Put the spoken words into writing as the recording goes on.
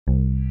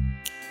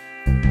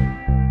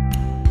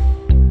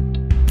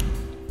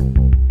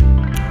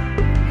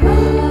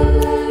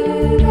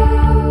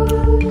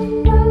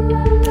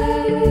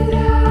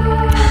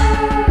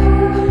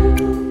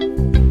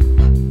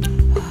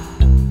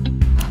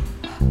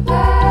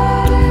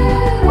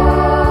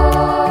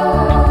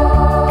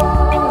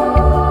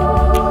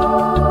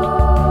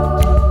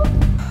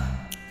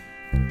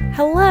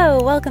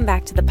Welcome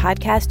back to the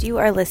podcast. You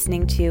are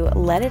listening to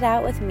Let It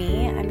Out with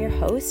me. I'm your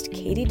host,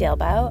 Katie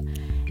Dalebout,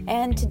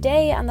 and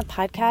today on the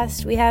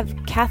podcast we have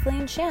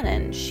Kathleen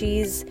Shannon.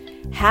 She's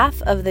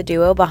half of the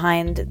duo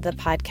behind the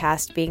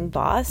podcast Being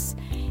Boss,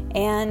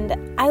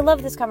 and I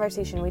love this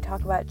conversation. We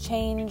talk about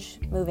change,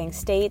 moving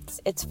states.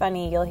 It's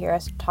funny, you'll hear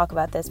us talk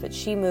about this, but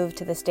she moved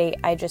to the state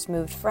I just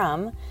moved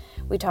from.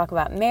 We talk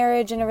about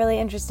marriage in a really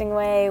interesting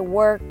way,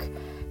 work,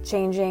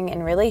 changing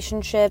in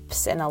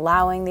relationships and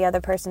allowing the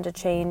other person to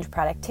change,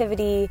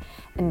 productivity,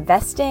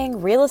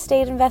 investing, real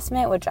estate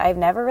investment, which I've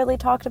never really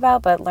talked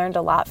about but learned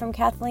a lot from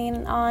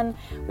Kathleen on.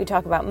 We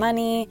talk about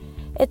money.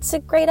 It's a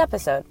great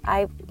episode.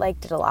 I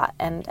liked it a lot,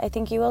 and I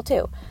think you will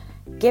too.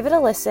 Give it a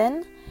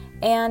listen,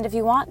 and if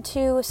you want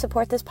to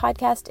support this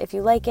podcast, if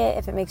you like it,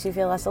 if it makes you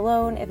feel less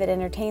alone, if it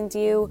entertains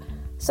you,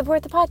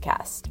 support the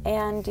podcast.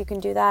 And you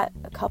can do that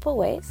a couple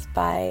ways: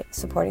 by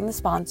supporting the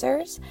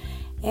sponsors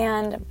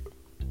and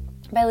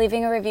by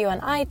leaving a review on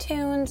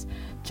iTunes.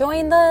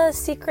 Join the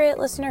secret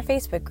listener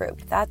Facebook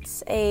group.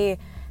 That's a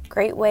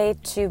great way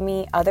to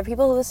meet other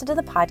people who listen to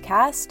the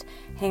podcast,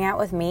 hang out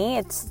with me.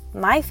 It's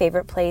my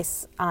favorite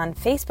place on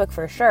Facebook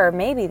for sure,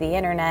 maybe the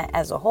internet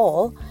as a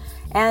whole.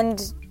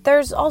 And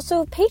there's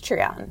also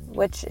Patreon,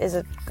 which is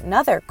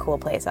another cool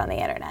place on the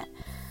internet.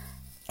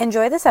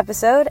 Enjoy this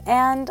episode,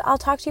 and I'll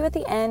talk to you at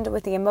the end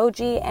with the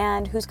emoji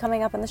and who's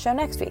coming up on the show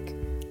next week.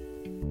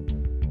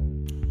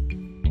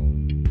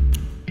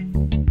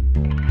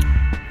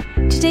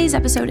 Today's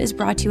episode is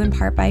brought to you in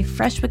part by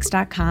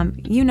FreshBooks.com.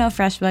 You know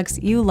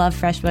FreshBooks. You love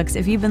FreshBooks.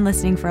 If you've been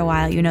listening for a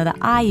while, you know that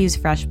I use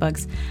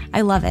FreshBooks.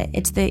 I love it.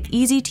 It's the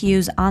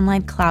easy-to-use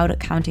online cloud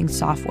accounting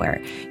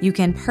software. You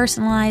can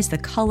personalize the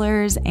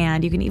colors,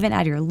 and you can even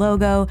add your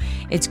logo.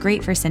 It's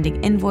great for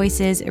sending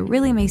invoices. It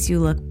really makes you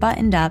look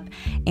buttoned up,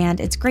 and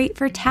it's great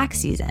for tax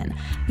season.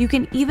 You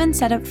can even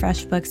set up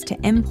FreshBooks to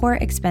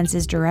import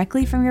expenses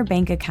directly from your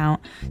bank account,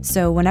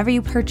 so whenever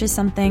you purchase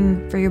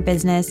something for your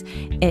business,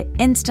 it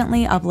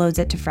instantly uploads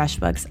it to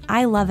FreshBooks.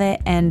 I love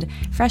it, and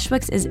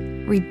FreshBooks is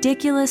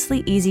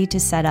ridiculously easy to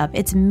set up.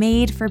 It's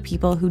made for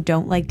people who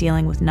don't like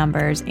dealing with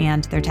numbers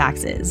and their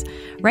taxes.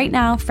 Right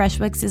now,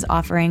 FreshBooks is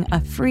offering a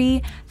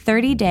free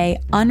 30-day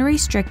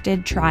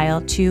unrestricted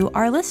trial to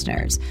our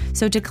listeners.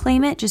 So to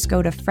claim it, just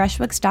go to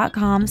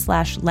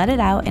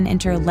freshbooks.com/letitout and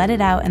enter Let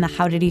It Out in the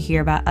How Did You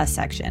Hear About Us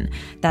section.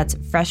 That's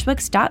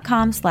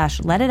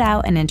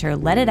freshbooks.com/letitout and enter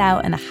Let It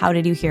Out in the How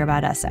Did You Hear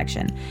About Us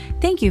section.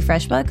 Thank you,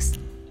 FreshBooks.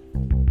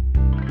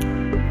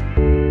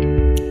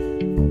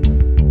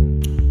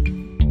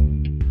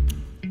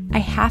 I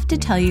have to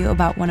tell you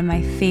about one of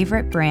my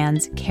favorite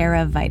brands, Care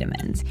of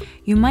Vitamins.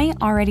 You might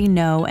already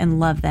know and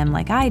love them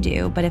like I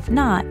do, but if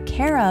not,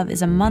 Care of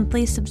is a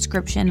monthly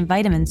subscription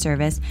vitamin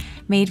service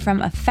made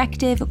from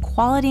effective,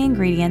 quality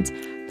ingredients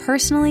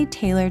personally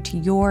tailored to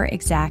your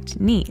exact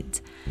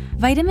needs.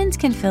 Vitamins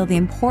can fill the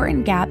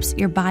important gaps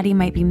your body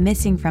might be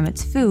missing from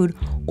its food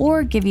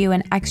or give you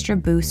an extra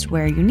boost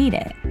where you need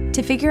it.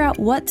 To figure out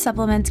what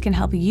supplements can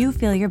help you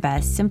feel your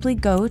best, simply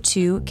go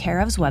to Care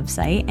of's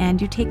website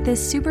and you take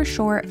this super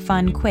short,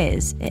 fun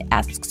quiz. It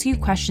asks you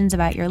questions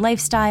about your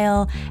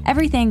lifestyle,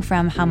 everything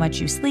from how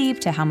much you sleep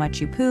to how much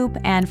you poop,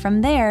 and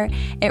from there,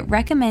 it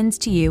recommends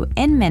to you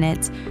in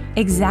minutes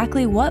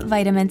exactly what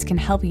vitamins can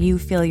help you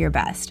feel your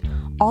best.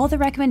 All the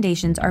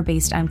recommendations are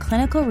based on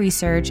clinical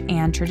research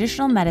and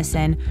traditional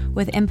medicine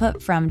with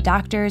input from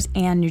doctors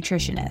and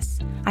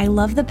nutritionists. I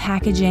love the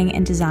packaging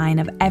and design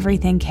of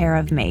everything Care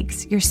of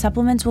makes. Your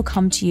supplements will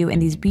come to you in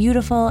these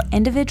beautiful,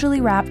 individually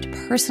wrapped,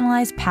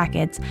 personalized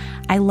packets.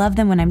 I love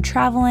them when I'm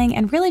traveling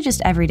and really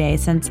just every day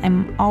since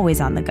I'm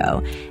always on the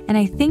go. And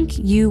I think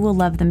you will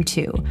love them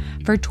too.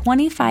 For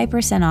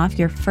 25% off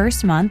your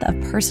first month of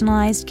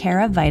personalized Care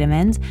of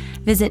vitamins,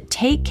 visit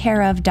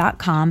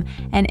takecareof.com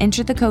and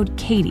enter the code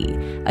Katie.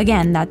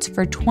 Again, that's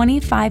for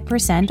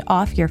 25%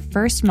 off your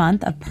first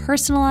month of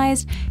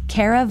personalized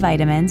Care of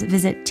vitamins.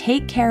 Visit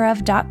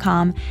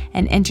takecareof.com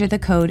and enter the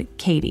code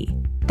Katie.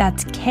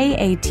 That's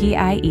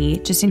Katie,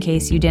 just in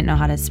case you didn't know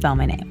how to spell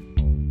my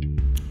name.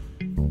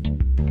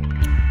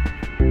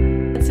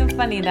 It's so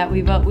funny that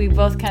we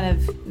both kind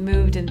of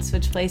moved and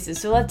switched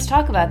places. So let's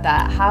talk about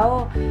that.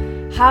 How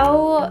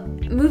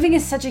moving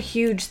is such a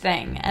huge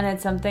thing, and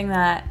it's something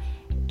that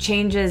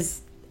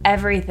changes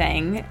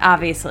everything,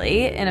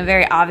 obviously, in a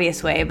very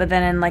obvious way, but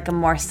then in like a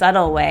more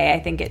subtle way, I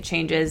think it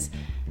changes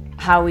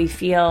how we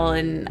feel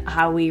and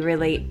how we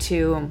relate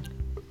to,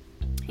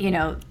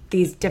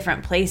 these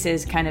different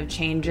places. Kind of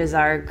changes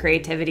our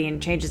creativity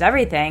and changes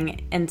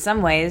everything in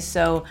some ways.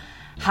 So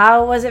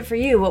how was it for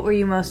you? What were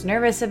you most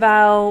nervous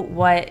about?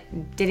 What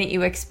didn't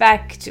you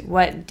expect?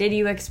 What did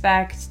you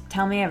expect?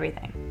 Tell me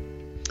everything.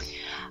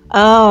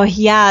 Oh,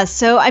 yeah.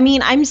 So, I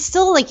mean, I'm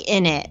still like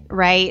in it,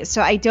 right?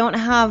 So I don't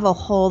have a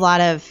whole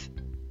lot of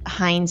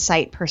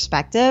hindsight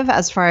perspective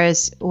as far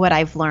as what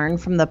I've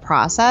learned from the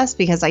process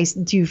because I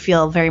do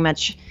feel very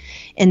much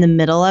in the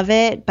middle of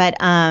it.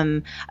 But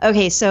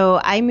okay,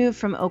 so I moved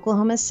from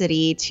Oklahoma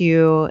City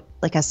to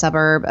like a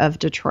suburb of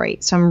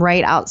Detroit. So I'm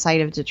right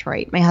outside of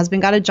Detroit. My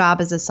husband got a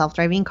job as a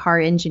self-driving car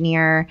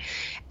engineer.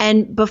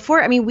 And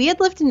before, I mean, we had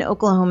lived in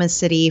Oklahoma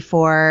City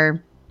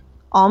for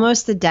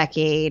almost a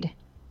decade.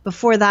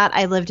 Before that,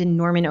 I lived in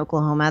Norman,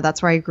 Oklahoma.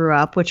 That's where I grew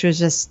up, which was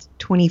just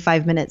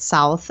 25 minutes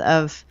south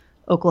of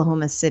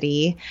Oklahoma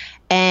City.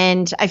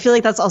 And I feel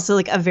like that's also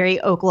like a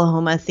very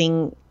Oklahoma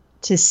thing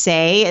to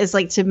say is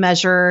like to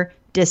measure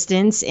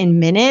distance in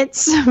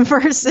minutes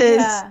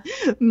versus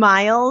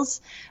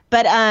miles.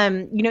 But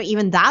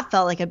even that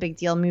felt like a big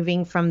deal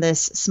moving from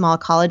this small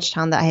college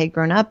town that I had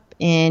grown up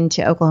in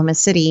to Oklahoma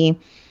City.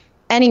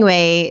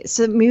 Anyway,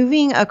 so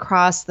moving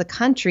across the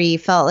country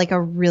felt like a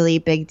really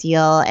big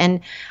deal. And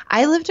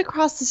I lived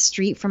across the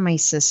street from my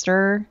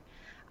sister.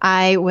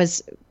 I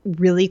was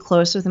really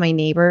close with my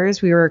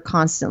neighbors. We were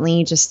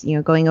constantly just,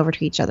 going over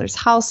to each other's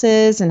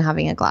houses and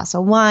having a glass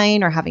of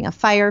wine or having a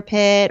fire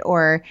pit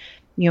or,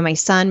 my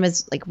son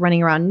was like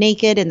running around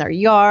naked in their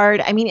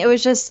yard. I mean, it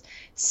was just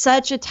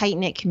such a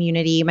tight-knit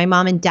community. My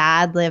mom and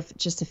dad live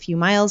just a few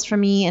miles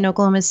from me in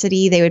Oklahoma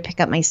City. They would pick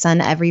up my son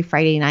every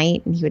Friday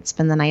night and he would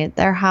spend the night at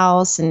their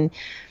house. And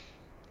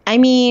I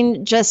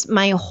mean, just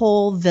my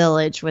whole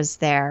village was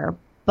there.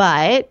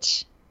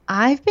 But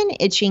I've been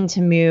itching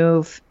to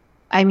move.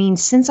 I mean,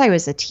 since I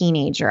was a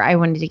teenager, I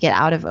wanted to get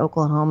out of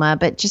Oklahoma,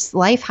 but just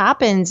life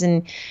happens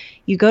and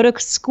you go to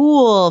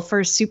school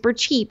for super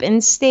cheap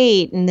in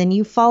state and then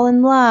you fall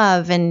in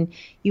love and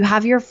you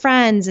have your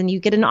friends and you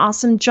get an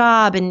awesome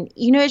job. And,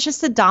 it's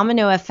just a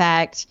domino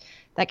effect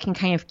that can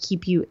kind of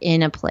keep you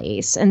in a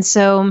place. And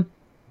so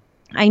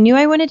I knew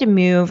I wanted to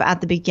move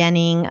at the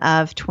beginning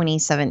of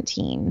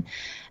 2017.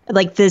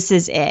 Like, this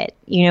is it.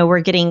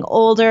 We're getting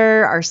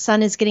older. Our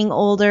son is getting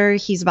older.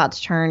 He's about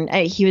to turn,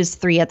 he was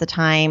 3 at the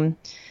time,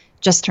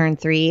 just turned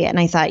 3. And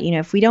I thought,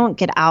 if we don't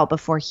get out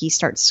before he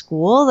starts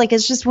school, like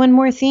it's just one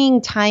more thing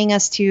tying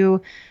us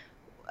to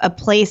a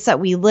place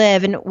that we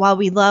live. And while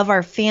we love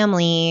our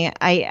family,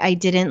 I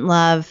didn't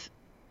love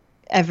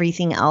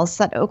everything else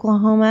that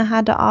Oklahoma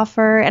had to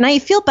offer. And I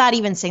feel bad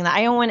even saying that.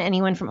 I don't want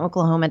anyone from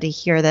Oklahoma to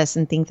hear this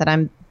and think that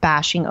I'm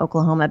bashing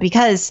Oklahoma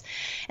because,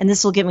 and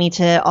this will get me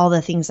to all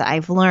the things that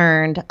I've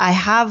learned. I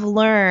have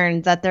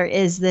learned that there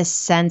is this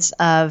sense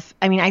of,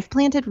 I've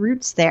planted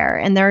roots there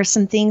and there are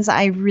some things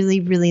I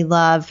really, really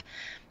love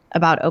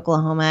about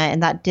Oklahoma,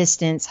 and that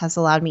distance has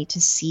allowed me to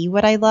see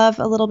what I love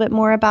a little bit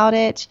more about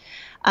it.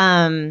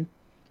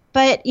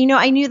 But,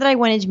 I knew that I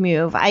wanted to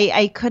move.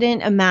 I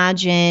couldn't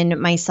imagine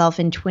myself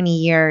in 20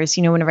 years,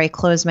 whenever I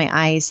close my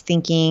eyes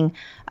thinking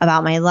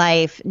about my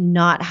life,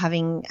 not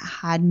having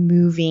had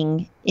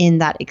moving in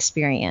that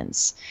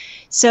experience.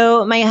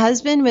 So my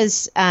husband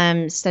was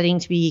studying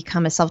to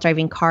become a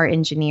self-driving car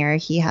engineer.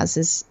 He has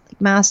his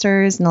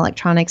master's in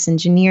electronics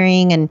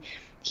engineering, and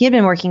he had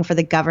been working for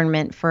the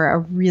government for a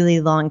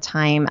really long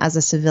time as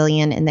a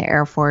civilian in the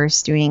Air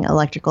Force doing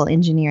electrical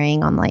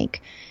engineering on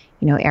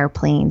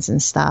airplanes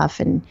and stuff.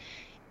 And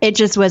it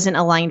just wasn't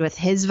aligned with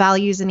his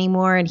values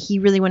anymore. And he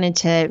really wanted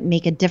to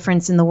make a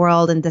difference in the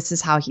world. And this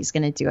is how he's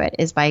going to do it,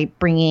 is by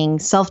bringing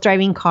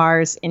self-driving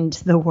cars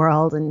into the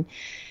world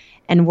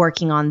and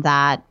working on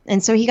that.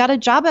 And so he got a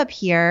job up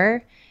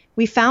here.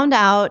 We found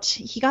out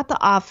he got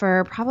the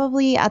offer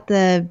probably at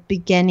the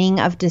beginning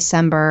of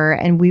December,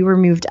 and we were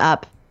moved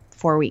up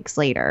 4 weeks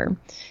later.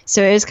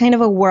 So it was kind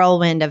of a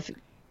whirlwind of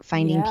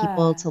finding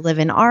people to live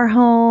in our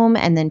home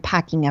and then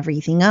packing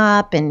everything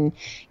up and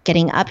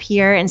getting up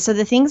here. And so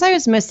the things I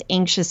was most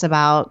anxious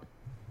about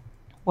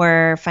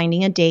were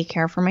finding a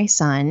daycare for my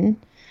son,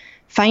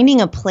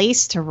 finding a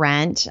place to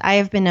rent. I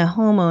have been a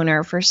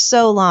homeowner for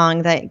so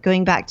long that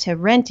going back to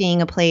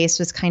renting a place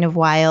was kind of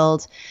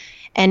wild.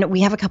 And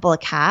we have a couple of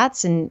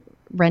cats, and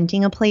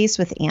renting a place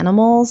with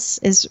animals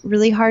is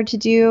really hard to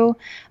do,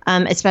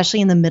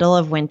 especially in the middle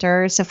of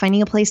winter. So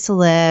finding a place to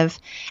live.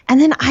 And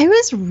then I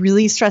was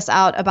really stressed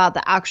out about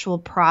the actual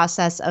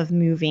process of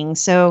moving.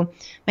 So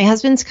my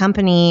husband's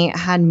company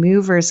had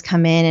movers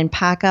come in and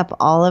pack up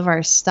all of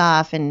our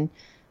stuff and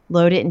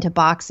load it into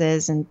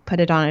boxes and put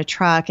it on a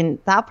truck. And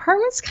that part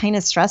was kind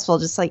of stressful,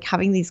 just like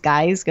having these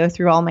guys go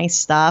through all my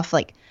stuff,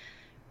 like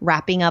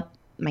wrapping up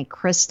my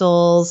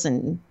crystals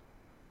and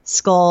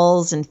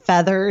skulls and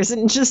feathers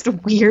and just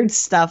weird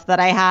stuff that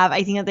I have.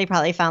 I think that they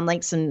probably found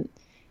like some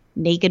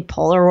naked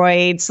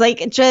Polaroids,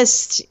 like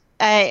just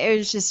it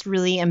was just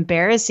really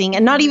embarrassing.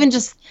 And not even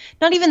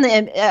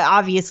the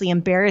obviously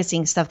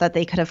embarrassing stuff that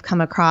they could have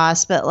come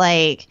across, but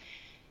like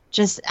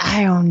just,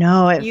 I don't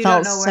know, you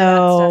felt don't know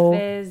so where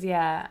that stuff is.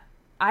 Yeah.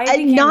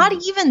 Not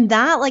even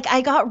that, like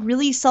I got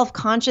really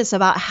self-conscious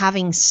about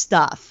having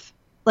stuff.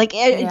 Like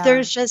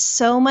there's just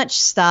so much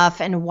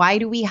stuff, and why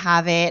do we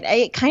have it?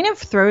 It kind of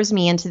throws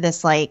me into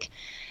this like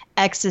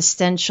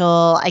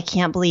existential. I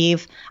can't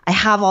believe I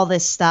have all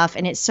this stuff.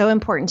 And it's so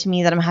important to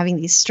me that I'm having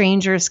these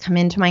strangers come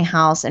into my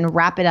house and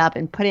wrap it up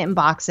and put it in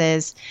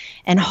boxes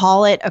and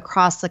haul it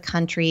across the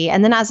country.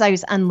 And then as I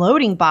was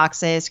unloading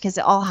boxes, because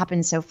it all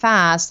happened so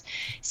fast,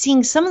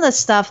 seeing some of the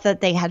stuff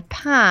that they had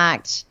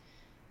packed,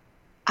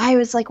 I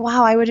was like,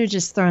 wow, I would have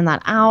just thrown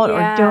that out or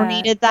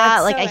donated that.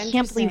 Like, so I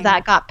can't believe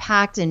that got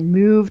packed and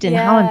moved, and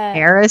how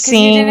embarrassing.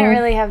 Because you didn't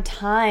really have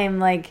time.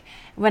 Like,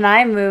 when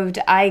I moved,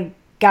 I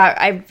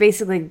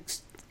basically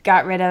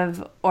got rid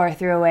of or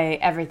threw away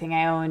everything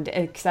I owned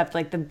except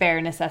like the bare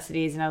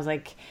necessities. And I was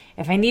like,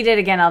 if I need it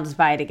again, I'll just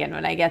buy it again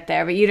when I get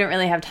there. But you didn't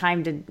really have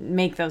time to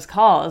make those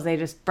calls. They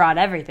just brought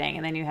everything,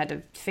 and then you had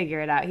to figure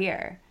it out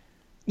here.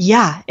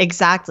 Yeah,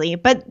 exactly.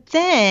 But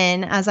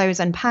then as I was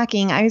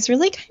unpacking, I was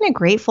really kind of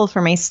grateful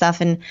for my stuff.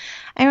 And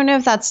I don't know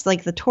if that's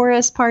like the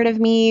tourist part of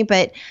me,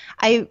 but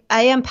I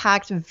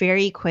unpacked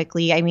very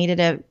quickly. I made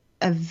it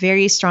a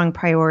very strong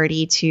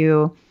priority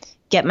to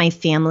get my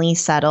family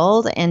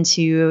settled and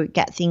to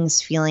get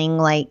things feeling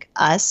like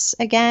us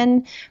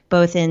again,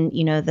 both in,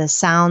 the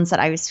sounds that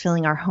I was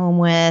filling our home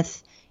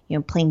with,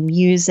 playing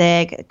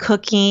music,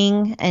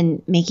 cooking, and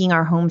making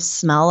our home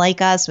smell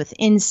like us with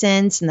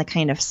incense and the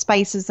kind of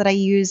spices that I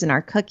use in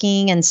our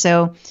cooking. And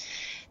so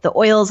the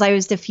oils I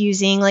was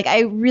diffusing, like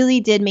I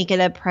really did make it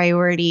a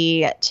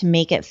priority to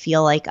make it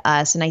feel like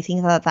us. And I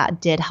think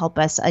that did help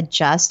us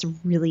adjust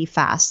really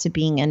fast to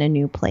being in a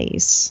new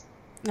place.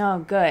 Oh,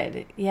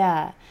 good.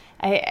 Yeah.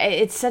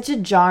 It's such a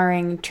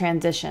jarring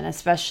transition,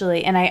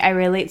 especially, and I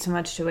relate so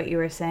much to what you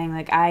were saying.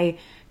 Like, I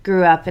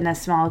grew up in a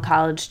small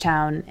college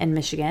town in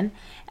Michigan,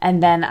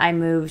 and then I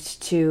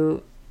moved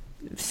to,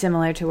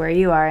 similar to where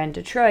you are, in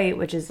Detroit,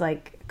 which is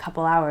like a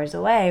couple hours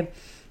away.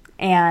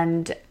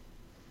 And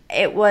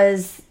it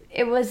was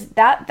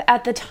that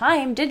at the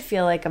time did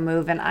feel like a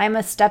move, and I'm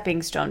a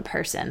stepping stone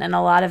person. And a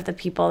lot of the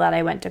people that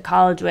I went to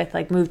college with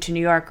like moved to New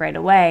York right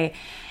away.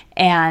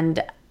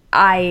 And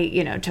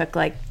I, took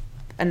like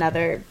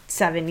another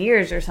 7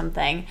 years or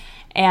something.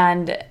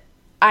 And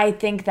I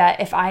think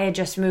that if I had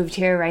just moved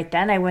here right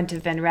then, I wouldn't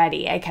have been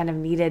ready. I kind of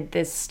needed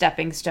this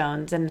stepping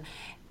stones. And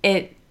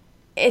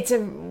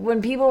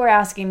when people were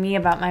asking me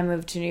about my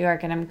move to New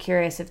York, and I'm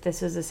curious if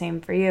this was the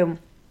same for you,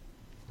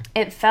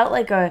 it felt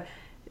like a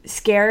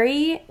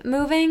scary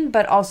moving,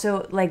 but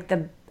also like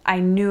I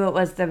knew it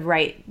was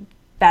the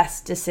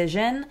best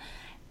decision,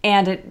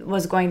 and it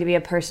was going to be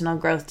a personal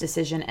growth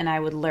decision, and I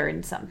would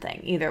learn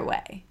something either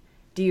way.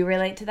 Do you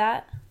relate to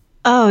that?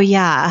 Oh,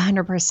 yeah,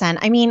 100%.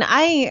 I mean,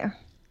 I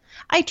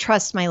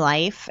trust my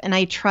life, and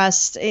I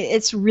trust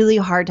it's really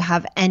hard to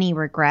have any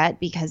regret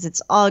because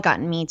it's all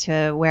gotten me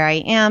to where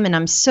I am. And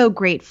I'm so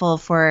grateful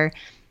for,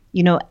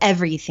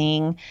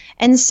 everything.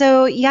 And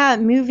so, yeah,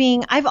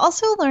 moving, I've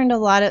also learned a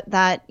lot of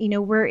that,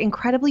 we're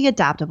incredibly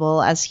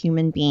adaptable as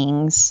human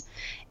beings.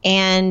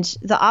 And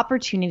the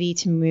opportunity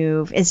to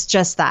move is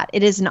just that.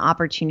 It is an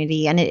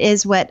opportunity, and it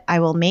is what I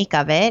will make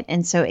of it.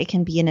 And so it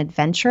can be an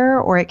adventure,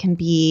 or it can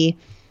be,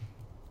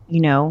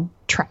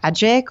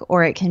 tragic,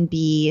 or it can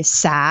be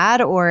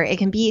sad, or it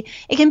can be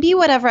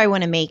whatever I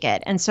want to make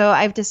it. And so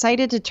I've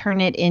decided to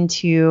turn it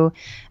into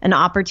an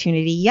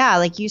opportunity. Yeah,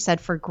 like you said,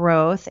 for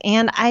growth.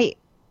 And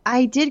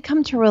I did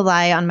come to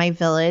rely on my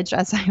village,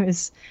 as I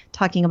was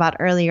talking about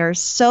earlier,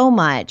 so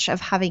much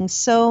of having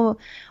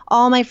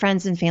all my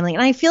friends and family.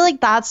 And I feel like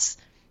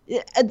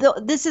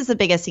this is the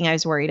biggest thing I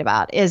was worried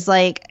about, is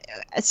like,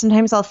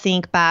 sometimes I'll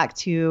think back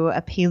to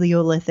a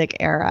Paleolithic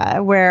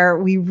era where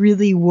we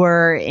really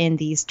were in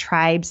these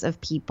tribes of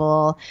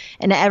people,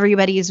 and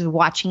everybody is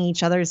watching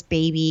each other's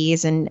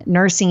babies and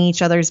nursing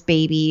each other's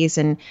babies,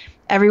 and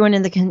everyone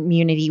in the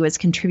community was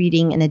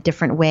contributing in a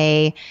different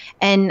way.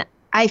 And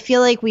I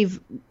feel like we've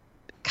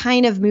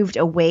kind of moved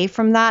away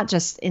from that,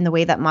 just in the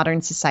way that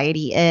modern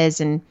society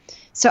is. And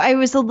so I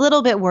was a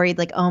little bit worried,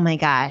 like, oh my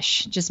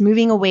gosh, just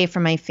moving away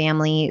from my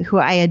family, who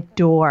I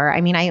adore.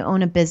 I mean, I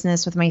own a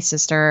business with my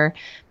sister,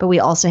 but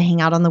we also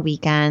hang out on the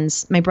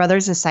weekends. My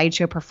brother's a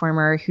sideshow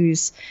performer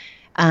who's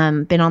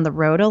been on the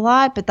road a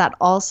lot, but that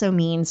also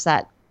means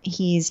that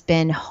he's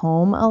been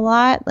home a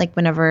lot. Like,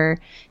 whenever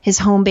his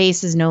home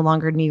base is no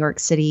longer New York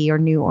City or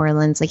New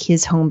Orleans, like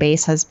his home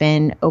base has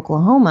been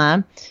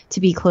Oklahoma,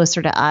 to be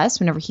closer to us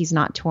whenever he's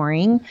not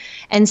touring.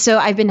 And so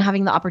I've been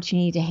having the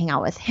opportunity to hang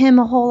out with him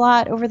a whole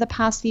lot over the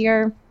past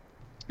year.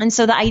 And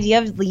so the idea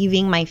of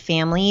leaving my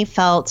family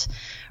felt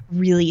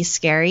really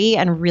scary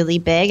and really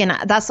big. And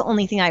that's the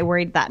only thing I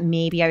worried that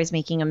maybe I was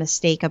making a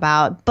mistake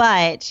about.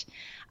 But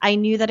I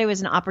knew that it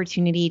was an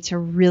opportunity to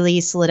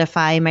really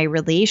solidify my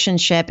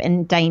relationship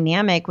and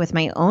dynamic with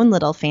my own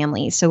little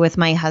family. So with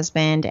my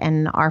husband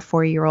and our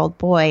 4-year-old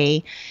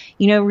boy,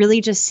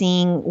 really just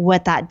seeing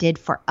what that did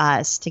for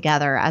us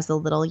together as a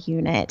little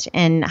unit,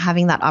 and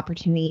having that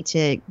opportunity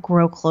to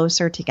grow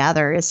closer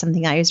together is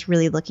something I was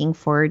really looking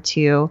forward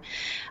to.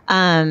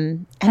 Has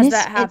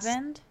that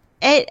happened?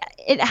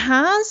 It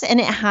has, and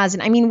it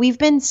hasn't. I mean, we've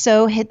been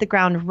so hit the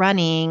ground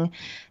running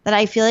that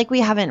I feel like we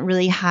haven't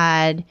really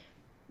had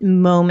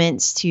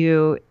moments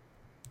to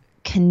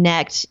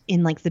connect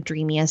in like the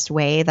dreamiest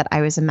way that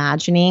I was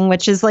imagining,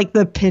 which is like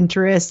the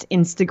Pinterest,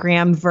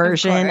 Instagram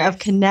version of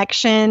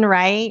connection,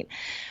 right?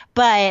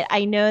 But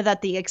I know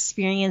that the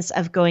experience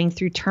of going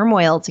through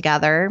turmoil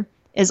together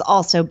is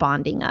also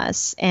bonding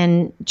us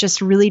and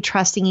just really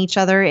trusting each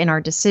other in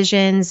our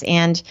decisions.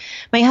 And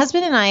my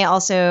husband and I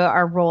also,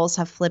 our roles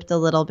have flipped a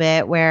little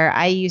bit, where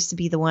I used to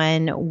be the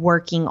one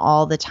working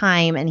all the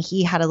time and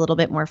he had a little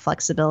bit more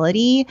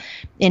flexibility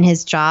in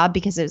his job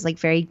because it was like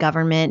very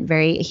government,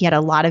 he had a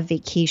lot of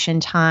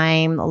vacation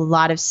time, a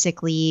lot of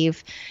sick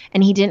leave,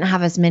 and he didn't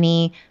have as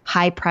many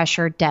high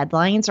pressure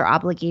deadlines or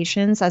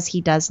obligations as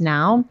he does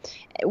now.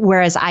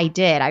 Whereas I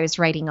did. I was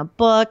writing a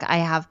book. I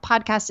have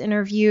podcast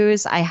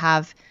interviews. I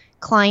have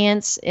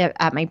clients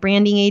at my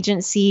branding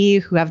agency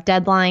who have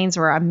deadlines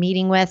or I'm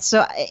meeting with.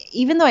 So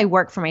even though I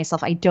work for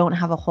myself, I don't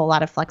have a whole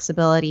lot of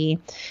flexibility.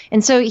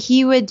 And so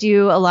he would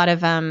do a lot of,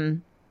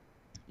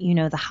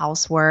 the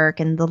housework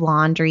and the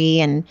laundry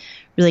and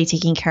really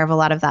taking care of a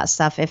lot of that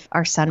stuff. If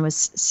our son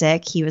was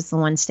sick, he was the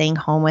one staying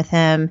home with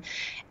him.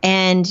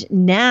 And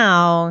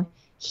now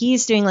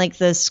he's doing like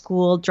the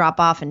school drop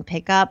off and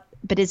pickup,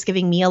 but it's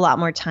giving me a lot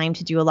more time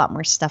to do a lot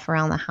more stuff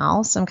around the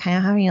house. I'm kind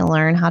of having to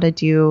learn how to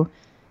do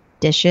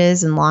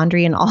dishes and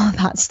laundry and all of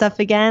that stuff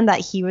again that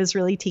he was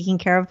really taking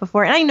care of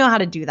before. And I know how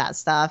to do that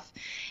stuff.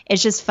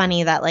 It's just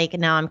funny that like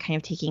now I'm kind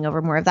of taking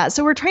over more of that.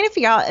 So we're trying to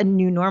figure out a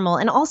new normal.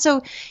 And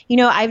also,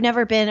 I've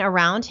never been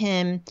around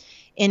him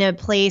in a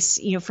place,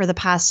 for the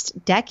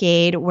past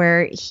decade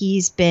where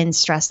he's been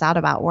stressed out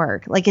about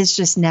work. Like it's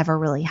just never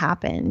really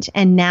happened.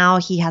 And now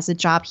he has a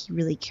job he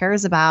really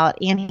cares about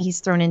and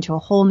he's thrown into a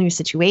whole new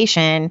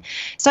situation.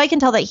 So I can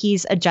tell that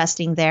he's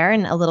adjusting there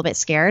and a little bit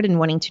scared and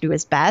wanting to do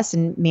his best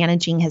and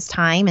managing his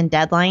time and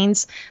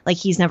deadlines like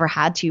he's never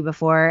had to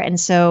before. And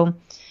so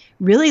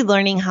really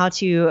learning how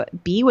to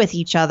be with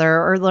each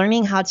other or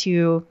learning how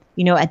to,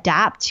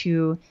 adapt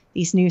to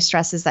these new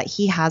stresses that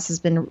he has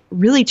been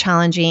really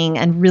challenging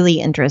and really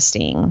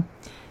interesting.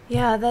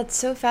 Yeah, that's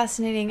so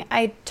fascinating.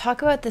 I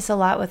talk about this a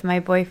lot with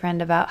my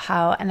boyfriend about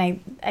how, and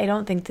I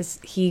don't think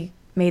he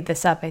made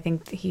this up. I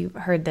think he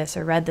heard this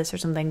or read this or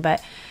something,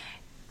 but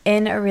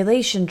in a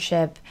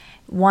relationship,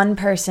 one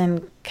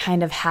person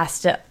kind of has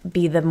to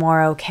be the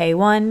more okay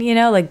one,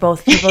 like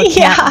both people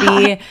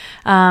can't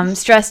be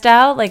stressed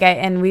out.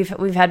 And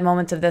we've had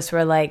moments of this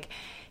where like,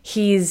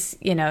 he's,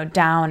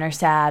 down or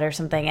sad or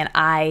something. And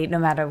I, no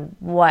matter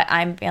what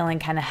I'm feeling,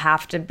 kind of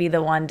have to be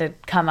the one to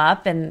come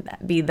up and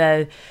be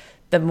the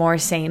more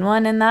sane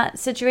one in that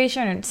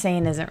situation. Or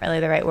sane isn't really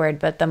the right word,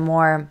 but the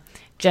more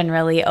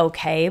generally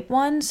okay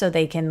one so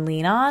they can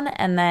lean on.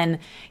 And then,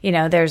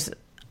 there's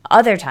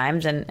other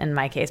times, and in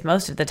my case,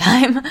 most of the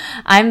time,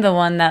 I'm the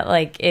one that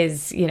like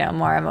is,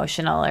 more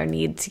emotional or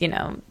needs,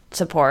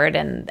 support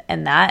and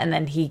that, and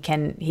then he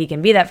can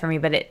be that for me,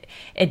 but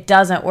it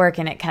doesn't work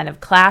and it kind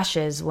of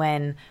clashes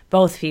when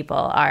both people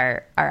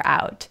are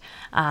out.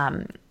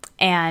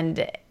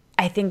 And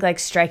I think like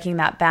striking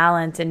that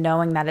balance and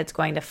knowing that it's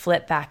going to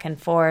flip back and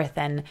forth.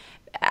 And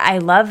I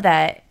love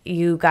that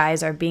you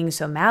guys are being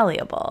so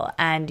malleable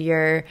and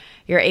you're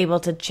able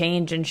to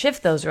change and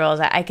shift those roles.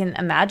 I can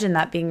imagine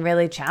that being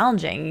really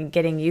challenging,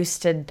 getting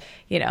used to,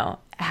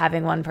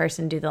 having one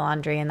person do the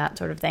laundry and that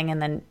sort of thing,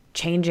 and then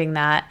changing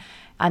that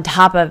on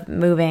top of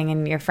moving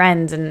and your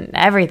friends and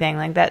everything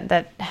like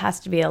that has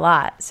to be a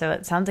lot. So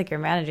it sounds like you're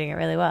managing it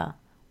really well.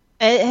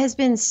 It has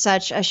been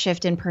such a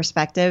shift in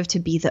perspective to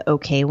be the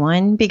okay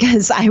one,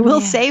 because I will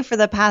say for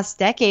the past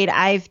decade,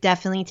 I've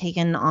definitely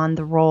taken on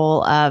the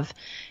role of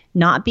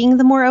not being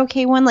the more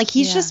okay one. Like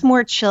he's just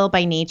more chill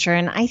by nature.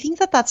 And I think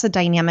that that's a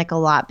dynamic a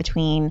lot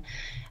between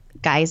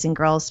guys and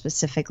girls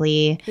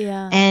specifically.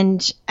 Yeah.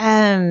 And,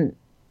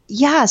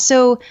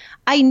 so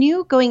I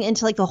knew going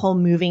into like the whole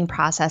moving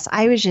process,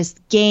 I was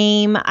just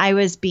game. I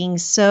was being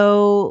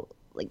so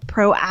like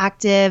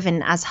proactive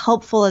and as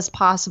helpful as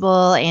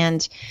possible,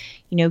 and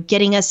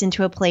getting us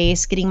into a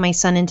place, getting my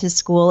son into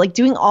school, like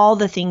doing all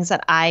the things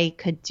that I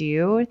could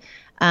do,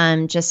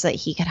 just so that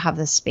he could have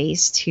the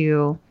space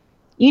to,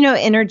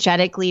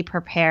 energetically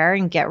prepare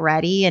and get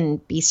ready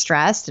and be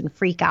stressed and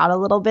freak out a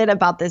little bit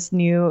about this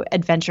new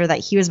adventure that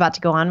he was about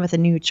to go on with a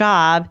new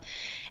job.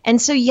 And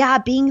so,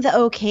 being the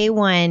okay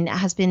one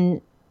has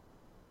been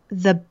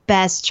the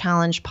best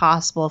challenge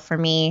possible for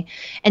me.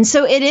 And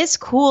so it is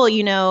cool,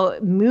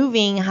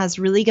 moving has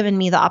really given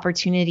me the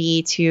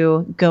opportunity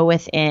to go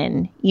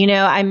within.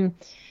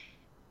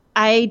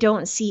 I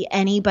don't see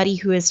anybody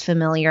who is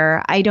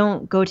familiar. I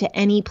don't go to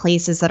any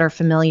places that are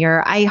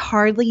familiar. I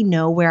hardly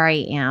know where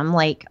I am,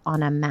 like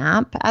on a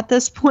map at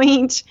this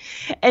point.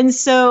 And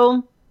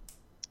so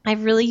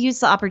I've really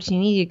used the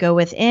opportunity to go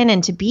within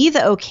and to be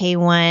the okay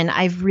one.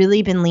 I've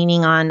really been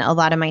leaning on a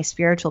lot of my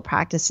spiritual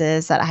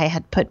practices that I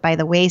had put by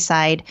the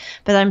wayside,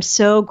 but I'm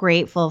so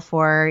grateful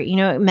for,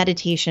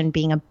 meditation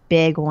being a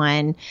big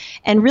one,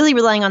 and really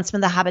relying on some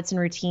of the habits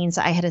and routines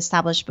that I had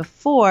established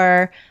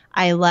before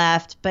I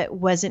left, but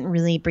wasn't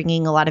really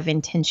bringing a lot of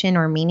intention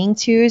or meaning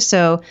to.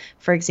 So,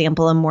 for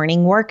example, a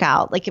morning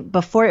workout, like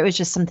before it was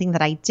just something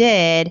that I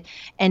did.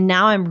 And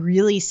now I'm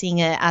really seeing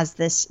it as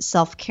this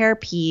self-care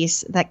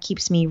piece that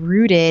keeps me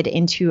rooted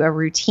into a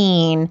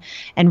routine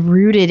and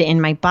rooted in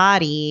my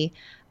body.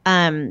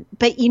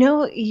 But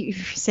you're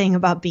saying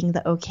about being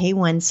the okay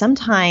one,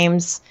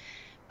 sometimes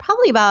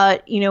probably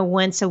about,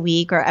 once a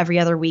week or every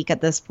other week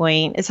at this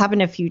point. It's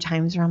happened a few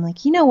times where I'm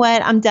like, you know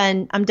what? I'm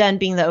done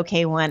being the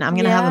okay one. I'm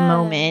going to have a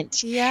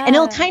moment. Yeah. And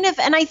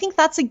and I think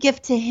that's a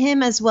gift to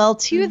him as well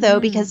too, though,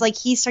 because like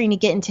he's starting to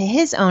get into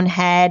his own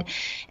head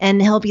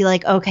and he'll be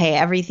like, okay,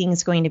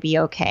 everything's going to be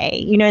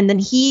okay. And then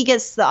he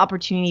gets the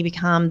opportunity to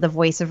become the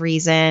voice of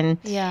reason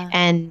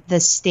and the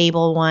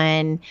stable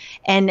one.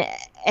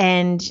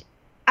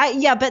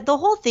 But the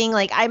whole thing,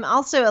 like, I'm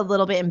also a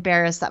little bit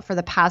embarrassed that for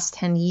the past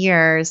 10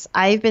 years,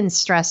 I've been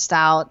stressed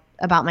out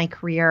about my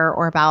career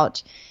or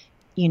about,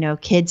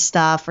 kid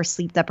stuff or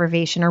sleep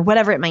deprivation or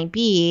whatever it might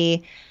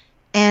be.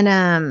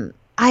 And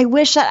I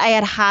wish that I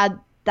had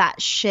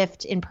that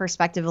shift in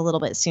perspective a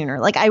little bit sooner.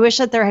 Like, I wish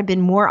that there had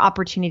been more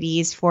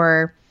opportunities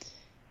for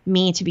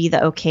me to be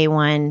the okay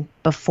one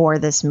before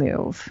this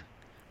move.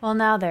 Well,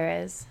 now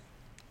there is.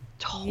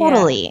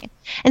 Totally. Yeah.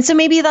 And so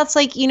maybe that's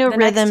like, the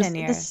rhythms. Next 10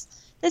 years.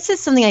 This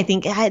is something I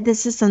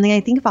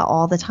think about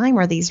all the time,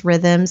 are these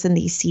rhythms and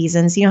these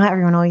seasons. You know how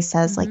everyone always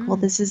says like, well,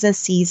 this is a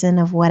season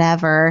of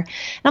whatever. And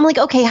I'm like,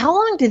 okay, how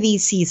long do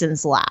these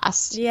seasons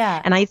last?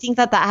 Yeah. And I think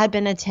that had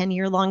been a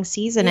 10-year long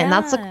season. And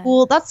that's a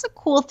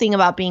cool thing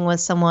about being with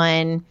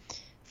someone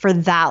for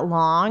that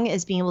long,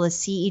 is being able to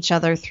see each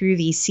other through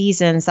these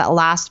seasons that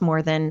last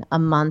more than a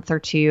month or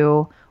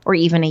two or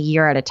even a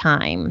year at a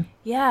time.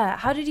 Yeah.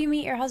 How did you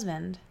meet your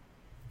husband?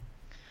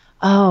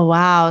 Oh,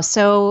 wow.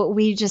 So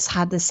we just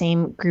had the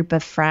same group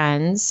of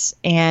friends,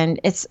 and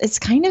it's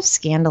kind of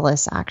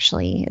scandalous,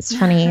 actually. It's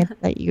funny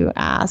that you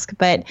ask,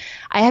 but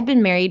I had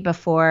been married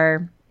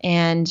before,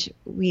 and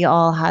we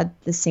all had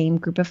the same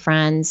group of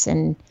friends,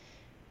 and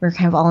we were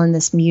kind of all in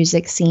this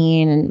music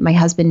scene. And my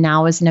husband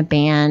now is in a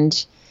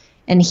band,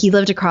 and he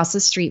lived across the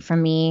street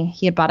from me.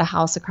 He had bought a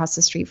house across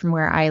the street from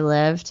where I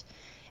lived.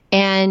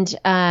 And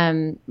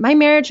my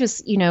marriage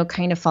was,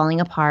 kind of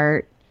falling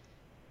apart,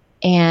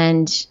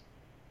 and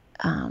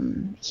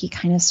he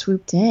kind of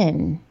swooped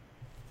in.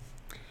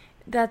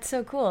 That's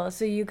so cool.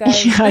 So you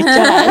guys, I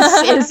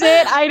guess, is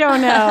it? I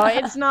don't know.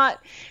 It's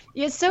not.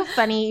 It's so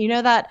funny.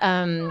 That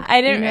I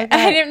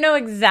didn't know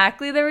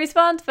exactly the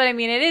response, but I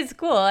mean, it is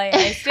cool. I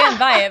stand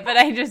by it, but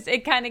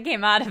it kind of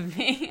came out of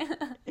me.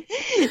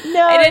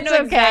 No, I didn't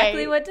know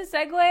exactly what to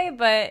segue,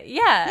 but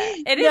yeah,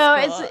 it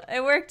is cool.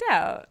 It worked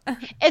out.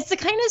 It's the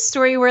kind of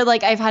story where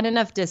like I've had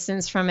enough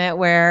distance from it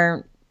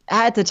where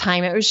at the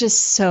time it was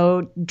just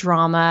so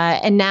drama.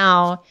 And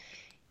now,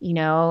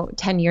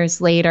 10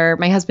 years later,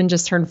 my husband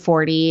just turned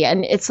 40,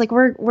 and it's like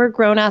we're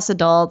grown ass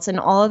adults,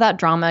 and all of that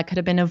drama could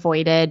have been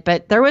avoided.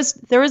 But there was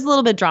a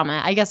little bit of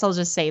drama. I guess I'll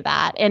just say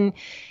that. And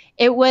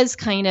it was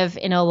kind of,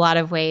 in a lot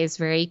of ways,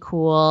 very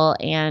cool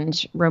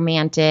and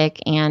romantic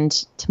and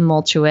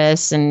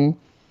tumultuous and,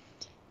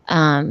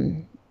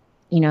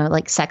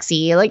 like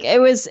sexy. Like it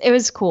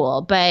was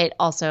cool, but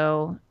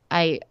also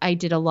I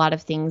did a lot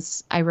of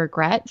things I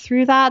regret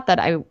through that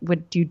I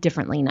would do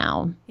differently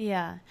now.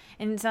 Yeah.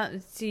 And so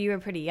you were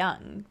pretty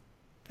young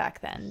back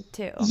then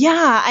too.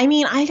 Yeah. I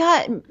mean,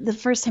 the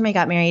first time I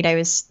got married, I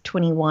was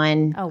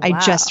 21. Oh, wow. I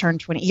just turned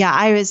 20. Yeah.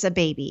 I was a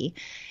baby.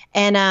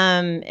 And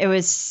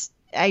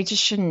I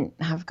just shouldn't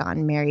have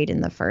gotten married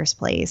in the first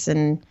place.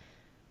 And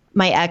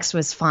my ex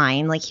was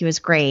fine. Like, he was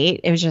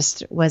great.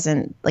 It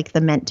wasn't like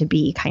the meant to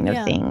be kind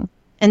of thing.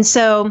 And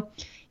so,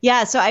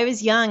 yeah, so I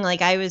was young.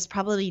 Like, I was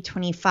probably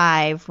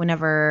 25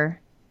 whenever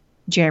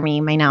Jeremy,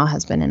 my now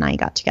husband, and I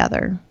got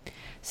together.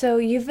 So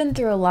you've been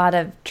through a lot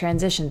of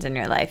transitions in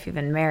your life. You've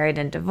been married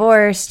and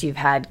divorced. You've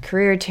had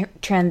career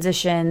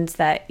transitions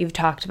that you've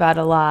talked about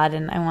a lot,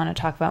 and I want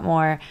to talk about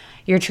more.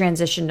 Your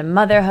transition to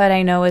motherhood,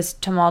 I know, is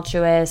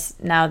tumultuous.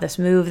 Now this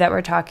move that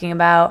we're talking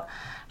about.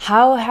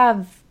 How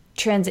have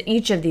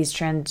each of these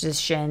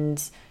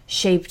transitions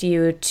shaped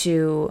you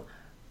to?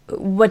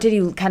 What did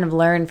you kind of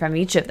learn from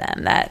each of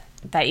them that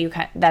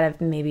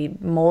have maybe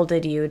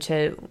molded you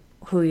to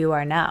who you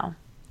are now?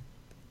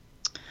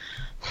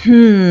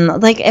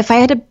 Like, if I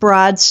had a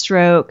broad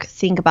stroke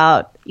think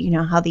about,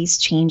 how these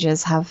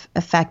changes have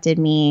affected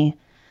me,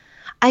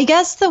 I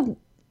guess the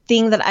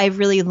thing that I've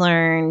really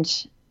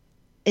learned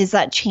is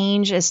that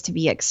change is to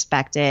be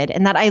expected,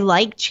 and that I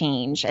like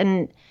change.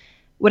 And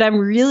what I'm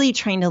really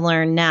trying to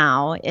learn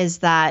now is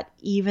that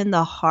even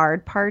the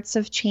hard parts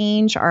of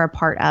change are a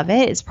part of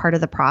it. It's part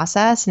of the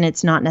process, and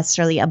it's not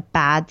necessarily a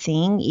bad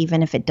thing,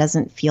 even if it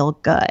doesn't feel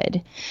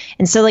good.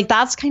 And so, like,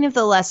 that's kind of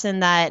the lesson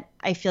that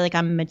I feel like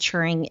I'm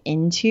maturing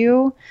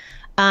into.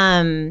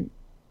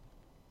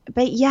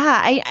 But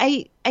yeah,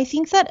 I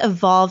think that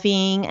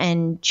evolving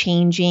and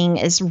changing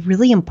is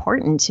really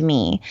important to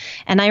me.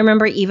 And I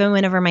remember even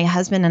whenever my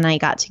husband and I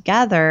got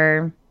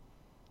together,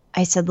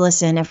 I said,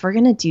 listen, if we're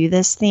going to do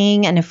this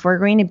thing and if we're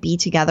going to be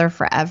together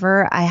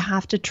forever, I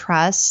have to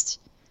trust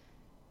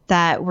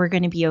that we're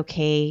going to be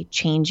okay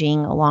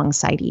changing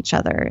alongside each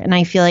other. And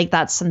I feel like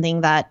that's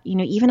something that,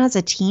 even as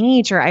a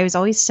teenager, I was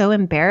always so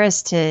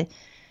embarrassed to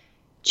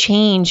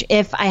change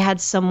if I had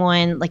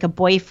someone like a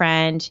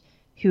boyfriend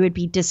who would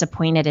be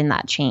disappointed in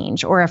that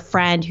change, or a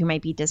friend who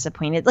might be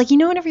disappointed. Like,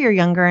 whenever you're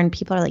younger and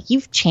people are like,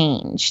 you've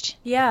changed.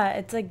 Yeah,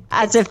 it's like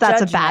as if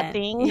that's a bad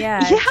thing.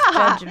 Yeah, it's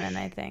judgment,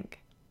 I think.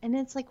 And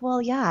it's like,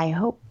 well, yeah, I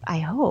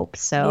hope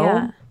so.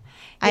 Yeah.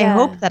 I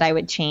hope that I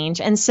would change.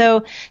 And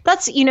so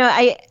that's,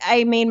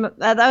 I made,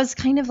 that was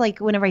kind of like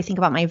whenever I think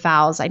about my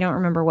vows, I don't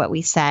remember what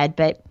we said,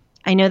 but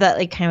I know that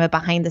like kind of a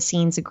behind the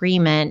scenes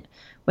agreement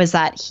was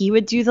that he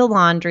would do the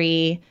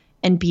laundry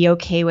and be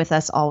okay with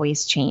us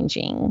always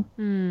changing.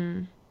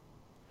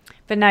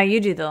 But now you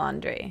do the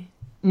laundry.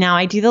 Now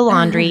I do the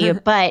laundry,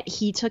 but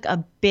he took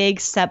a big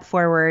step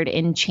forward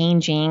in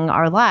changing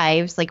our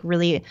lives, like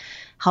really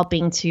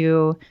helping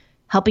to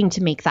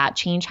make that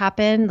change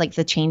happen, like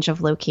the change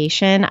of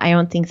location. I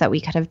don't think that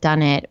we could have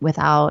done it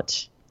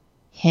without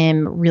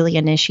him really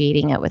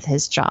initiating it with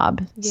his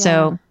job. Yeah.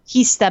 So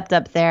he stepped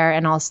up there,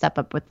 and I'll step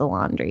up with the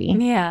laundry.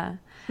 Yeah.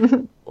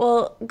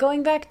 Well,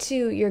 going back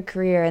to your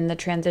career and the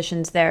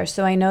transitions there,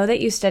 so I know that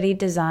you studied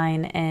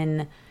design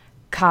in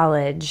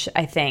college,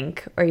 I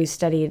think, or you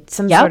studied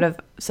some sort of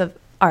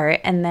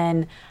art, and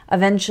then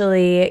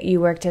eventually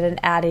you worked at an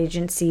ad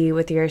agency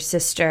with your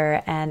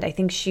sister, and I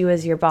think she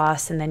was your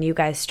boss, and then you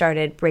guys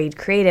started Braid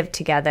Creative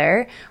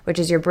together, which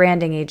is your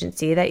branding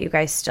agency that you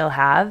guys still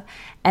have.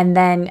 And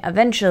then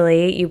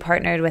eventually you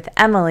partnered with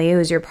Emily,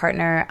 who's your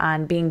partner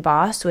on Being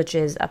Boss, which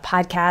is a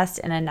podcast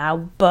and a now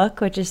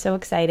book, which is so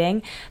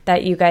exciting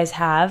that you guys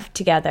have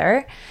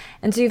together.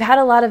 And so you've had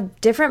a lot of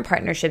different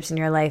partnerships in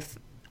your life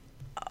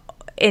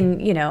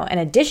in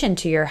addition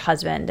to your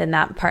husband and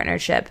that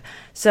partnership.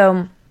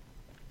 So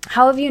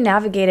how have you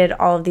navigated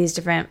all of these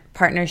different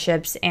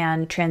partnerships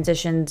and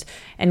transitions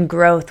and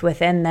growth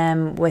within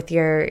them with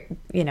your,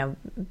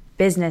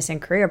 business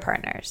and career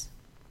partners?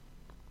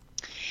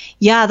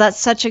 Yeah, that's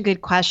such a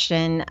good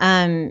question.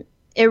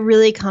 It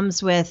really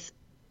comes with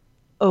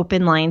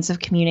open lines of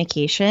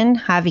communication,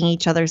 having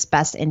each other's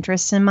best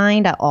interests in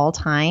mind at all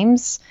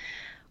times,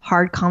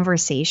 hard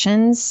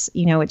conversations,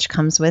 which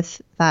comes with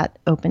that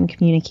open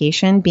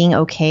communication, being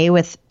okay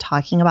with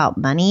talking about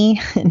money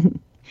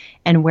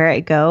and where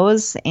it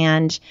goes,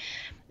 and,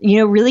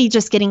 really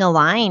just getting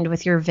aligned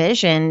with your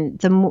vision.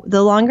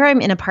 The longer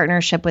I'm in a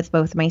partnership with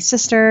both my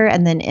sister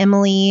and then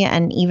Emily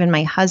and even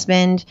my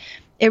husband,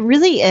 it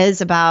really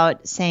is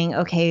about saying,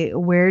 okay,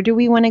 where do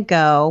we want to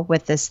go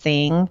with this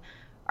thing?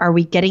 Are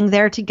we getting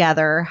there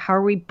together? How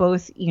are we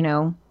both,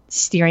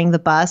 steering the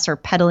bus or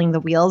pedaling the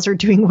wheels or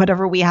doing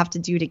whatever we have to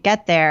do to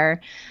get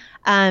there?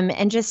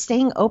 And just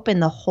staying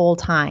open the whole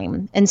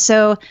time. And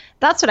so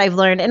that's what I've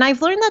learned. And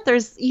I've learned that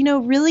there's,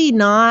 really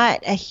not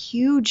a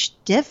huge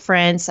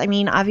difference. I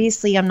mean,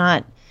 obviously I'm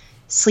not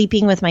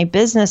sleeping with my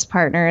business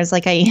partners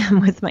like I am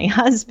with my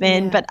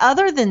husband. Yeah. But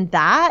other than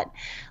that,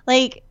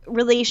 like,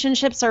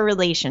 relationships are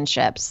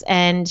relationships.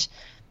 And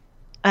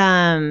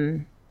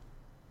I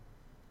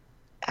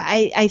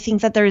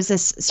think that there's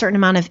this certain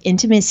amount of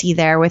intimacy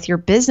there with your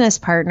business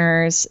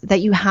partners that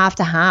you have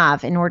to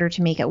have in order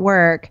to make it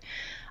work.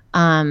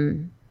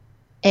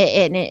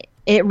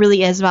 It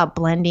really is about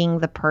blending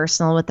the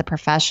personal with the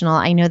professional.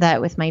 I know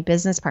that with my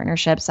business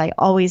partnerships, I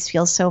always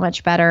feel so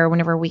much better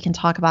whenever we can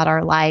talk about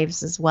our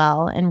lives as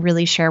well and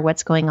really share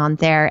what's going on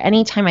there.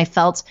 Anytime I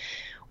felt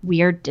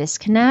weird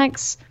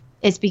disconnects,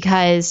 it's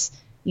because,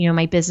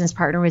 my business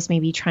partner was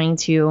maybe trying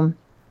to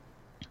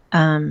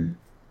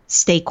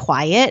stay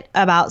quiet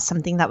about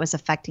something that was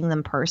affecting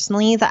them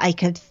personally that I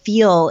could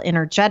feel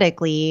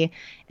energetically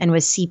and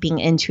was seeping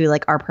into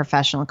like our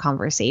professional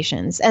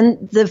conversations.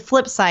 And the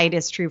flip side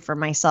is true for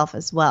myself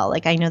as well.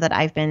 Like, I know that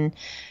I've been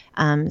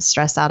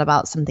stressed out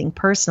about something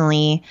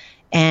personally,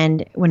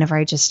 and whenever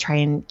I just try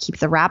and keep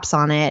the wraps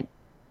on it,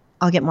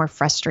 I'll get more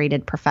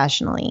frustrated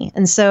professionally.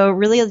 And so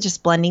really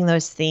just blending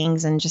those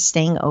things and just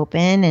staying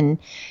open and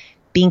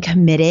being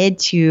committed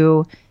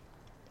to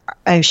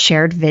a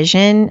shared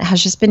vision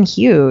has just been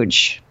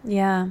huge.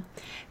 Yeah.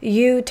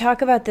 You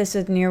talk about this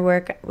in your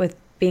work with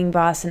Being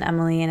Boss and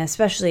Emily, and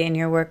especially in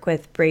your work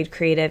with Braid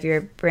Creative,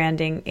 your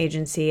branding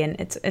agency, and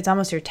it's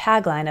almost your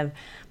tagline of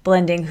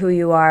blending who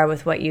you are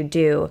with what you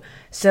do.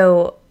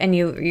 So, and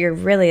you're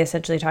really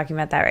essentially talking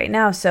about that right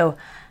now. So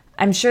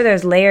I'm sure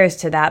there's layers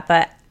to that,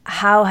 but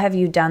how have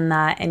you done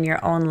that in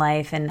your own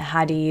life, and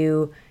how do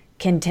you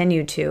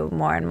continue to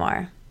more and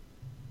more?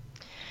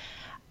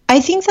 I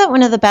think that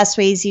one of the best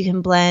ways you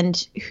can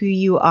blend who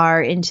you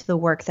are into the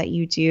work that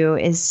you do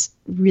is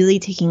really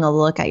taking a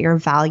look at your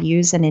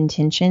values and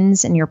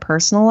intentions in your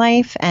personal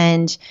life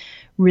and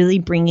really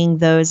bringing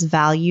those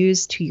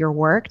values to your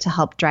work to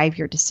help drive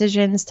your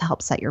decisions, to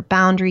help set your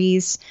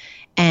boundaries,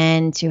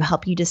 and to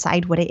help you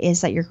decide what it is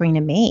that you're going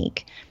to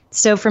make.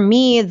 So for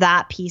me,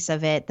 that piece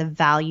of it, the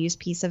values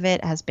piece of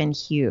it, has been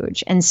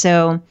huge. And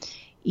so,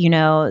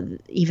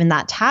 even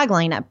that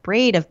tagline at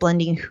Braid of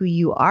blending who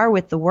you are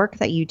with the work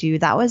that you do,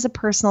 that was a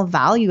personal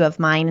value of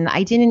mine. And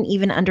I didn't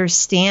even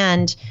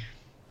understand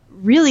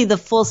really the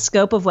full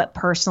scope of what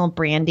personal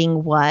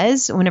branding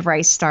was whenever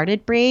I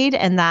started Braid,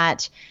 and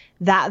that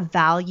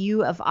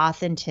value of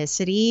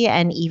authenticity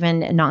and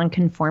even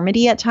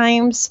nonconformity at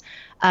times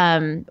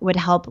would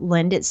help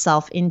lend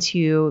itself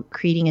into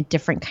creating a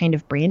different kind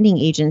of branding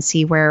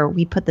agency where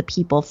we put the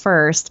people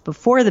first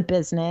before the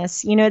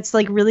business. It's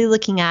like really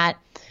looking at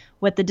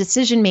what the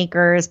decision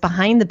makers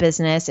behind the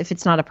business, if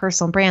it's not a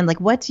personal brand,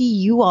 like what do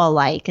you all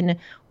like and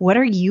what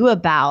are you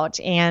about?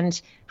 And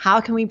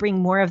how can we bring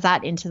more of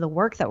that into the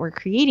work that we're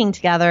creating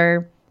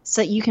together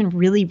so that you can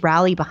really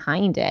rally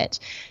behind it?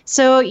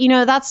 So,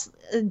 that's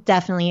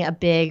definitely a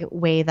big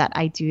way that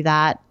I do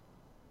that.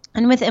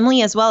 And with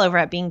Emily as well over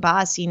at Being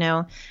Boss,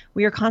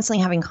 we are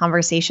constantly having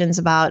conversations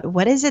about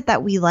what is it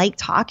that we like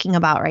talking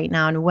about right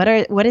now and what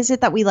is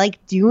it that we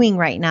like doing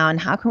right now and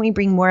how can we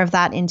bring more of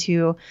that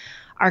into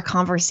our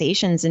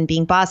conversations in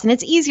Being Boss. And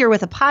it's easier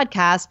with a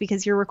podcast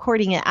because you're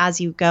recording it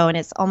as you go and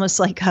it's almost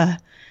like a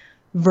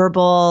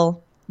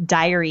verbal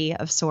diary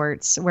of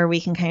sorts where we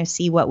can kind of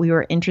see what we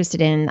were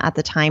interested in at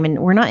the time. And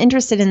we're not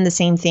interested in the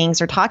same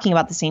things or talking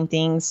about the same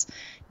things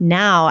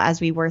now as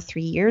we were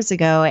 3 years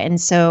ago. And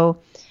so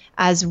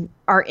as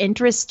our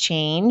interests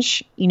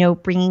change,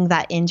 bringing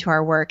that into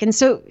our work. And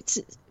so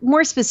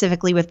more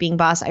specifically with Being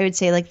Boss, I would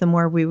say like the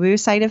more woo-woo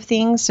side of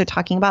things. So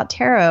talking about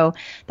tarot,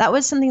 that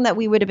was something that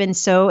we would have been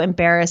so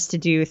embarrassed to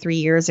do 3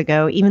 years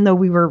ago, even though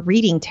we were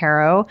reading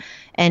tarot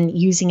and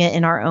using it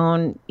in our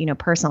own,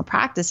 personal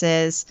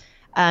practices.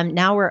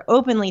 Now we're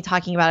openly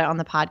talking about it on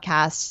the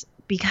podcast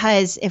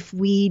because if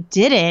we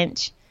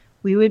didn't,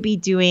 we would be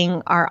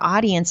doing our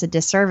audience a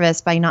disservice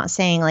by not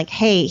saying like,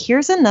 hey,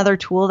 here's another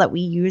tool that we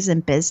use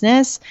in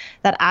business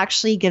that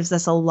actually gives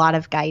us a lot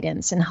of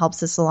guidance and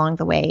helps us along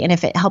the way. And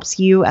if it helps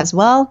you as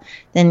well,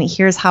 then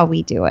here's how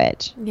we do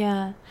it.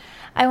 Yeah.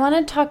 I want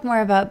to talk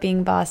more about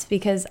Being Boss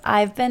because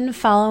I've been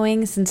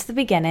following since the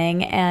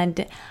beginning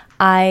and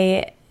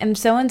I am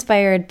so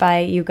inspired by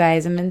you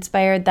guys. I'm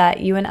inspired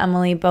that you and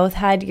Emily both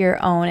had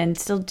your own and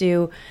still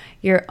do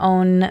your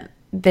own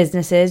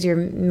businesses, your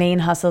main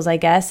hustles, I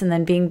guess, and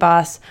then Being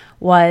Boss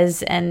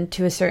was, and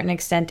to a certain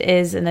extent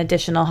is, an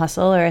additional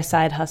hustle or a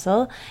side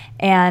hustle.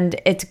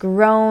 And it's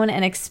grown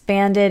and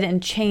expanded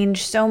and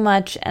changed so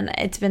much, and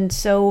it's been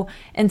so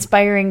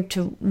inspiring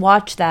to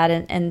watch that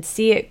and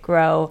see it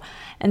grow.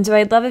 And so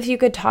I'd love if you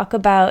could talk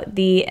about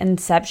the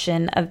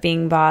inception of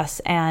Being Boss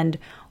and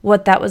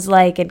what that was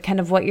like and kind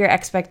of what your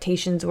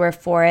expectations were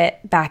for it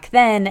back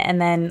then and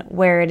then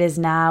where it is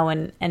now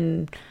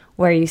and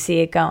where you see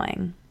it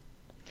going.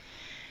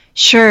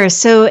 Sure.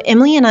 So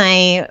Emily and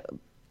I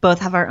both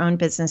have our own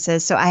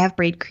businesses. So I have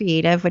Braid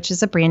Creative, which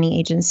is a branding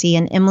agency.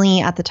 And Emily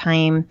at the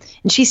time,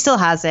 and she still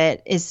has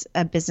it, is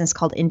a business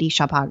called Indie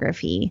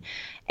Shopography.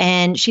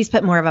 And she's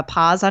put more of a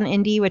pause on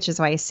indie, which is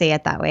why I say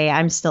it that way.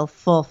 I'm still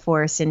full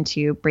force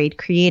into Braid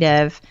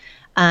Creative.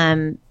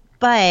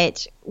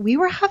 But we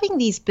were having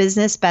these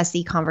business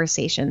bestie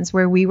conversations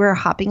where we were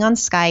hopping on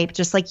Skype,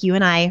 just like you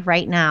and I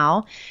right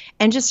now,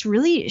 and just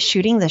really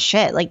shooting the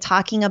shit, like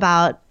talking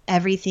about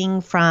everything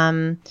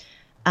from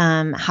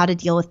how to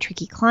deal with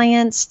tricky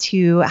clients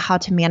to how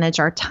to manage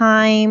our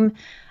time.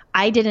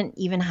 I didn't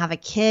even have a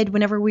kid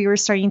whenever we were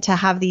starting to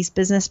have these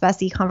business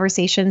bestie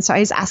conversations. So I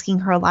was asking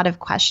her a lot of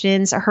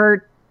questions.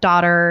 Her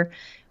daughter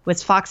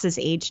was Fox's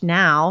age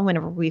now,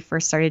 whenever we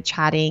first started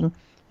chatting,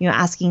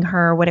 asking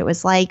her what it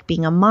was like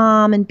being a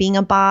mom and being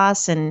a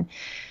boss and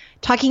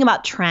talking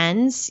about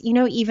trends,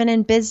 even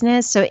in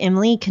business. So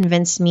Emily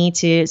convinced me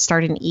to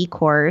start an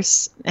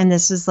e-course. And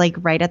this was like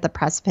right at the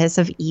precipice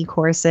of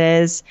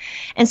e-courses.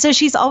 And so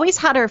she's always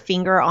had her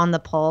finger on the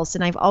pulse.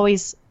 And I've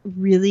always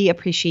really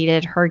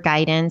appreciated her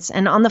guidance.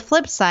 And on the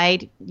flip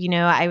side,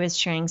 I was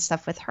sharing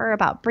stuff with her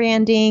about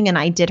branding and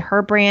I did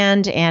her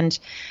brand and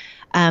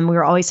we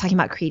were always talking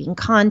about creating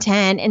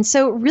content. And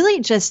so really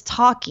just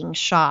talking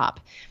shop.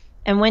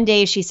 And one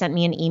day she sent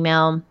me an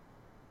email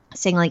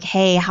saying like,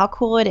 hey, how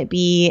cool would it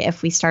be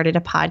if we started a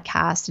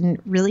podcast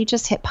and really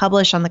just hit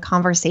publish on the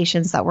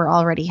conversations that we're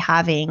already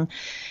having?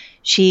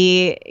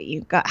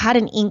 She had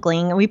an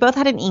inkling, and we both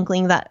had an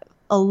inkling that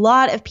a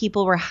lot of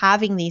people were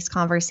having these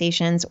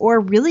conversations or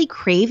really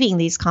craving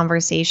these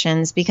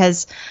conversations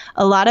because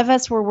a lot of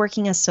us were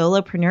working as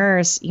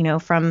solopreneurs,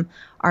 from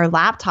our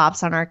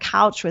laptops on our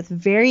couch with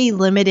very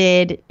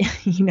limited,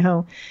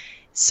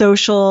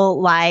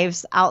 social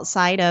lives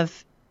outside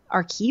of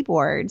our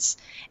keyboards.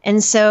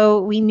 And so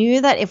we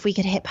knew that if we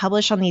could hit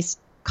publish on these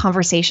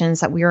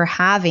conversations that we were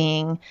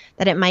having,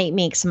 that it might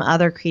make some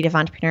other creative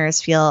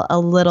entrepreneurs feel a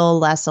little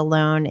less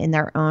alone in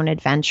their own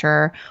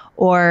adventure,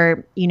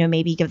 or,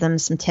 maybe give them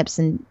some tips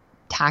and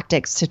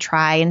tactics to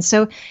try. And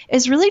so it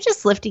was really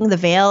just lifting the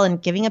veil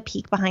and giving a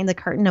peek behind the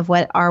curtain of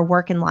what our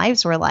work and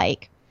lives were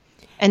like.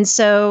 And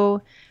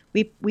so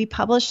we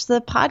published the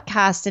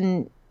podcast,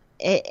 and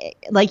it,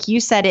 like you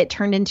said, it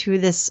turned into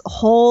this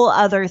whole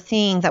other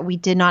thing that we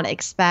did not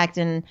expect.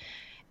 And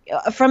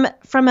from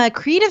a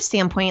creative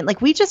standpoint,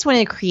 like we just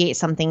wanted to create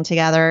something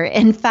together.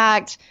 In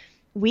fact,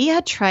 we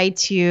had tried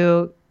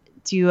to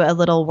do a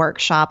little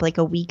workshop, like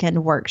a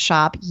weekend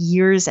workshop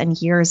years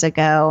and years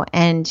ago.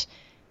 And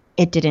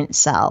it didn't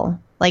sell.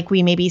 Like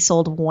we maybe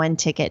sold one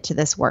ticket to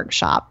this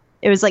workshop.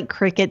 It was like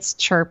crickets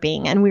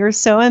chirping, and we were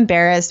so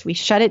embarrassed. We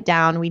shut it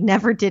down. We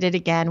never did it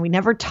again. We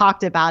never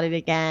talked about it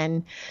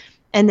again.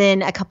 And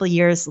then a couple of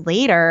years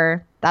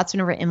later, that's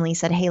whenever Emily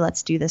said, hey,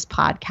 let's do this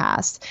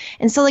podcast.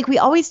 And so like we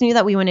always knew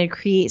that we wanted to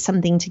create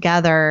something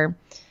together.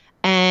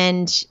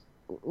 And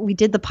we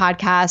did the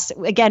podcast.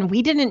 Again,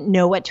 we didn't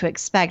know what to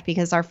expect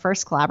because our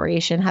first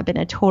collaboration had been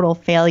a total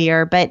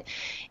failure, but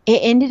it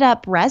ended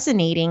up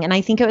resonating. And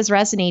I think it was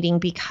resonating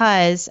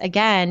because,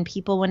 again,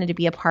 people wanted to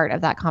be a part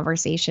of that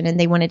conversation, and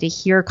they wanted to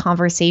hear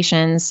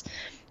conversations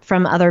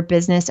from other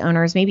business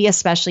owners, maybe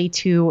especially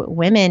to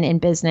women in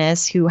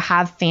business who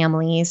have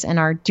families and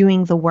are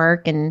doing the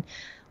work and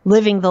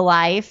living the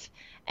life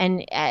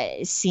and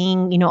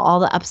seeing, you know, all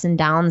the ups and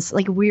downs.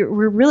 Like we're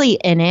really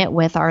in it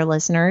with our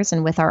listeners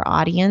and with our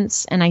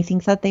audience. And I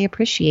think that they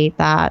appreciate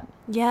that.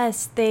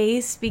 Yes,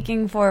 they,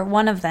 speaking for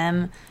one of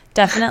them,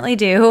 definitely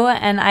do.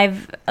 And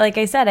like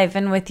I said, I've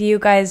been with you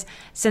guys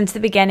since the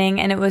beginning,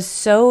 and it was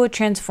so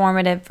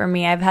transformative for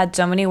me. I've had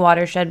so many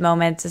watershed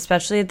moments,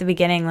 especially at the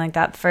beginning, like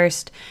that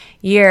first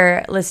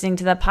year listening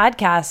to the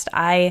podcast.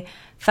 I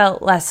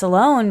felt less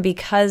alone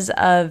because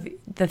of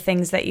the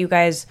things that you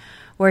guys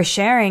were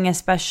sharing,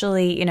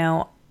 especially, you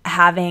know,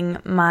 having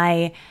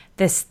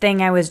this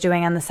thing I was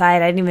doing on the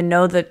side. I didn't even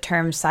know the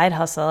term side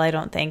hustle, I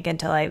don't think,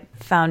 until I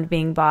found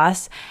Being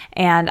Boss.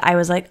 And I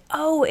was like,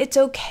 oh, it's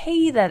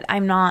okay that I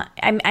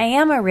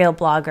am a real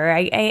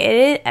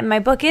blogger. My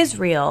book is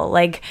real.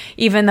 Like,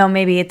 even though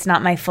maybe it's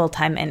not my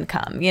full-time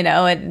income, you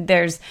know,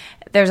 there's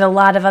a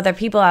lot of other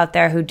people out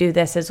there who do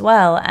this as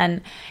well.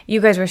 And you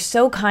guys were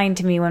so kind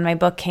to me when my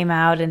book came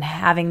out and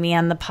having me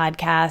on the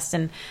podcast.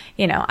 And,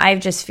 you know, I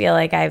just feel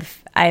like I've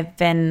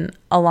been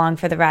along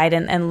for the ride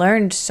and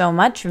learned so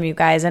much from you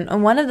guys.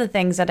 And one of the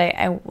things that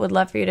I would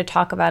love for you to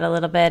talk about a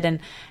little bit and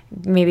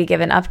maybe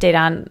give an update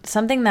on,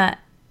 something that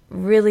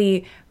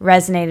really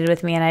resonated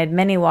with me, and I had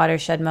many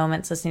watershed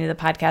moments listening to the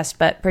podcast,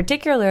 but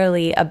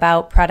particularly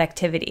about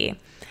productivity.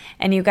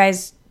 And you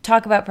guys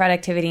talk about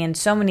productivity in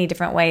so many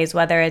different ways,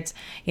 whether it's,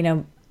 you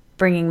know,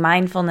 bringing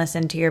mindfulness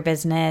into your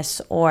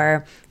business,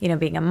 or, you know,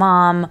 being a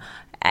mom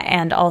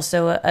and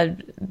also a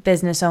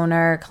business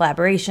owner,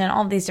 collaboration,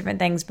 all of these different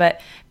things.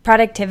 But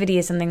productivity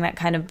is something that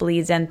kind of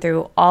bleeds in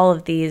through all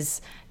of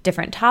these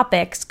different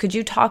topics. Could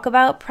you talk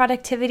about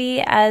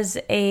productivity as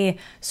a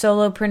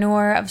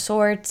solopreneur of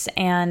sorts,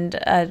 and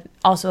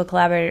also a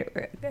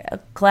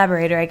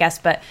collaborator, I guess,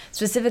 but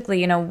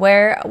specifically, you know,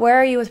 where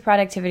are you with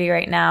productivity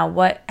right now?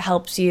 What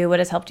helps you? What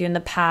has helped you in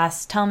the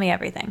past? Tell me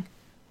everything.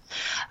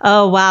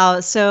 Oh,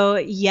 wow. So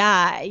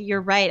yeah,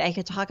 you're right. I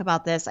could talk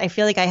about this. I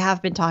feel like I have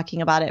been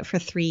talking about it for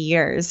 3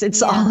 years.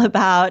 It's all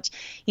about,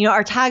 you know,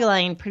 our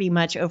tagline pretty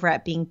much over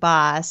at Being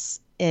Boss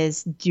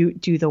is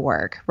do the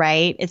work,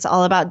 right? It's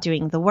all about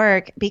doing the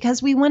work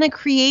because we want to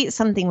create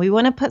something. We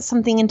want to put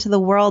something into the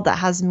world that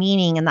has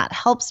meaning and that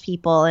helps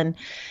people and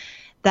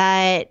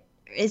that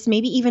is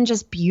maybe even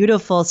just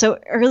beautiful. So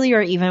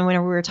earlier, even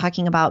when we were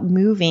talking about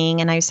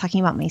moving and I was talking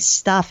about my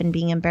stuff and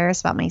being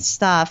embarrassed about my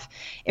stuff,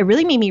 it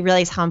really made me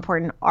realize how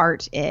important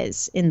art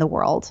is in the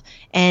world.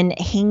 And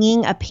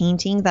hanging a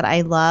painting that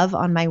I love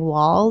on my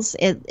walls,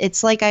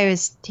 it's like I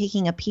was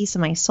taking a piece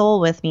of my soul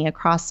with me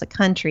across the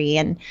country.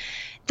 And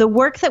the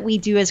work that we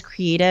do as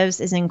creatives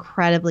is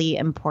incredibly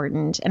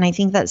important. And I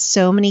think that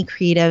so many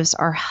creatives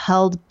are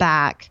held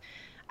back,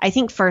 I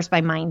think, first by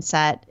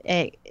mindset.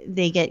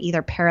 They get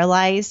either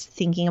paralyzed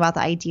thinking about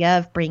the idea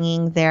of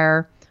bringing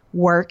their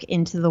work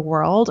into the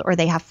world, or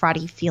they have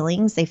fraudy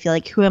feelings. They feel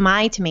like, who am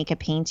I to make a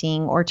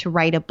painting or to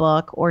write a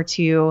book or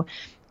to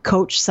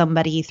coach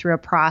somebody through a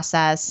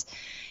process?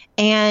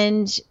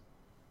 And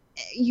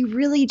you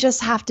really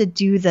just have to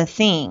do the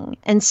thing.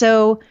 And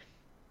so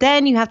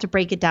then you have to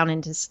break it down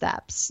into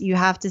steps. You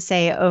have to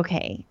say,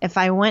 okay, if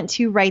I want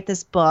to write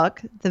this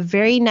book, the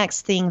very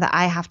next thing that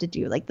I have to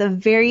do, like the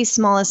very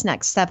smallest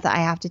next step that I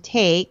have to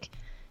take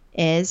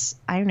is,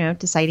 I don't know,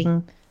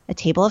 deciding a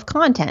table of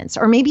contents.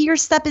 Or maybe your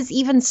step is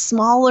even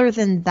smaller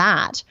than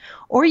that.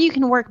 Or you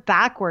can work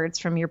backwards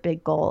from your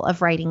big goal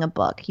of writing a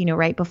book. You know,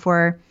 right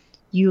before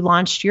you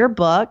launched your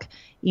book,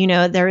 you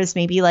know, there is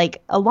maybe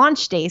like a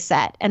launch day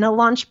set and a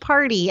launch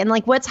party and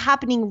like what's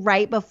happening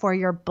right before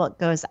your book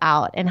goes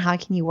out and how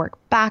can you work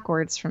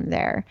backwards from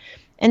there.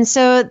 And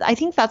so I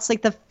think that's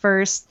like the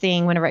first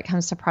thing whenever it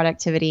comes to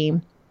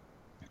productivity,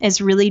 is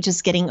really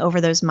just getting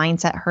over those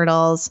mindset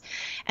hurdles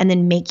and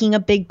then making a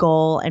big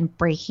goal and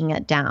breaking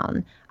it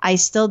down. I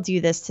still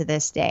do this to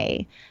this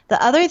day. The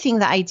other thing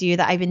that I do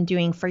that I've been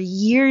doing for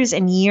years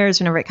and years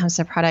whenever it comes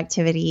to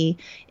productivity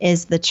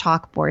is the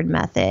chalkboard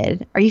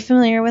method. Are you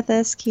familiar with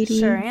this, Katie?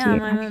 Sure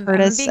am. I'm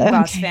a Being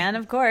Boss fan,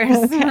 of course.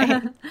 Okay.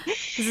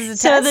 This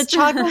is a test.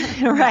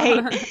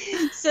 Right.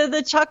 So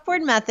the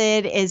chalkboard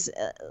method is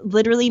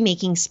literally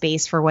making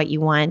space for what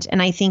you want.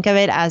 And I think of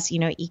it as, you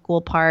know,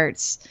 equal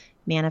parts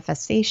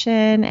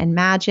manifestation and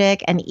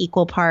magic, and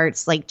equal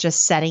parts like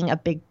just setting a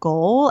big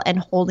goal and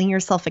holding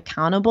yourself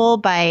accountable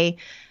by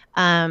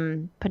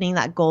putting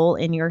that goal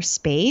in your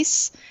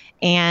space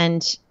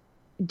and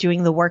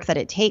doing the work that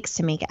it takes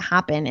to make it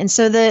happen. And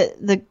so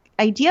the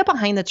idea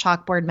behind the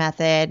chalkboard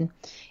method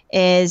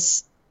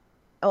is,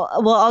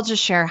 well, I'll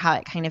just share how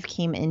it kind of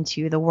came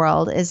into the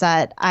world, is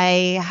that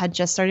I had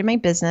just started my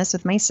business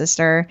with my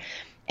sister,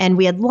 and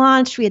we had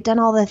launched, we had done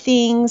all the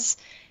things.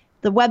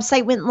 The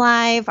website went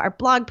live, our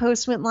blog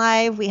post went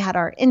live, we had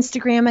our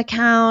Instagram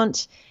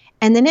account,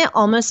 and then it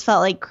almost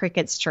felt like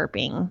crickets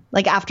chirping.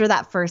 Like after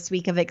that first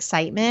week of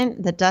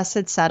excitement, the dust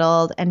had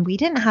settled and we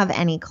didn't have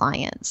any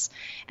clients.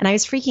 And I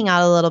was freaking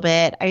out a little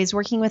bit. I was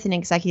working with an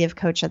executive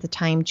coach at the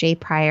time, Jay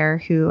Pryor,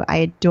 who I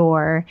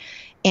adore.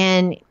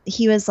 And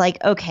he was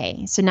like,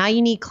 okay, so now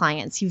you need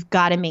clients. You've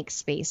got to make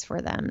space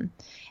for them.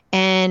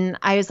 And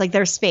I was like,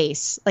 there's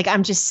space. Like,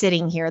 I'm just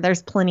sitting here.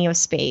 There's plenty of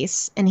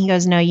space. And he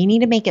goes, no, you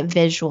need to make it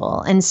visual.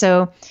 And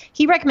so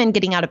he recommended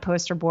getting out a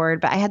poster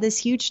board, but I had this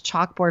huge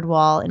chalkboard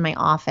wall in my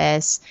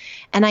office,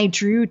 and I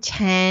drew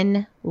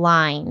 10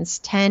 lines,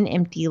 10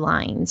 empty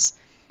lines.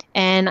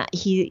 And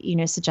he,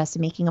 suggested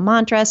making a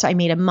mantra. So I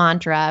made a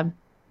mantra.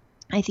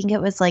 I think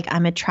it was like,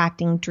 I'm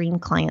attracting dream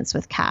clients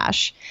with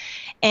cash.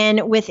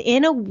 And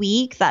within a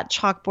week, that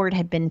chalkboard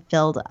had been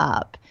filled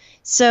up.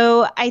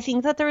 So I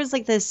think that there was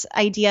like this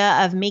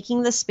idea of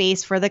making the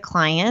space for the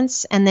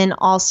clients and then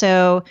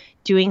also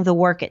doing the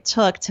work it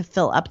took to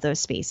fill up those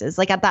spaces.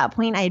 Like at that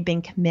point, I had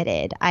been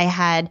committed. I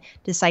had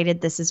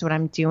decided this is what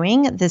I'm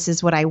doing. This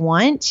is what I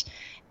want.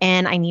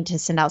 And I need to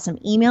send out some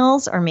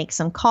emails or make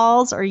some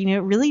calls or,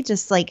 really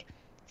just like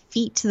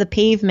feet to the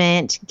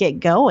pavement, get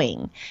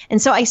going.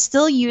 And so I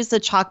still use the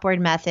chalkboard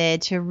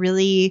method to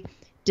really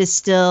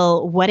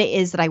distill what it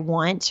is that I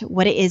want,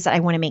 what it is that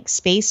I want to make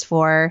space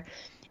for.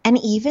 And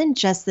even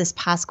just this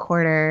past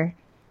quarter,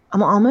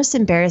 I'm almost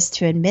embarrassed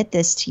to admit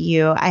this to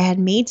you. I had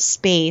made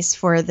space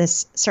for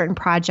this certain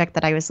project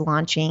that I was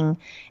launching,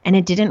 and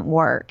it didn't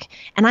work.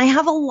 And I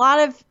have a lot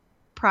of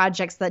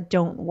projects that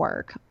don't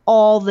work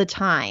all the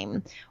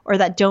time or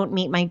that don't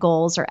meet my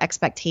goals or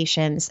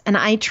expectations. And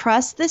I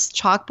trust this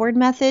chalkboard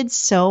method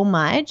so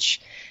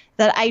much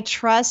that I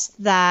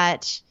trust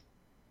that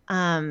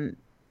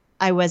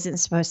I wasn't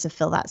supposed to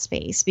fill that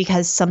space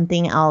because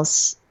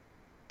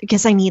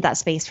I need that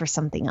space for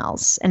something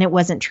else. And it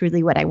wasn't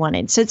truly what I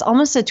wanted. So it's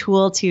almost a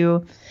tool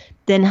to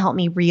then help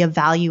me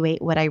reevaluate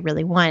what I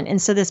really want.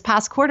 And so this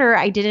past quarter,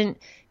 I didn't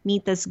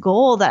meet this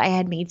goal that I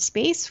had made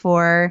space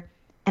for.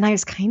 And I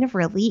was kind of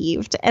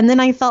relieved. And then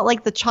I felt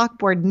like the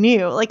chalkboard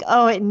knew, like,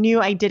 oh, it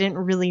knew I didn't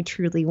really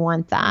truly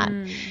want that.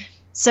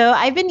 So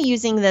I've been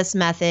using this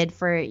method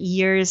for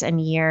years and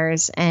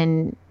years.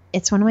 And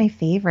it's one of my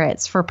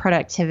favorites for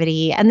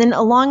productivity. And then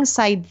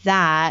alongside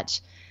that,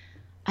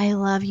 I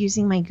love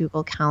using my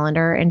Google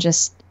Calendar and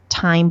just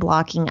time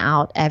blocking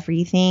out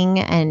everything.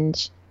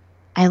 And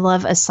I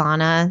love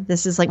Asana.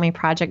 This is like my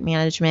project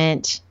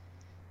management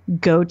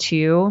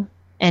go-to.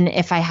 And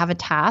if I have a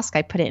task,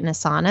 I put it in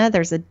Asana.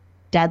 There's a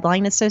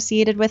deadline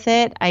associated with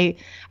it. I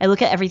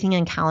look at everything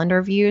in calendar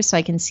view so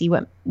I can see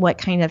what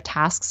kind of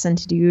tasks and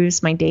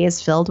to-dos my day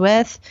is filled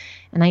with.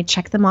 And I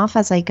check them off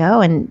as I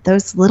go. And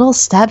those little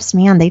steps,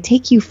 man, they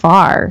take you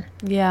far.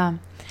 Yeah.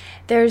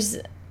 There's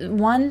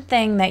one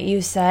thing that you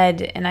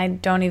said, and I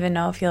don't even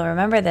know if you'll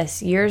remember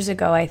this, years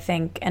ago, I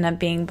think, in a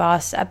Being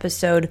Boss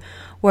episode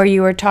where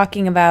you were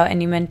talking about,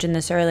 and you mentioned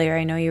this earlier,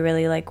 I know you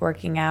really like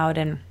working out,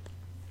 and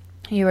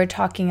you were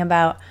talking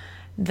about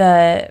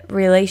the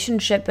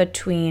relationship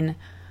between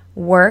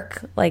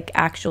work, like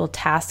actual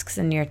tasks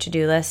in your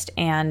to-do list,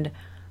 and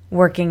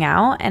working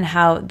out, and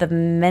how the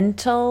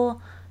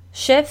mental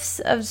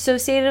shifts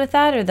associated with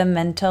that, or the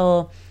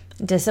mental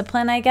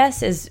discipline, I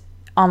guess, is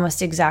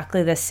almost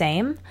exactly the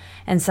same.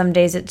 And some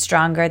days it's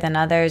stronger than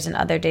others, and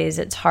other days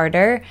it's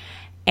harder.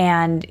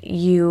 And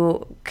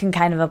you can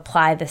kind of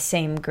apply the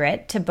same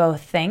grit to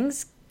both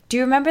things. Do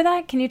you remember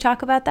that? Can you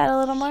talk about that a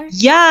little more?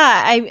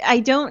 Yeah,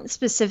 I don't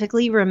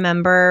specifically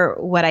remember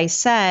what I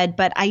said,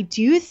 but I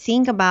do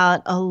think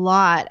about a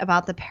lot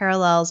about the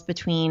parallels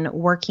between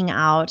working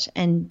out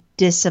and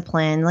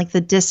discipline, like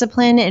the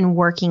discipline in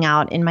working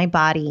out in my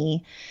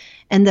body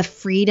and the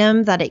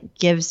freedom that it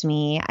gives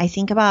me. I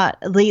think about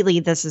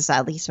lately, this is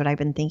at least what I've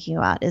been thinking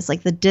about, is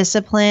like the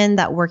discipline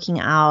that working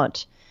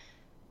out,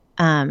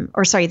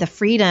 the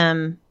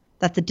freedom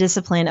that the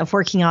discipline of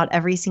working out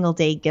every single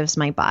day gives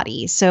my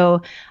body.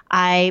 So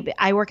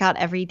I work out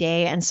every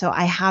day. And so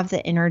I have the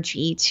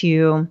energy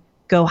to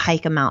go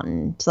hike a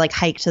mountain, to like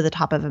hike to the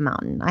top of a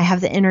mountain. I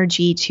have the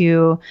energy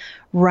to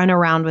run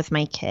around with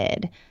my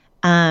kid.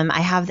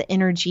 I have the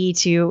energy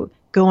to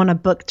go on a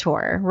book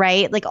tour,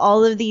 right? Like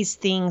all of these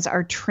things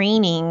are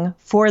training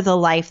for the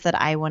life that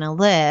I want to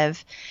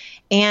live.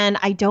 And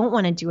I don't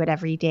want to do it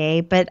every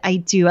day, but I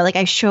do. Like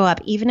I show up,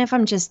 even if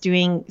I'm just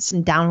doing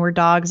some downward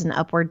dogs and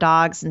upward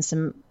dogs and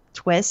some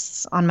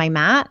twists on my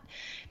mat,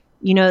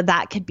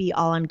 that could be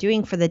all I'm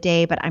doing for the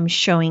day, but I'm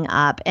showing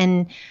up.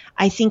 And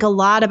I think a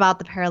lot about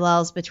the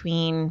parallels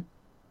between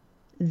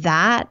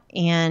that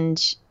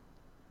and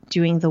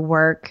doing the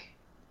work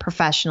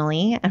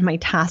professionally and my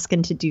task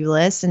and to-do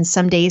list. And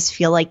some days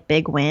feel like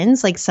big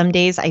wins. Like some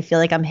days I feel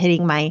like I'm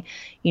hitting my,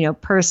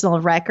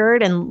 personal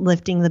record and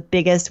lifting the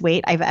biggest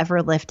weight I've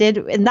ever lifted.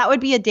 And that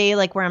would be a day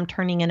like where I'm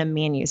turning in a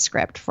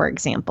manuscript, for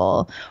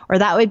example, or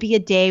that would be a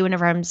day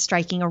whenever I'm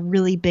striking a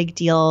really big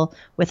deal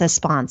with a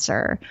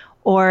sponsor,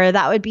 or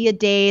that would be a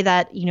day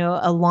that,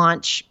 a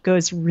launch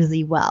goes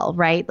really well,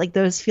 right? Like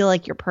those feel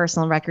like your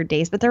personal record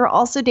days, but there are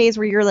also days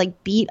where you're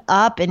like beat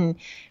up and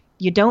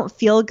you don't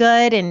feel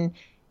good. And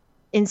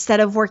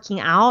instead of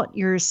working out,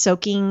 you're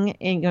soaking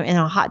in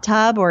a hot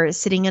tub or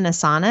sitting in a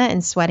sauna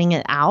and sweating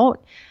it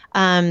out.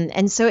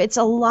 And so it's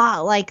a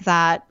lot like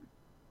that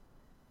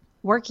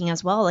working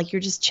as well. Like you're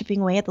just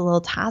chipping away at the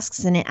little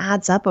tasks and it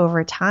adds up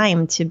over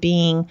time to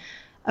being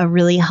a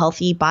really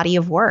healthy body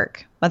of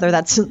work, whether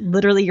that's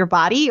literally your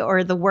body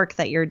or the work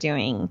that you're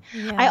doing.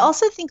 Yeah. I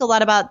also think a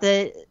lot about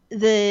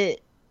the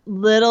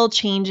little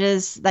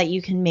changes that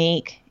you can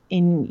make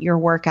in your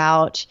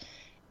workout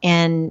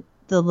and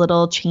the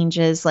little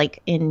changes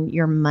like in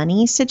your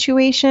money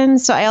situation.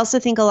 So I also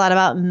think a lot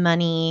about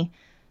money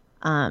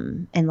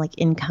and like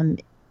income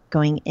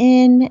going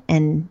in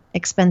and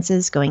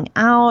expenses going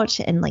out,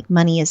 and like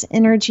money is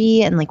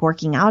energy and like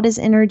working out is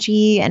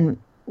energy. And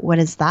what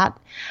is that?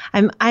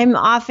 I'm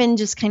often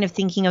just kind of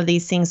thinking of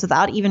these things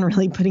without even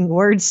really putting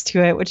words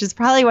to it, which is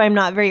probably why I'm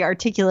not very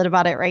articulate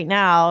about it right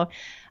now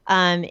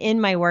in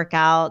my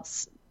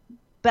workouts.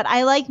 But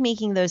I like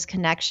making those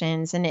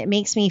connections, and it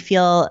makes me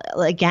feel,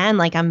 again,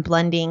 like I'm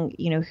blending,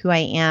 who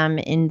I am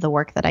in the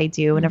work that I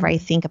do whenever I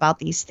think about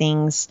these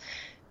things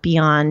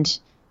beyond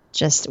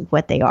just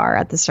what they are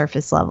at the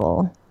surface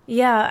level.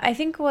 Yeah, I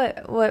think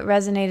what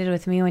resonated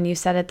with me when you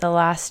said it the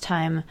last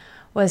time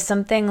was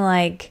something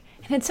like,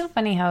 and it's so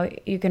funny how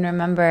you can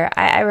remember.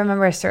 I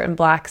remember certain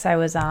blocks I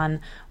was on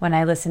when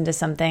I listened to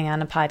something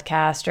on a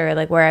podcast, or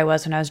like where I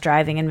was when I was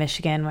driving in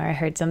Michigan where I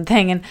heard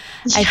something. And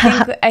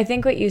yeah. I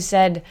think what you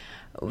said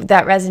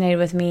that resonated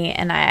with me.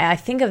 And I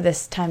think of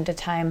this from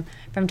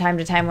time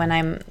to time when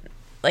I'm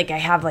like, I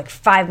have like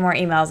 5 more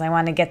emails I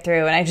want to get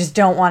through and I just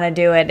don't want to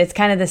do it. It's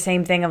kind of the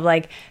same thing of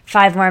like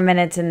 5 more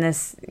minutes in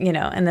this,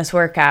 in this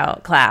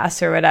workout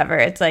class or whatever.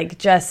 It's like,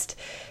 just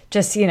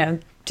do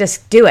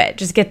it,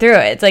 just get through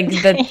it. It's like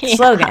the yeah.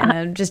 slogan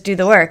of just do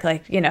the work.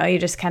 Like, you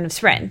just kind of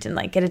sprint and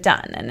like get it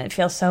done. And it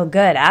feels so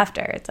good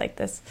after. It's like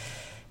this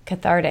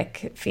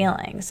cathartic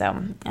feeling.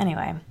 So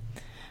anyway.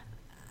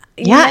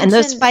 And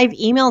those 5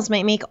 emails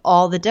might make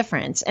all the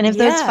difference. And if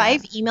those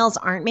 5 emails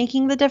aren't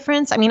making the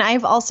difference, I mean,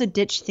 I've also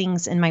ditched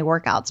things in my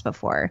workouts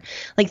before,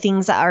 like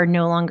things that are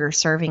no longer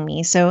serving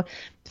me. So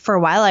for a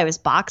while I was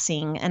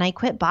boxing, and I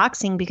quit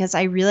boxing because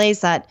I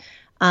realized that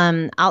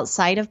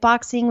outside of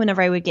boxing,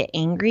 whenever I would get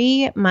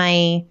angry,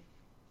 my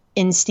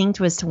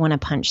instinct was to want to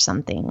punch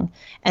something.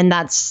 And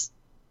that's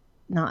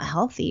not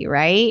healthy,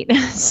 right?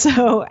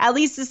 So at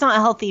least it's not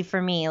healthy for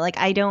me. Like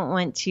I don't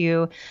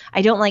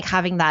like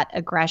having that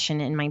aggression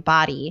in my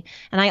body.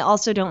 And I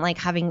also don't like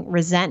having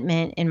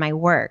resentment in my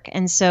work.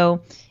 And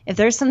so if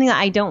there's something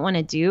that I don't want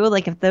to do,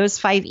 like if those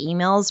 5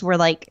 emails were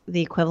like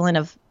the equivalent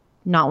of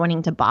not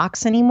wanting to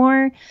box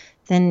anymore,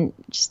 then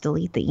just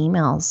delete the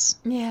emails.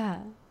 Yeah.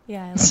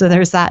 Yeah. So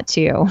there's that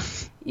too.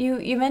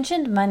 You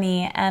mentioned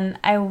money, and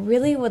I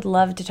really would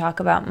love to talk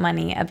about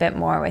money a bit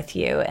more with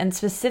you, and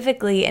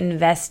specifically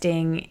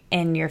investing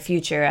in your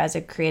future as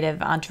a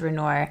creative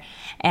entrepreneur,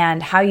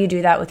 and how you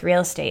do that with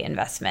real estate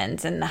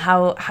investments, and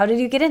how did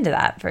you get into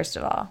that, first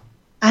of all?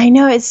 I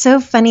know, it's so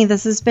funny.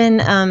 This has been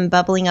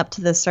bubbling up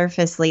to the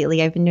surface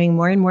lately. I've been doing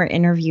more and more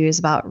interviews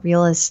about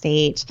real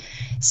estate.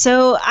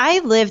 So I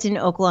lived in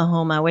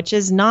Oklahoma, which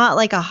is not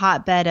like a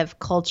hotbed of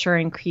culture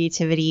and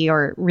creativity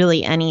or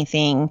really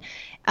anything.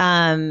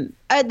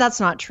 That's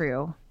not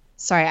true.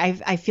 Sorry,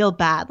 I feel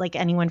bad. Like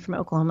anyone from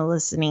Oklahoma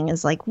listening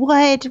is like,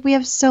 what? We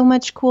have so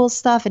much cool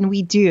stuff. And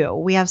we do.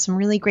 We have some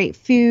really great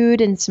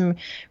food and some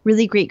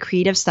really great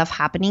creative stuff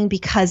happening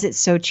because it's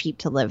so cheap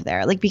to live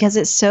there. Like because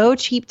it's so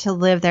cheap to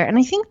live there. And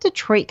I think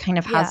Detroit kind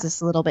of has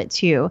this a little bit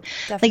too.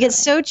 Definitely. Like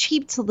it's so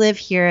cheap to live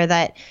here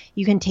that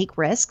you can take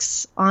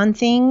risks on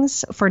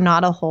things for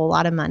not a whole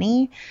lot of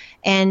money.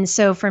 And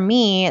so for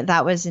me,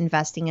 that was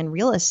investing in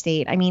real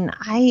estate. I mean,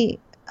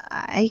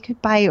 I could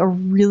buy a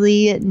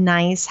really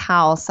nice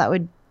house that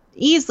would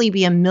easily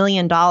be $1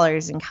 million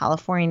in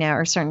California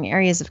or certain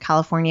areas of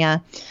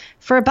California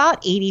for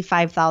about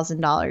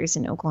 $85,000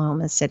 in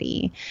Oklahoma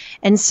City.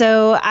 And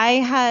so I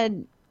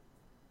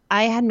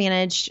had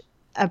managed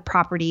a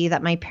property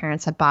that my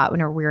parents had bought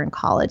when we were in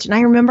college. And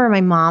I remember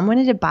my mom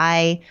wanted to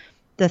buy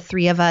the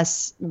 3 of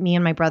us, me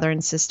and my brother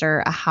and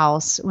sister, a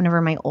house whenever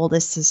my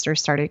oldest sister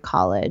started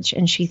college.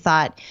 And she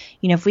thought,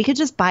 if we could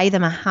just buy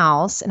them a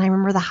house. And I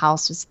remember the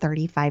house was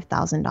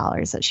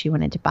 $35,000 that she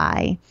wanted to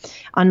buy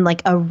on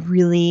like a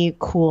really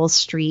cool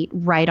street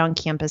right on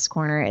Campus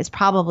Corner. It's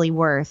probably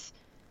worth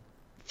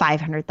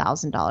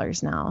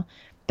 $500,000 now.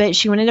 But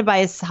she wanted to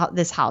buy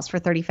this house for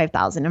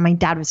 $35,000. And my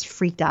dad was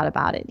freaked out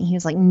about it. And he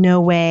was like,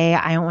 no way,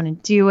 I don't want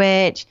to do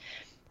it.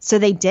 So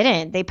they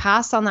didn't. They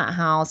passed on that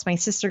house. My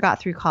sister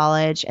got through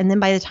college. And then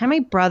by the time my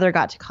brother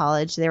got to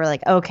college, they were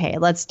like, okay,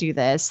 let's do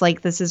this.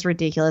 Like, this is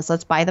ridiculous.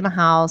 Let's buy them a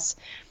house.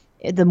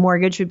 The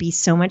mortgage would be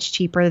so much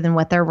cheaper than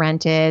what their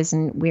rent is.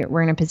 And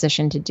we're in a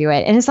position to do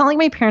it. And it's not like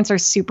my parents are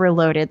super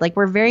loaded. Like,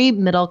 we're very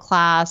middle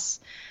class.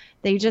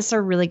 They just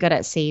are really good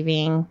at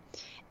saving.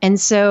 And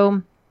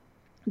so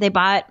they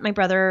bought my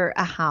brother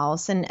a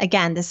house. And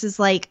again, this is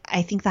like,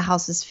 I think the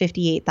house is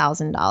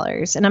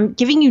 $58,000. And I'm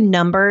giving you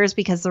numbers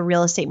because the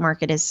real estate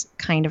market is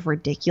kind of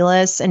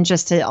ridiculous. And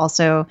just to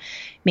also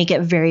make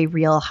it very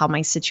real how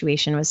my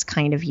situation was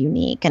kind of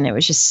unique. And it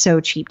was just so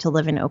cheap to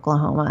live in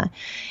Oklahoma.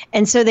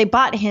 And so they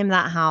bought him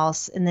that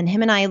house. And then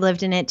him and I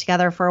lived in it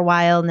together for a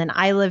while. And then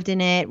I lived in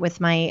it with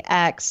my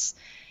ex.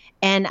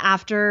 And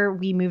after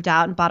we moved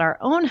out and bought our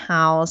own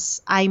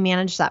house, I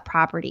managed that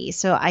property.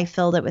 So I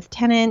filled it with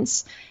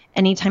tenants.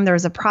 Anytime there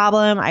was a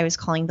problem, I was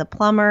calling the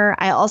plumber.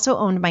 I also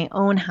owned my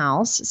own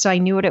house, so I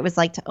knew what it was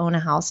like to own a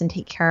house and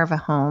take care of a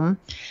home.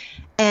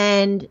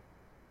 And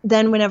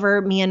then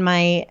whenever me and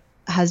my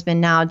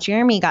husband now,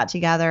 Jeremy, got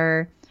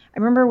together, I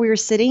remember we were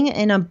sitting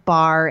in a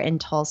bar in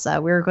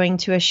Tulsa. We were going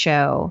to a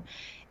show,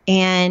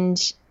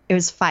 and it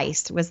was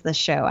Feist was the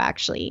show,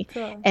 actually.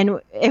 Cool.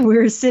 And we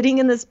were sitting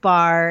in this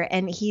bar,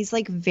 and he's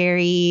like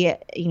very,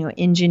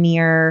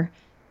 engineer,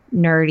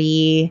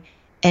 nerdy.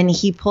 And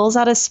he pulls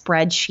out a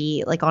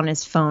spreadsheet like on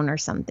his phone or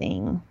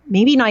something.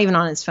 Maybe not even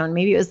on his phone.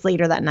 Maybe it was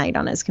later that night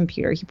on his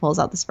computer. He pulls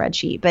out the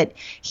spreadsheet. But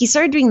he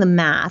started doing the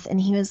math. And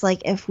he was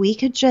like, if we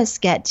could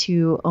just get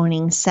to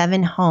owning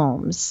 7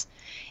 homes,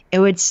 it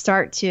would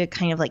start to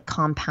kind of like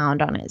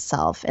compound on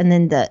itself. And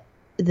then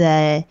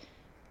the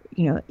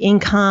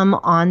income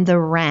on the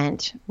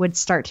rent would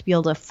start to be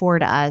able to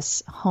afford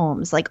us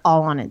homes like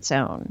all on its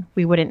own.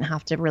 We wouldn't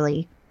have to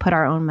really put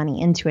our own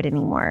money into it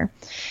anymore.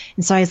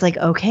 And so I was like,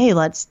 okay,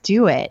 let's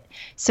do it.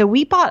 So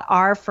we bought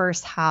our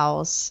first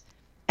house,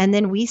 and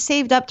then we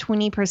saved up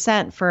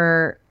 20%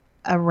 for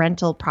a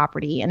rental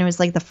property. And it was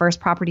like the first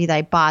property that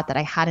I bought that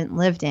I hadn't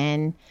lived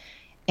in.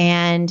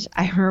 And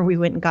I remember we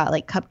went and got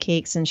like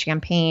cupcakes and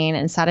champagne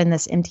and sat in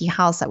this empty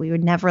house that we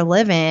would never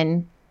live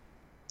in.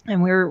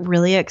 And we were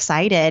really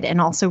excited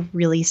and also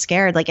really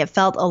scared. Like, it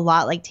felt a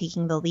lot like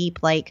taking the leap,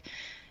 like,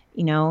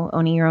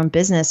 owning your own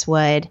business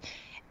would.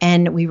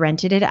 And we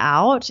rented it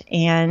out,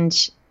 and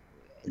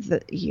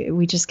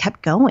we just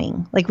kept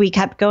going. Like, we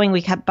kept going.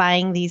 We kept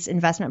buying these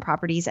investment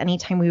properties.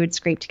 Anytime we would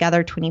scrape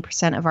together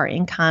 20% of our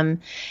income.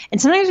 And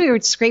sometimes we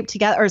would scrape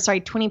together,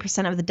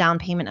 20% of the down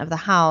payment of the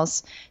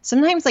house.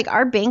 Sometimes like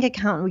our bank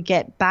account would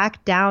get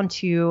back down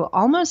to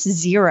almost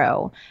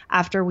zero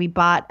after we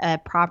bought a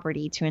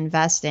property to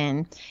invest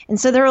in. And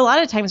so there were a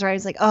lot of times where I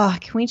was like, oh,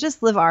 can we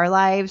just live our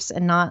lives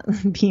and not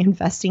be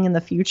investing in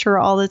the future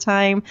all the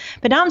time?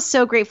 But now I'm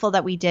so grateful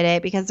that we did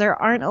it, because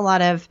there aren't a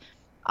lot of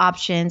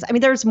options. I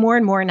mean, there's more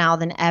and more now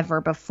than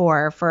ever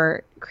before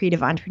for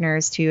creative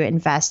entrepreneurs to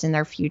invest in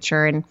their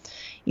future. And,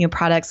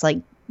 products like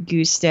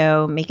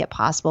Gusto make it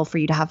possible for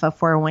you to have a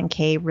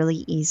 401k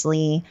really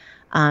easily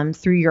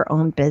through your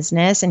own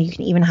business. And you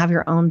can even have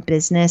your own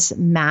business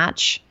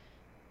match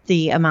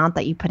the amount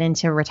that you put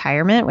into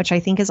retirement, which I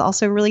think is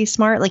also really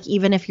smart. Like,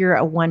 even if you're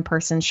a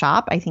one-person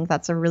shop, I think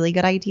that's a really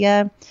good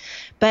idea.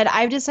 But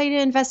I've decided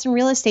to invest in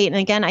real estate. And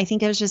again, I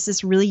think it was just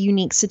this really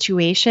unique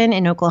situation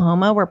in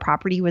Oklahoma where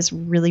property was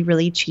really,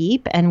 really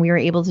cheap. And we were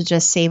able to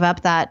just save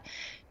up that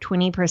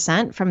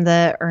 20% from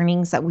the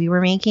earnings that we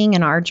were making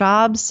in our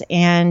jobs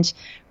and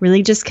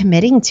really just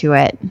committing to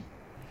it.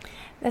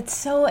 That's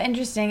so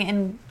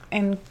interesting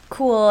and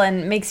cool,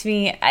 and makes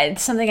me,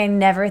 it's something I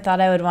never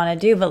thought I would want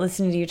to do, but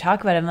listening to you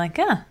talk about it, I'm like,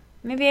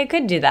 maybe I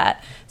could do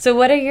that. So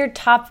what are your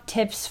top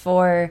tips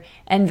for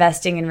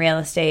investing in real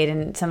estate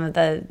and some of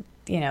the,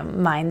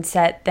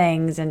 mindset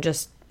things and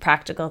just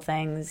practical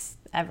things,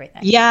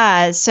 everything?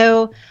 Yeah.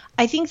 So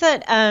I think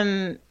that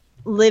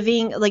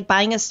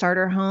buying a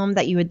starter home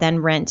that you would then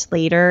rent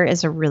later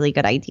is a really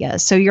good idea.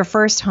 So your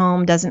first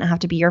home doesn't have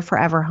to be your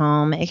forever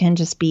home. It can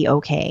just be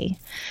okay.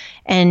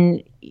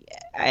 And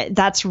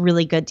that's a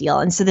really good deal.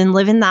 And so then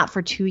live in that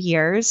for 2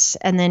 years.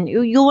 And then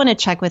you'll want to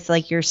check with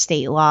like your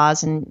state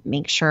laws and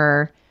make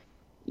sure,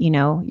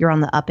 you're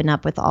on the up and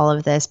up with all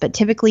of this. But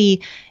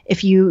typically,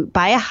 if you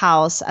buy a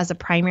house as a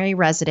primary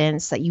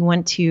residence that you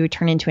want to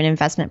turn into an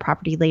investment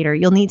property later,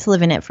 you'll need to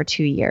live in it for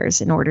 2 years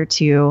in order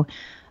to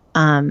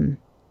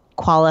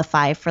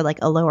qualify for like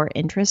a lower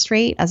interest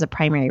rate as a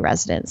primary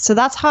residence. So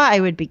that's how I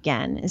would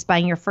begin, is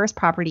buying your first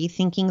property,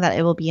 thinking that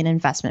it will be an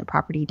investment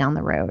property down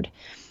the road.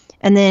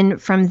 And then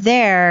from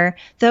there,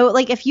 though,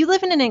 like if you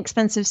live in an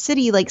expensive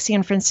city like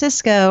San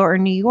Francisco or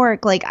New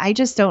York, like I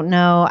just don't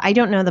know. I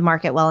don't know the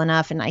market well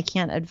enough, and I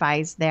can't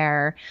advise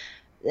there.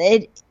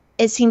 It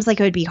seems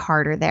like it would be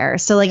harder there.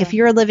 So like if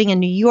you're living in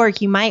New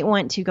York, you might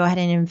want to go ahead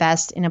and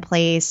invest in a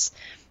place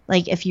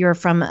like if you're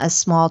from a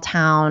small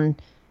town,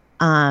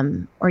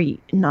 or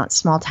not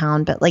small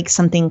town, but like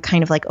something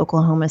kind of like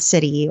Oklahoma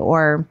City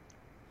or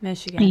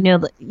Michigan.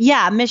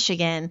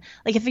 Michigan.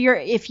 Like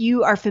if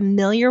you are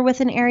familiar with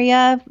an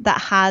area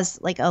that has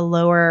like a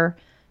lower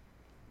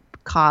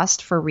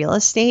cost for real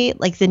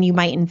estate, like then you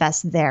might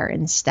invest there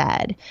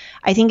instead.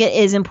 I think it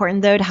is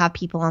important though to have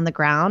people on the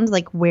ground,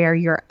 like where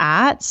you're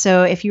at.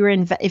 So if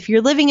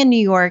you're living in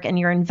New York and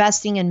you're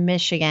investing in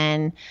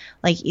Michigan,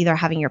 like either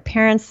having your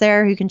parents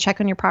there who can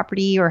check on your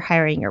property or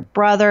hiring your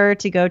brother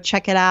to go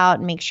check it out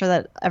and make sure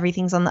that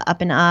everything's on the up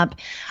and up.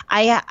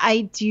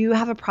 I do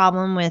have a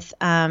problem with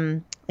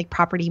like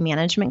property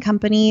management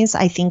companies.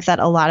 I think that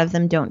a lot of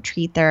them don't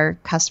treat their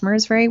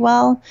customers very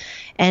well.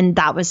 And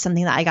that was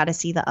something that I got to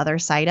see the other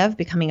side of,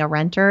 becoming a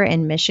renter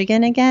in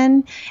Michigan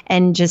again,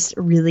 and just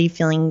really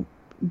feeling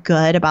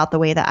good about the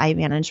way that I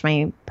manage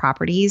my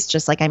properties,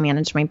 just like I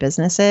manage my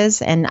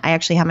businesses. And I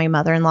actually have my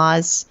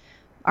mother-in-law's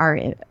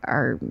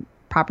our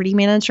property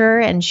manager,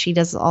 and she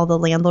does all the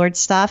landlord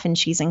stuff, and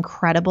she's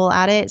incredible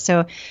at it.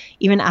 So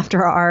even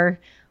after our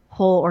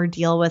whole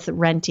ordeal with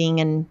renting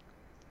and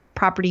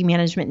property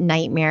management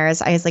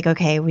nightmares, I was like,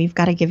 okay, we've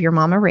got to give your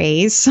mom a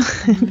raise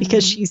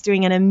because she's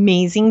doing an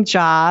amazing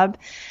job.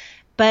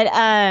 But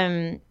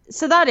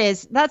so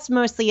that's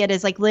mostly it,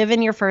 is like live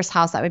in your first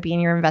house that would be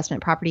in your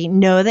investment property.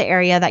 Know the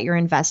area that you're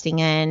investing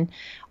in.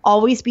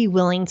 Always be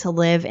willing to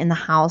live in the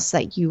house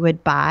that you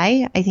would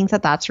buy. I think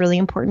that that's really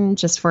important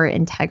just for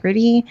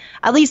integrity.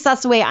 At least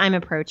that's the way I'm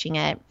approaching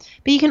it.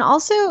 But you can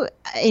also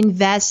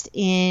invest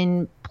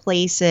in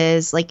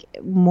places like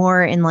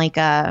more in like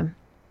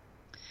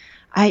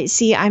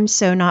I'm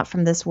so not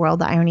from this world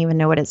that I don't even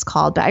know what it's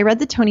called, but I read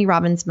the Tony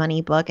Robbins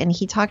Money book, and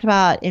he talked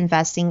about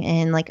investing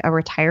in like a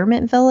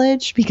retirement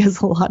village,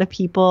 because a lot of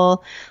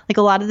people, like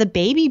a lot of the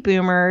baby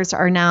boomers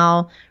are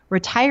now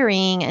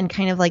retiring and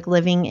kind of like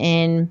living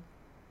in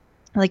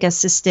like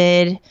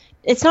assisted,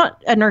 it's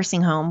not a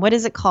nursing home. What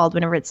is it called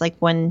whenever it's like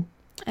one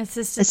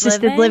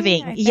assisted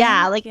living?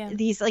 Yeah,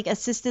 these like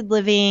assisted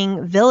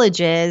living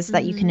villages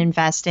that you can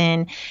invest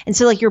in. And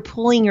so like you're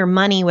pooling your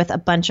money with a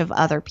bunch of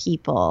other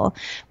people.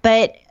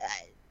 But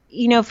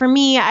for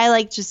me,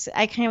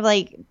 I kind of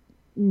like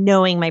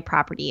knowing my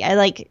property. I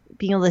like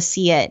being able to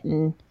see it.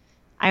 And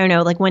I don't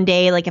know, like one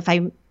day, like if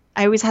I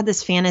always had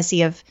this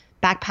fantasy of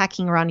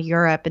backpacking around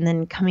Europe and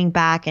then coming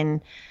back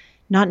and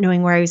not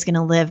knowing where I was going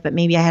to live, but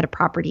maybe I had a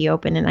property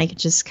open and I could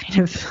just kind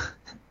of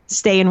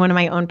stay in one of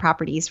my own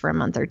properties for a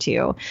month or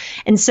two.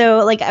 And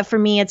so like for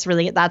me, it's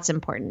really, that's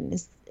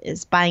important,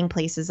 is buying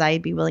places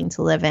I'd be willing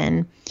to live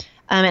in.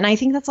 And I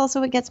think that's also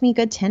what gets me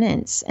good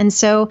tenants. And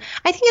so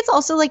I think it's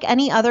also like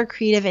any other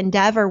creative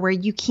endeavor where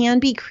you can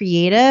be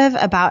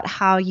creative about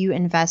how you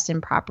invest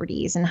in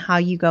properties and how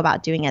you go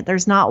about doing it.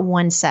 There's not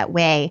one set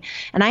way.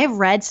 And I have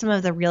read some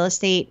of the real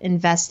estate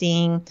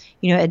investing,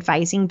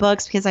 advising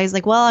books, because I was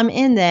like, well, I'm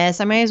in this,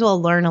 I might as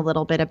well learn a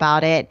little bit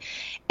about it.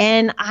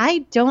 And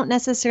I don't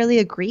necessarily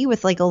agree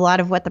with like a lot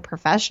of what the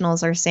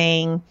professionals are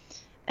saying.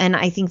 And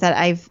I think that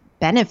I've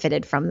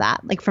benefited from that,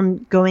 like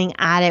from going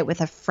at it with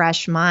a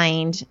fresh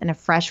mind and a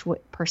fresh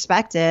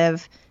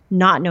perspective,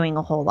 not knowing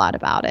a whole lot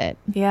about it.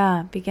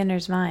 Yeah,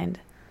 beginner's mind.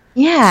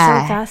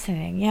 Yeah. So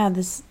fascinating. Yeah,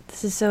 this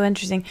is so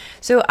interesting.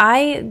 So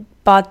I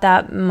bought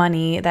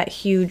that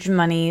huge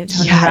money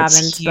Tony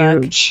Robbins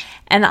book,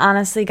 and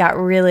honestly got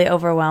really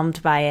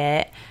overwhelmed by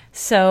it.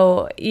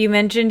 So you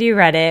mentioned you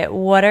read it.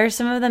 What are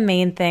some of the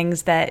main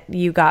things that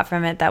you got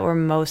from it that were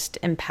most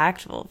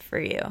impactful for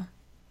you?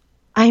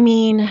 I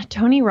mean,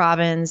 Tony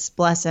Robbins,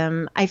 bless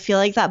him. I feel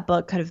like that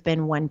book could have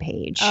been one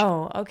page.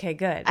 Oh, okay,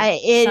 good.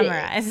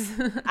 Summarize.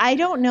 I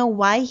don't know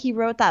why he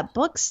wrote that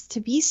book to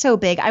be so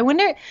big. I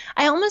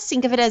almost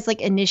think of it as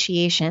like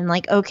initiation.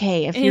 Like,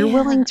 okay, if you're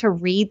willing to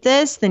read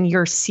this, then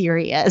you're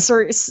serious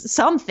or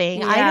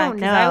something. Yeah, I don't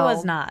know. I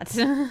was not.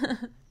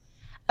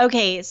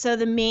 Okay, so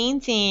the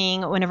main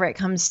thing whenever it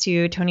comes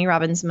to Tony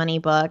Robbins' money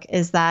book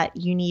is that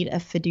you need a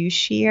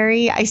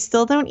fiduciary. I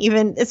still don't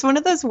even, it's one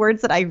of those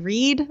words that I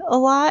read a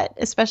lot,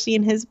 especially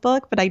in his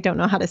book, but I don't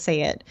know how to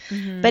say it.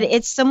 Mm-hmm. But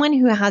it's someone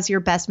who has your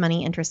best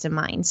money interest in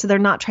mind. So they're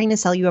not trying to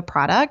sell you a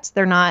product.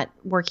 They're not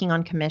working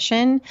on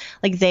commission.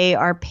 Like they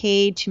are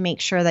paid to make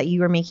sure that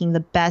you are making the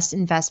best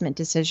investment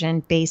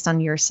decision based on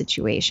your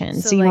situation.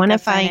 So you want to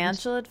find a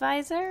financial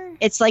advisor?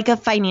 It's like a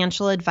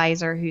financial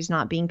advisor who's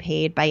not being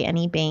paid by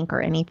any bank or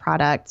any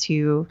product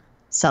to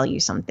sell you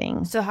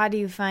something. So where do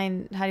we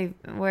find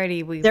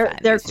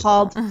they're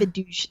called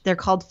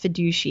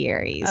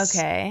fiduciaries.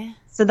 Okay.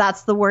 So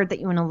that's the word that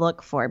you want to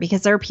look for,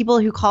 because there are people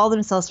who call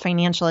themselves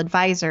financial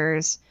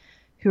advisors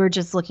who are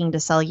just looking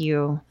to sell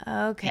you.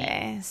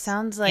 Okay.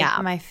 Sounds like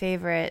my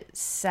favorite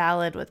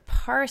salad with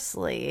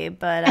parsley,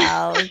 but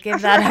I'll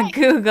give that a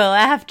Google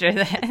after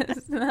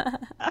this.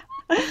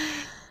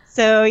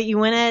 So you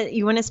want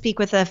to speak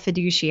with a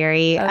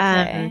fiduciary.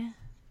 Okay.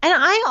 And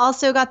I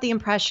also got the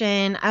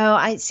impression,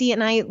 I see,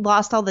 and I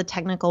lost all the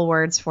technical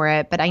words for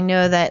it, but I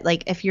know that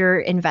like if you're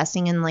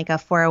investing in like a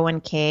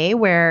 401k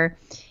where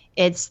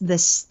it's the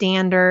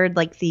standard,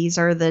 like these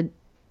are the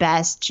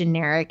best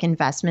generic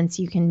investments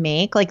you can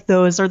make, like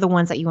those are the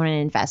ones that you want to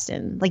invest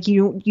in. Like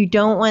you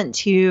don't want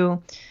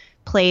to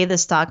play the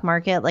stock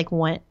market like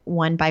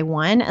one by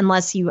one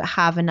unless you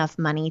have enough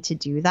money to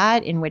do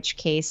that, in which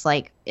case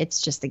like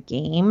it's just a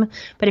game.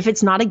 But if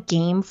it's not a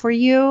game for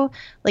you,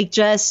 like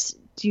just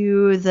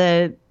do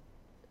the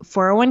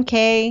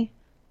 401k,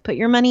 put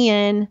your money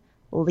in,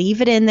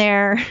 leave it in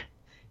there.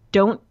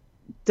 Don't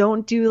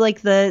do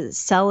like the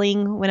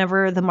selling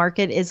whenever the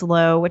market is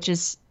low, which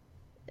is,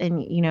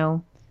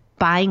 and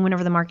buying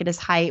whenever the market is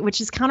high,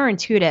 which is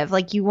counterintuitive.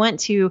 Like you want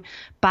to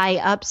buy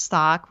up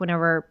stock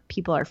whenever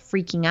people are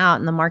freaking out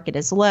and the market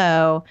is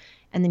low,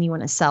 and then you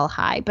want to sell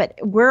high. But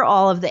we're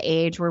all of the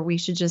age where we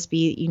should just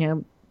be,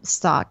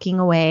 stocking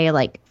away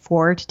like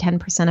 4 to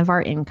 10% of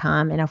our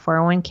income in a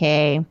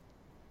 401k,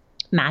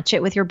 match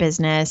it with your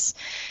business.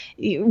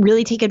 You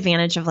really take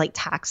advantage of like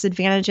tax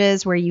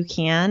advantages where you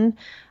can,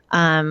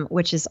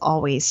 which is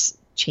always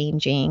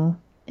changing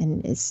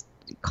and is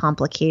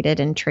complicated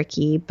and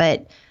tricky.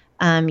 But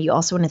you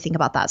also want to think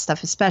about that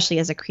stuff, especially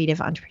as a creative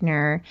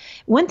entrepreneur.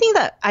 One thing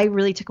that I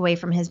really took away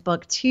from his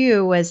book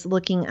too was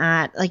looking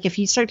at, like, if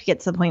you start to get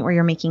to the point where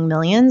you're making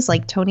millions,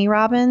 like Tony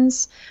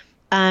Robbins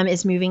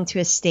is moving to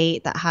a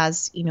state that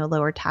has,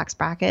 lower tax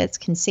brackets,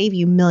 can save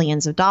you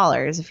millions of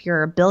dollars if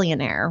you're a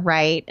billionaire,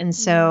 right? And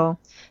so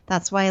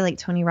that's why like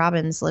Tony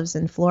Robbins lives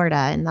in Florida.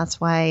 And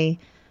that's why,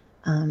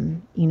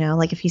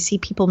 like if you see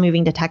people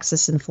moving to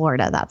Texas and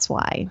Florida, that's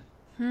why.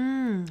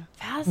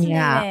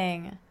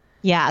 Fascinating.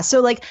 Yeah.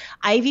 So like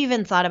I've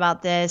even thought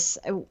about this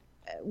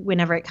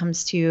whenever it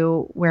comes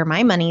to where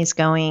my money's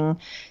going.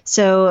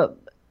 So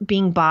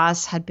Being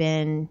Boss had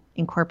been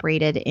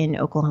incorporated in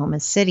Oklahoma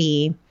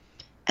City.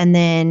 And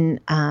then,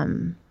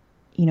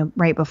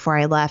 right before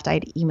I left,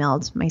 I'd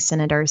emailed my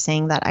senator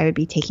saying that I would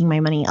be taking my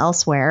money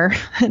elsewhere,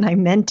 and I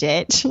meant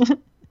it.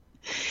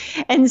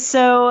 And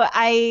so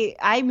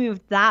I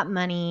moved that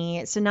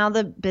money. So now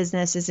the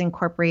business is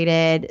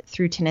incorporated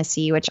through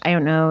Tennessee, which I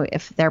don't know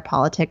if their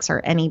politics are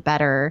any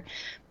better.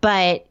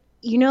 But,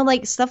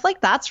 like stuff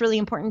like that's really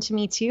important to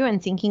me too.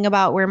 And thinking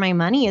about where my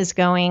money is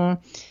going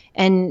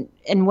and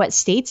what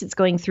states it's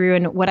going through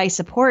and what I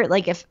support.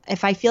 Like if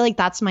I feel like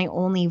that's my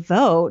only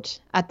vote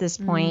at this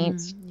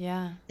point,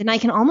 then I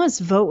can almost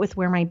vote with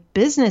where my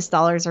business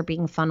dollars are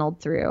being funneled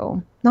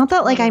through. Not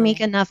that like I make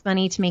enough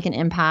money to make an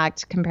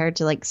impact compared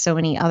to like so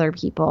many other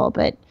people,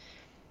 but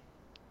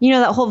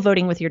that whole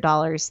voting with your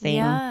dollars thing.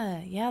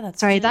 Yeah, that's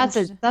sorry. That's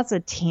a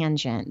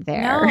tangent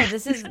there. No,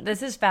 this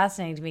is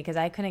fascinating to me because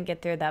I couldn't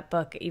get through that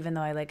book, even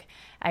though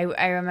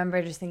I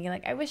remember just thinking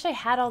like I wish I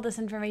had all this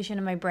information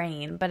in my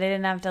brain, but I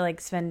didn't have to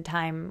like spend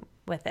time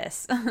with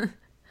this.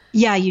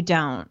 Yeah, you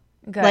don't.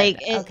 Good.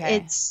 Like okay.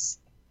 it's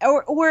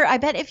or I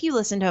bet if you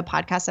listen to a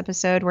podcast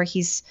episode where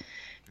he's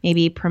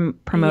maybe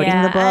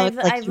promoting the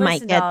book, I've you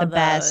might get the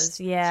best.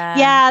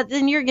 Yeah,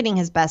 then you're getting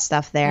his best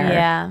stuff there.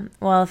 Yeah.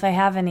 Well, if I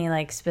have any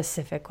like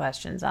specific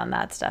questions on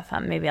that stuff,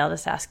 maybe I'll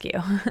just ask you.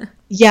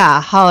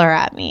 Yeah, holler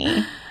at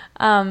me.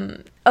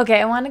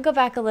 Okay, I want to go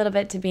back a little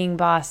bit to Being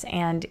Boss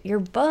and your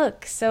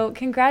book. So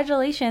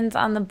congratulations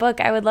on the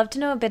book. I would love to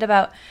know a bit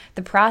about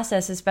the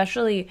process,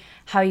 especially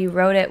how you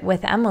wrote it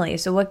with Emily.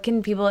 So what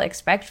can people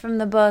expect from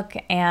the book,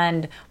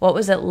 and what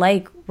was it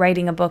like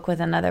writing a book with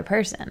another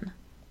person?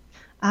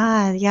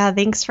 Yeah,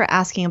 thanks for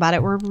asking about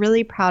it. We're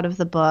really proud of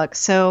the book.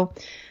 So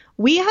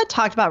we had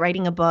talked about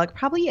writing a book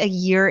probably a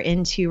year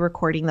into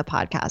recording the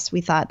podcast.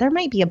 We thought there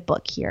might be a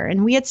book here.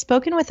 And we had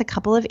spoken with a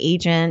couple of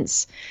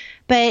agents,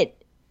 but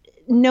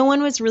no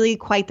one was really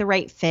quite the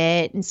right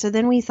fit. And so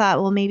then we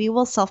thought, well, maybe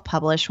we'll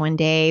self-publish one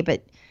day,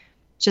 but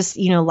just,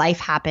 life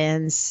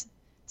happens.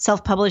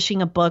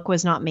 Self-publishing a book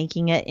was not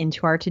making it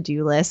into our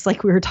to-do list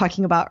like we were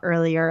talking about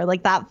earlier.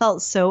 Like that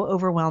felt so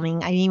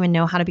overwhelming. I didn't even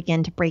know how to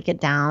begin to break it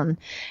down.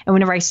 And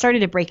whenever I started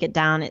to break it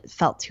down, it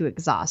felt too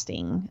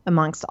exhausting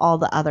amongst all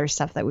the other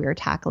stuff that we were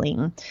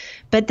tackling.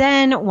 But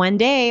then one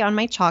day on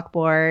my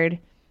chalkboard,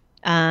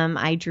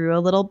 I drew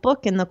a little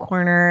book in the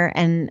corner,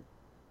 and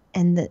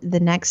the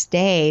next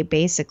day,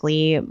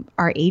 basically,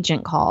 our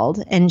agent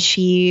called, and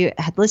she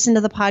had listened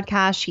to the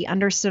podcast. She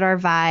understood our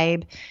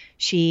vibe.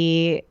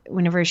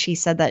 Whenever she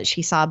said that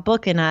she saw a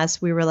book in us,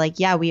 we were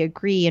like, yeah, we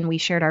agree. And we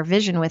shared our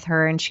vision with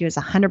her, and she was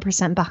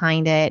 100%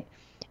 behind it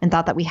and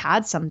thought that we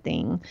had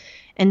something.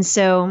 And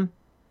so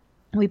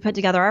we put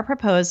together our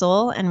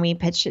proposal and we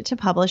pitched it to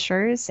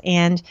publishers,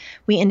 and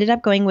we ended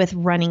up going with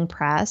Running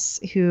Press,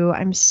 who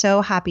I'm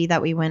so happy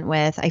that we went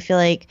with. I feel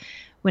like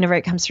whenever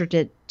it comes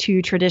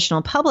to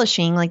traditional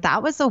publishing, like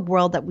that was a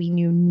world that we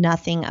knew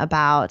nothing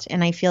about.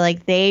 And I feel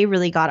like they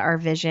really got our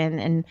vision,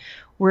 and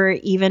we're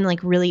even like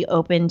really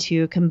open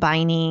to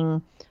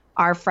combining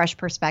our fresh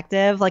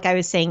perspective. Like I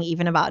was saying,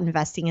 even about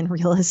investing in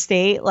real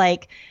estate,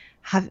 like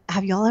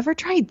have y'all ever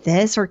tried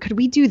this, or could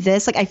we do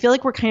this? Like I feel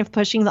like we're kind of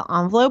pushing the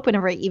envelope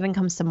whenever it even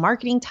comes to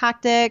marketing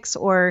tactics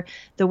or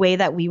the way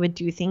that we would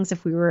do things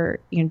if we were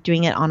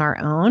doing it on our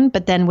own,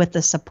 but then with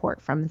the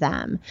support from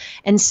them.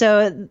 And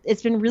so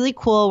it's been really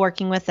cool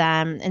working with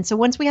them. And so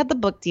once we had the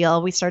book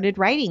deal, we started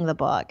writing the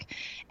book,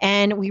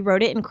 and we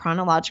wrote it in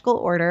chronological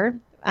order,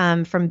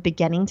 from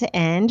beginning to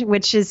end,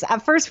 which is,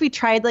 at first we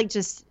tried like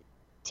just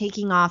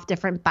taking off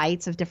different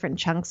bites of different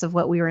chunks of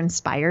what we were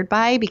inspired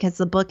by, because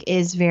the book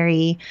is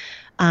very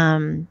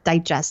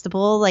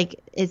digestible. Like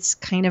it's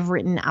kind of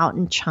written out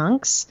in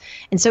chunks.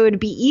 And so it would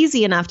be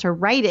easy enough to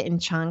write it in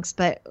chunks,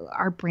 but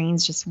our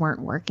brains just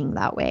weren't working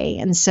that way.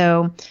 And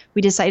so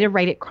we decided to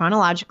write it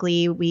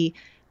chronologically. We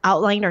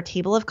outlined our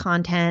table of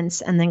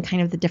contents and then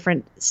kind of the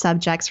different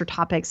subjects or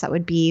topics that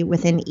would be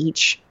within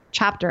each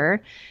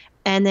chapter.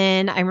 And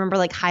then I remember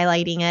like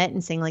highlighting it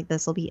and saying like,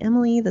 this will be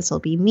Emily, this will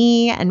be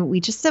me. And we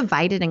just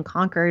divided and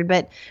conquered.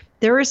 But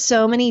there were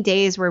so many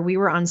days where we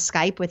were on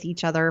Skype with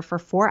each other for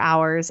 4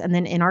 hours and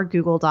then in our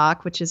Google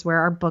Doc, which is where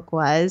our book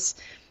was,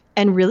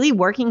 and really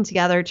working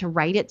together to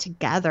write it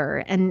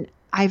together. And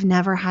I've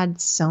never had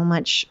so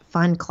much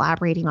fun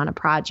collaborating on a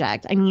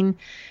project. I mean,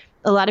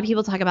 a lot of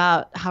people talk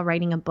about how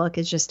writing a book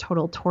is just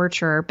total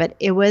torture, but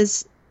it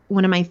was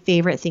one of my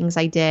favorite things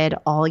I did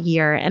all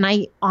year. And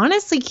I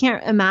honestly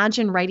can't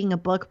imagine writing a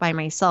book by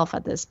myself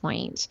at this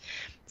point.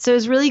 So it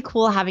was really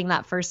cool having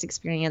that first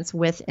experience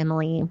with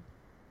Emily.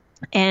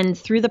 And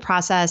through the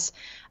process,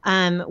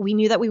 we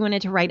knew that we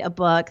wanted to write a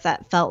book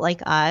that felt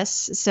like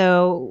us.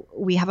 So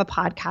we have a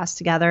podcast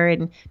together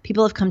and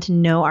people have come to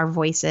know our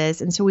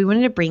voices. And so we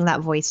wanted to bring that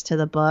voice to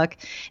the book.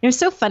 And it was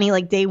so funny,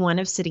 like day one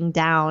of sitting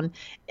down,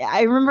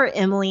 I remember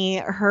Emily,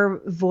 her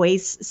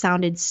voice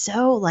sounded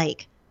so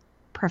like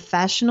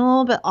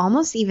professional, but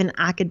almost even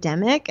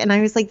academic. And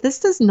I was like, this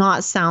does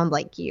not sound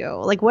like you.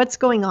 Like, what's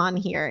going on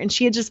here? And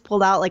she had just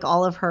pulled out like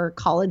all of her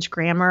college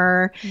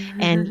grammar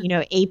and, you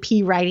know,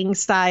 AP writing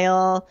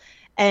style.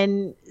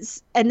 And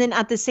then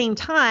at the same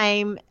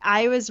time,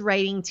 I was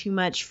writing too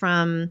much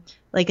from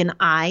like an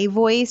I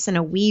voice and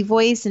a we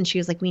voice. And she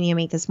was like, we need to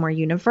make this more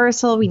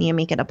universal. We need to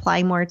make it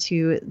apply more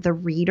to the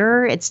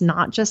reader. It's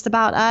not just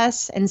about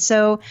us. And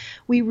so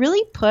we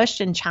really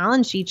pushed and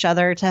challenged each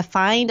other to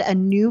find a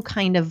new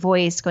kind of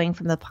voice going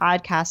from the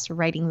podcast to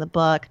writing the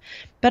book.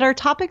 But our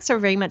topics are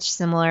very much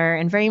similar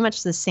and very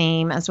much the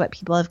same as what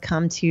people have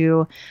come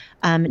to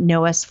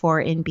know us for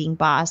in Being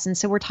Boss. And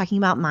so we're talking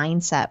about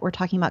mindset. We're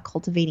talking about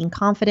cultivating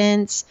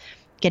confidence,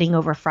 getting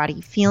over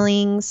fraudy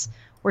feelings.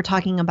 We're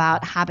talking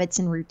about habits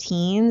and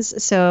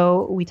routines.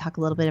 So we talk a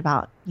little bit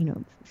about, you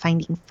know,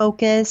 finding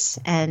focus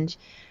and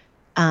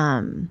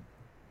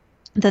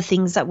the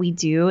things that we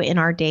do in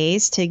our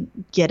days to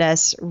get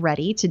us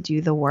ready to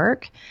do the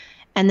work.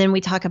 And then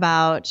we talk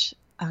about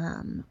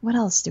what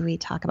else do we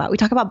talk about? We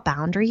talk about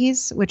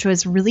boundaries, which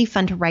was really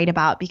fun to write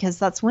about because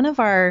that's one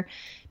of our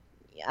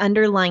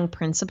underlying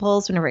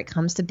principles whenever it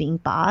comes to being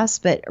boss.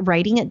 But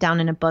writing it down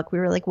in a book, we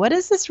were like, what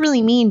does this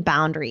really mean,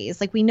 boundaries?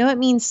 Like, we know it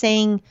means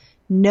saying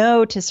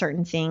no to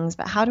certain things,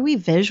 but how do we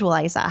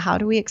visualize that? How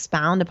do we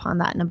expound upon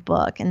that in a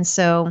book? And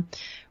so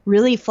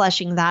really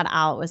fleshing that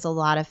out was a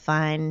lot of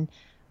fun.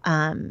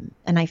 And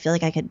I feel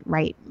like I could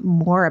write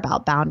more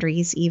about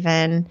boundaries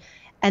even.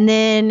 And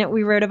then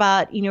we wrote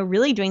about, you know,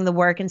 really doing the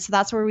work. And so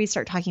that's where we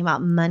start talking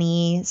about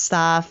money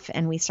stuff.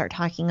 And we start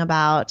talking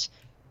about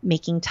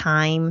making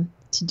time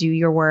to do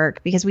your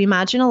work, because we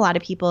imagine a lot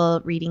of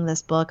people reading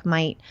this book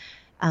might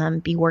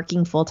be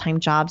working full-time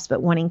jobs,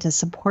 but wanting to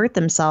support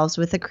themselves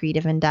with a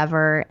creative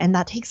endeavor. And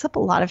that takes up a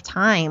lot of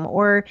time.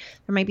 Or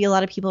there might be a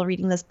lot of people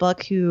reading this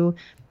book who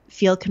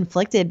feel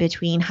conflicted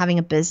between having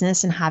a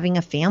business and having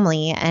a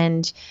family.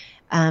 And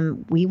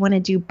we want to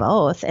do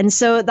both. And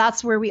so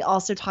that's where we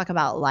also talk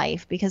about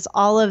life, because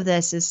all of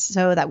this is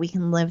so that we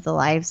can live the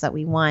lives that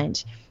we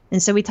want.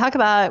 And so we talk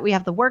about, we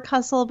have the work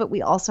hustle, but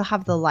we also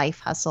have the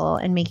life hustle,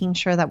 and making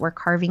sure that we're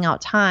carving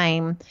out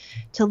time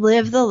to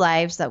live the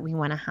lives that we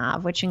want to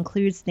have, which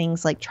includes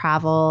things like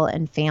travel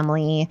and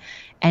family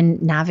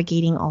and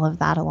navigating all of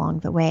that along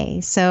the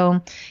way.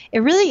 So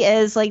it really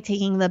is like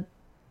taking the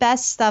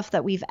best stuff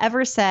that we've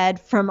ever said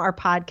from our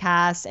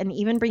podcast and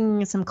even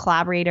bringing some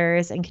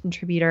collaborators and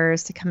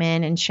contributors to come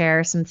in and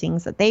share some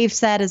things that they've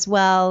said as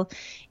well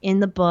in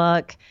the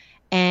book.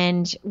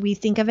 And we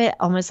think of it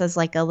almost as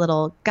like a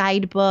little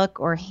guidebook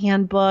or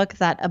handbook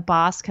that a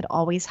boss could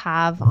always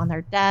have on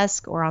their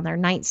desk or on their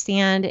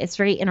nightstand. It's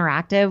very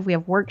interactive. We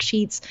have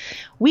worksheets.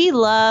 We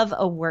love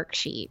a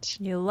worksheet.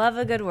 You love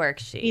a good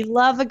worksheet. We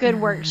love a good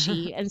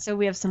worksheet. And so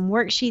we have some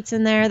worksheets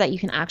in there that you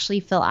can actually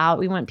fill out.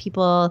 We want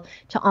people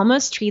to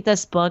almost treat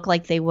this book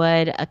like they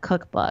would a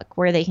cookbook,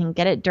 where they can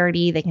get it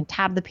dirty, they can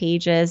tab the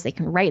pages, they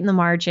can write in the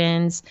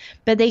margins,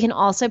 but they can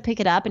also pick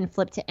it up and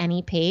flip to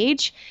any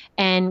page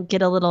and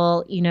get a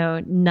little, you know,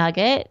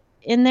 nugget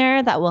in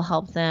there that will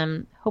help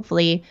them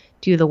hopefully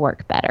do the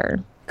work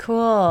better.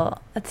 Cool.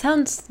 That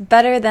sounds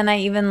better than I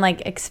even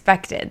like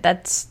expected.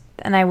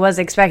 And I was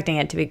expecting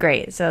it to be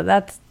great. So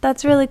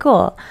that's really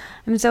cool.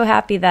 I'm so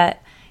happy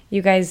that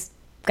you guys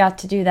got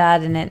to do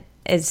that, and it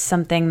is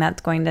something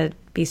that's going to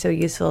be so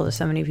useful to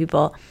so many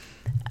people.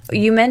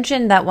 You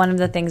mentioned that one of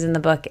the things in the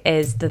book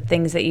is the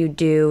things that you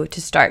do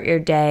to start your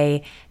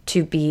day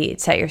to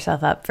set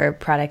yourself up for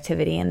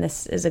productivity. And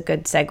this is a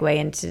good segue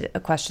into a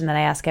question that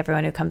I ask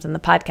everyone who comes on the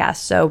podcast.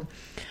 So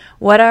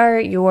what are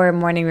your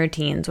morning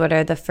routines? What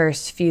are the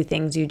first few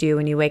things you do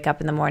when you wake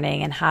up in the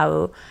morning, and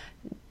how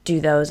do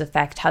those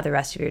affect how the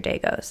rest of your day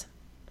goes?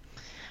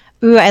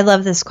 Ooh, I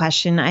love this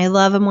question. I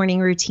love a morning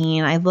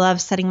routine. I love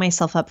setting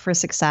myself up for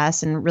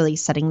success and really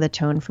setting the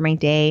tone for my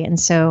day. And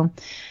so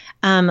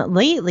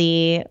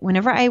lately,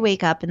 whenever I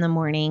wake up in the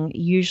morning,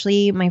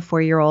 usually my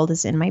 4-year-old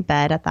is in my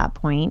bed at that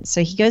point.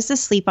 So he goes to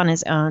sleep on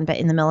his own, but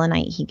in the middle of the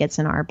night, he gets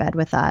in our bed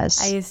with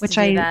us. I used to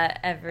do that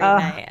every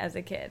night as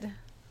a kid.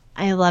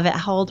 I love it.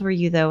 How old were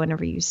you though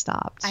whenever you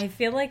stopped? I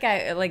feel like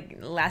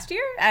last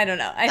year? I don't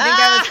know. I think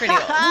I was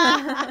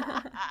pretty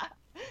old.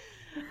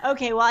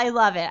 Okay, well, I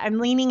love it. I'm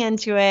leaning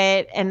into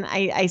it, and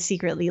I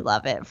secretly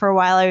love it. For a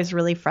while, I was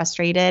really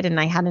frustrated, and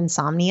I had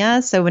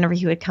insomnia. So whenever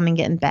he would come and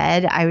get in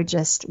bed, I would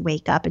just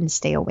wake up and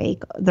stay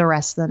awake the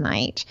rest of the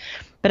night.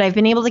 But I've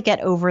been able to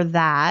get over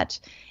that.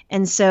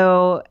 And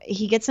so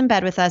he gets in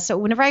bed with us. So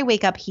whenever I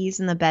wake up, he's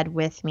in the bed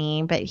with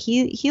me, but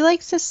he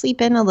likes to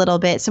sleep in a little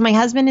bit. So my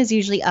husband is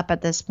usually up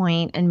at this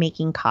point and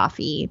making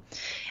coffee.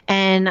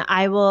 And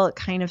I will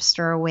kind of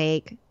stir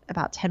awake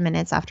about 10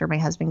 minutes after my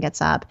husband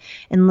gets up.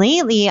 And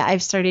lately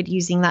I've started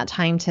using that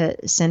time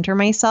to center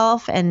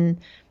myself. And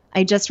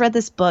I just read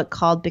this book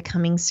called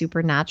Becoming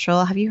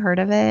Supernatural. Have you heard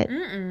of it?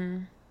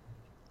 Mm-mm.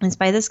 It's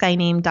by this guy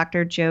named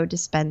Dr. Joe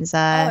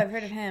Dispenza. Oh, I've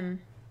heard of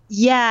him.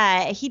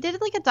 Yeah, he did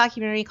like a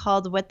documentary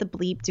called What the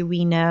Bleep Do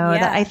We Know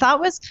that I thought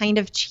was kind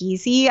of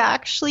cheesy,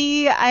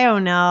 actually. I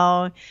don't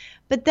know.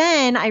 But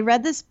then I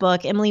read this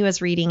book. Emily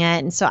was reading it.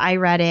 And so I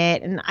read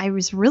it and I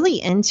was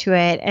really into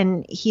it.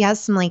 And he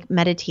has some like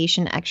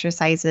meditation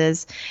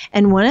exercises.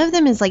 And one of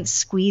them is like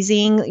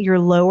squeezing your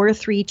lower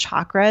 3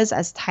 chakras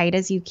as tight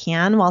as you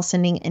can while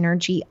sending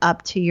energy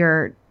up to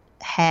your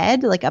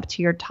head, like up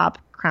to your top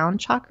crown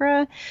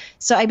chakra.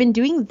 So I've been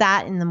doing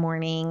that in the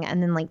morning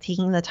and then like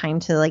taking the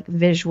time to like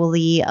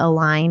visually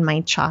align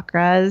my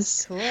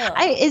chakras.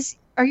 Cool.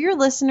 Are your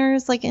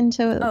listeners like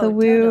into the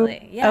woo?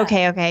 Totally. Yeah.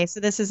 Okay. So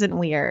this isn't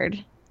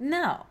weird.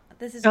 No,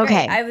 this is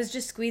great. I was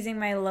just squeezing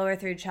my lower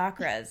 3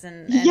 chakras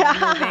and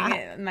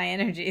moving my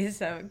energy.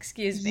 So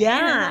excuse me.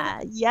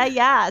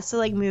 Yeah. So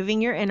like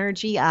moving your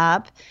energy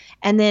up.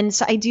 And then,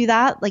 so I do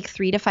that like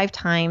 3 to 5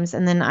 times.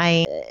 And then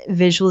I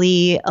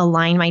visually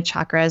align my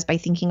chakras by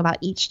thinking about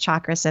each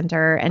chakra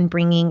center and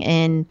bringing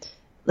in,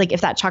 like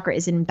if that chakra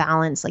is in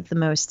balance, like the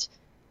most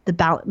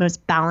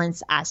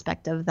balanced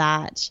aspect of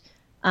that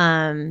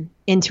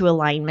into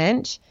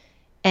alignment.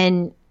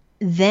 And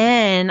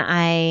then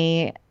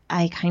I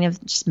kind of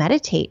just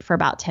meditate for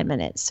about 10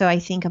 minutes. So I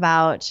think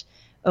about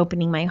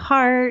opening my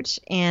heart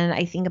and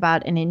I think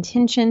about an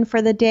intention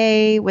for the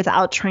day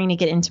without trying to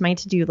get into my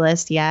to-do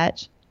list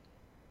yet.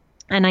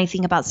 And I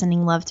think about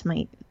sending love to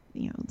my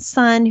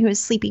son who is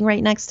sleeping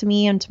right next to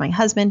me and to my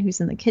husband who's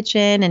in the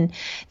kitchen and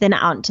then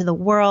out into the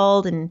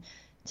world and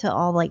to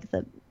all like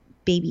the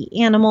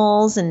baby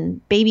animals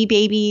and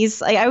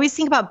babies. I always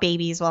think about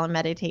babies while I'm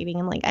meditating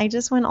and like I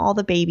just want all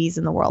the babies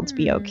in the world to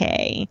be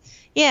okay.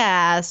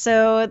 Yeah,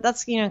 so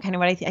that's kind of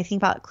what I think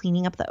about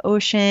cleaning up the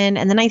ocean,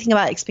 and then I think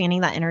about expanding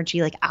that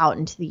energy like out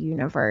into the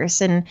universe,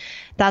 and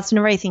that's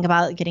whenever I think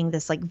about getting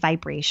this like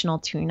vibrational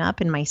tune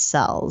up in my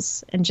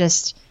cells and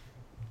just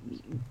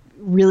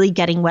really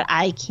getting what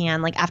I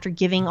can, like after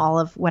giving all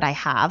of what I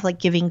have, like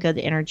giving good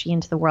energy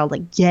into the world,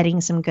 like getting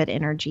some good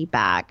energy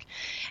back.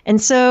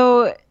 And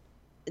so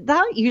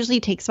that usually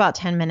takes about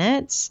 10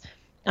 minutes.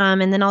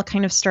 And then I'll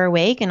kind of stir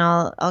awake and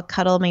I'll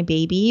cuddle my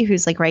baby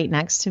who's like right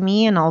next to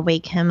me and I'll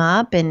wake him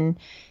up and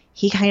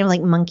he kind of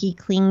like monkey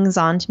clings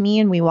onto me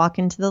and we walk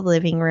into the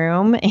living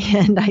room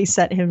and I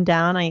set him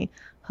down. I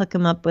hook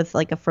him up with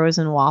like a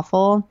frozen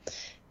waffle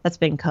that's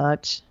been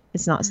cooked.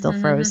 It's not still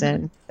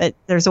frozen, but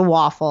there's a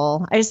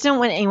waffle. I just don't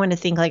want anyone to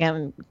think like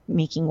I'm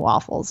making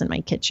waffles in my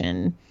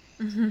kitchen.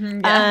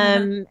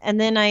 And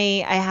then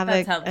I have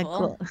right.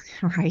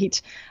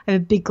 I have a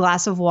big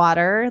glass of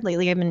water.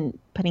 Lately I've been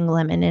putting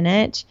lemon in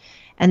it.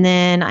 And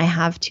then I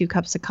have 2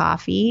 cups of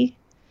coffee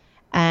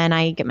and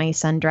I get my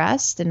son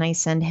dressed and I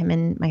send him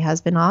and my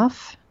husband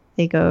off.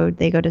 They go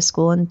to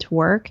school and to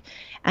work.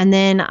 And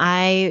then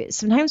I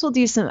sometimes will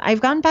do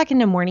I've gone back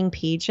into morning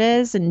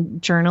pages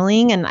and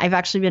journaling, and I've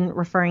actually been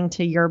referring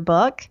to your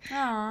book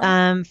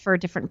for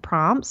different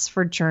prompts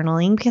for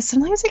journaling, because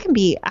sometimes it can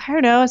be,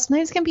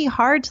 sometimes it can be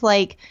hard to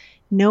like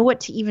know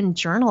what to even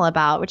journal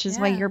about, which is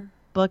why your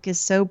book is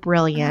so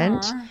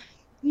brilliant.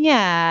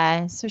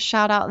 Yeah. So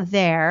shout out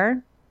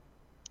there.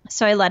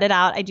 So I let it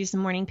out. I do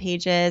some morning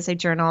pages. I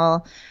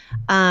journal.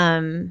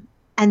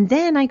 And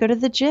then I go to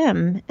the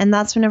gym, and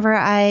that's whenever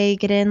I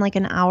get in like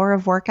an hour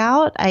of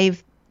workout.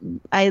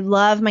 I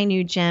love my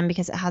new gym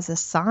because it has a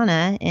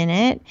sauna in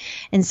it.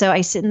 And so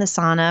I sit in the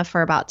sauna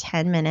for about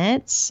 10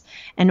 minutes.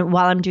 And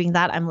while I'm doing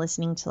that, I'm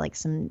listening to like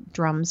some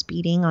drums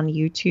beating on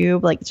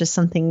YouTube, like just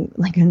something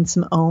like in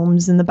some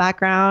ohms in the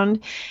background.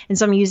 And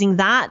so I'm using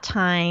that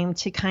time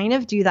to kind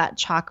of do that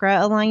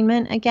chakra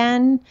alignment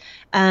again.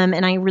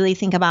 And I really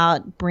think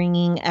about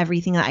bringing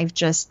everything that I've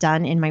just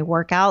done in my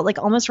workout, like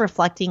almost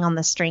reflecting on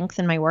the strength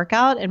in my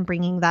workout and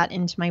bringing that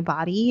into my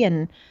body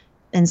and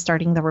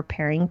starting the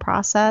repairing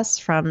process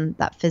from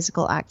that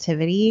physical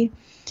activity.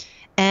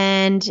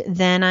 And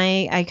then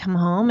I come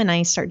home and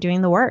I start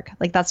doing the work.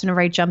 Like that's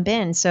whenever I jump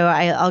in. So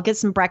I'll get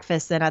some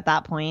breakfast then at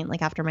that point,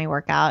 like after my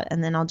workout,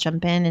 and then I'll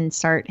jump in and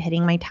start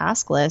hitting my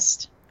task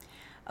list.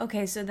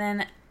 Okay, so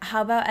then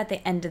how about at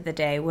the end of the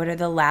day? What are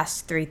the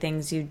last 3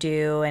 things you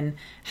do, and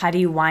how do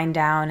you wind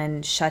down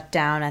and shut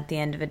down at the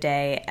end of a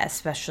day,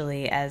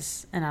 especially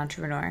as an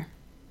entrepreneur?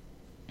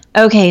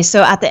 Okay,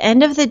 so at the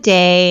end of the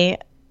day,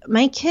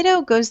 my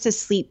kiddo goes to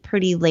sleep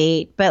pretty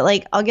late, but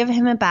like I'll give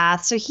him a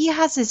bath. So he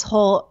has his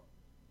whole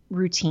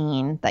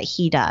routine that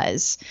he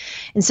does.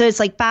 And so it's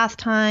like bath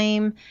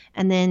time,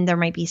 and then there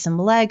might be some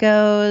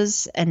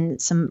Legos and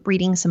some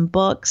reading some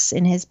books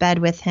in his bed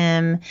with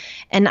him.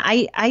 And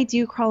I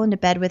do crawl into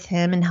bed with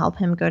him and help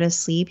him go to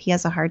sleep. He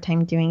has a hard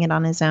time doing it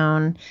on his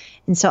own.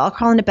 And so I'll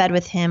crawl into bed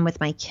with him with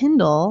my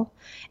Kindle.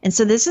 And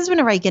so this is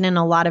whenever I get in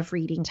a lot of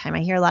reading time. I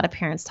hear a lot of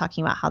parents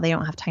talking about how they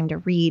don't have time to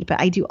read, but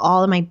I do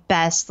all of my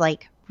best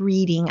like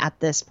reading at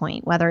this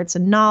point, whether it's a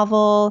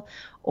novel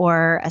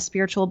or a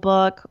spiritual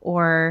book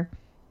or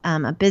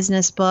a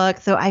business book,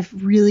 though I've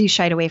really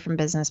shied away from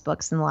business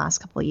books in the last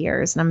couple of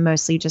years. And I'm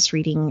mostly just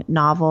reading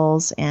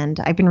novels.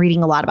 And I've been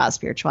reading a lot about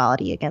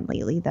spirituality again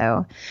lately,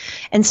 though.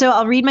 And so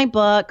I'll read my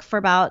book for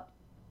about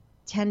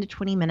 10 to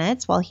 20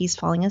 minutes while he's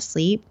falling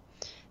asleep.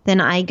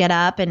 Then I get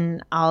up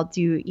and I'll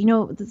do,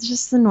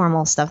 just the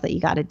normal stuff that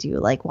you got to do,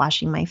 like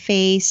washing my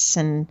face.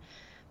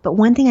 But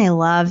one thing I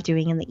love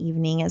doing in the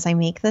evening is I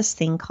make this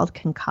thing called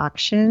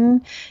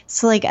concoction.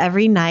 So like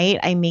every night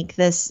I make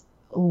this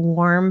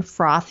warm,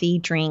 frothy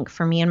drink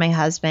for me and my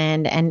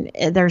husband. And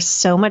there's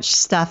so much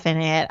stuff in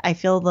it. I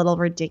feel a little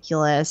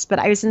ridiculous, but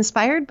I was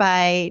inspired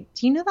by,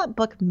 do you know that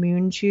book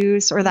Moon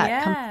Juice or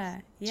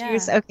that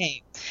Juice?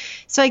 Okay.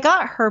 So I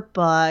got her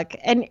book,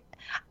 and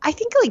I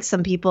think like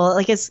some people,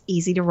 like it's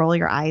easy to roll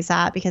your eyes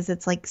at because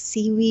it's like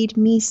seaweed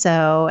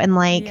miso and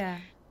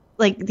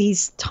like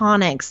these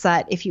tonics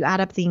that if you add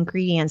up the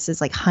ingredients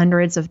is like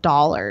hundreds of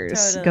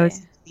dollars goes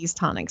to these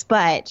tonics.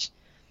 But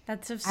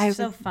that's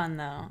so fun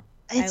though.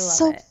 It's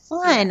so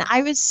fun. Yeah.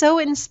 I was so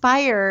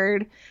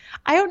inspired.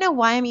 I don't know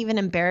why I'm even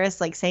embarrassed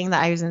like saying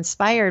that I was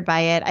inspired by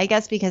it. I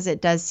guess because it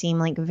does seem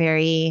like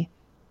very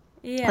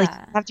like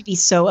you have to be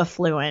so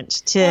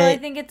affluent to Well, I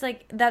think it's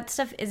like that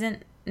stuff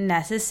isn't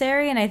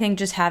necessary, and I think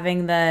just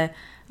having the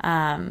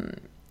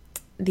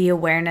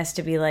awareness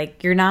to be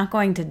like you're not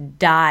going to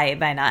die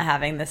by not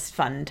having this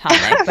fun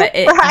tonic, but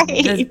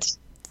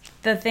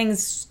the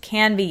things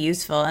can be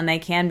useful and they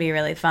can be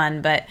really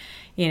fun, but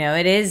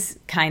it is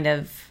kind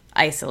of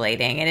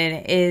isolating, and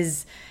it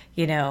is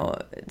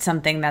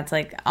something that's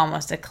like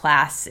almost a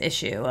class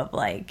issue of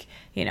like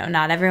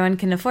not everyone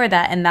can afford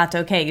that, and that's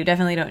okay. You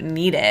definitely don't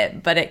need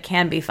it, but it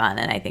can be fun,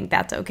 and I think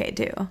that's okay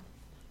too.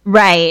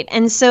 Right.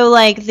 And so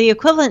like the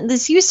equivalent,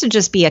 this used to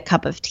just be a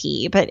cup of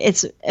tea, but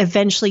it's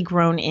eventually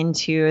grown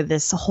into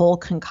this whole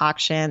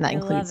concoction that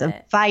includes a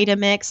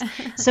Vitamix.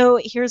 So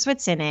here's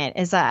what's in it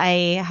is that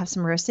I have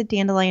some roasted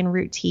dandelion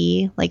root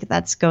tea, like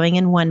that's going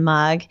in one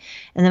mug.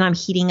 And then I'm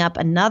heating up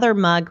another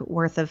mug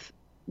worth of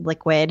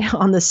liquid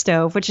on the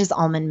stove, which is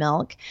almond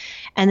milk.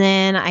 And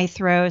then I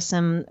throw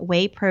some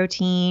whey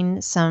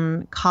protein,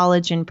 some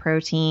collagen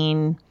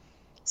protein,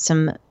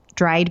 some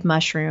dried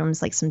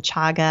mushrooms like some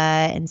chaga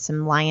and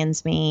some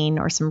lion's mane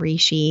or some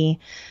reishi,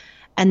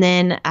 and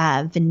then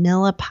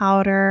vanilla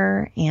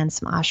powder and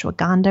some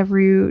ashwagandha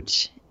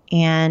root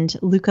and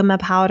lucuma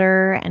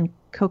powder and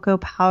cocoa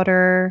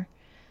powder.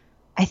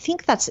 I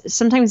think that's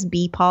sometimes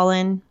bee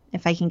pollen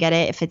if I can get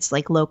it, if it's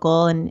like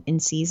local and in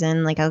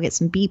season, like I'll get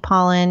some bee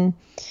pollen,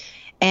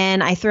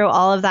 and I throw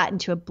all of that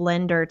into a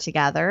blender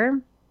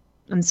together.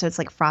 And so it's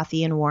like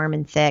frothy and warm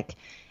and thick.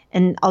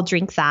 And I'll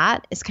drink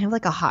that. It's kind of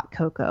like a hot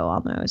cocoa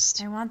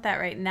almost. I want that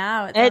right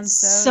now. It's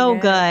so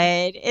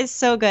good. It's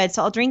so good.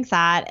 So I'll drink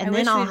that, and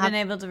then I'll have been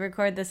able to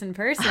record this in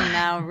person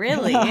now.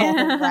 Really,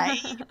 right?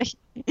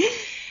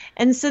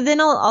 And so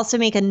then I'll also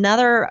make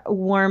another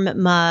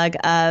warm mug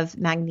of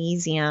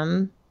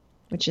magnesium,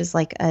 which is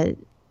like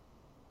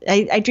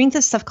I drink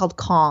this stuff called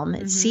Calm.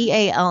 It's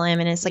CALM,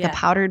 and it's like a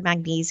powdered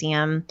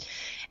magnesium.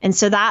 And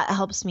so that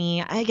helps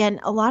me. Again,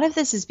 a lot of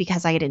this is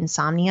because I had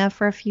insomnia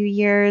for a few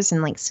years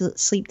and like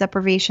sleep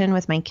deprivation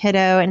with my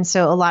kiddo. And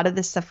so a lot of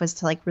this stuff was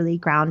to like really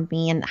ground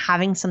me, and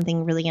having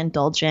something really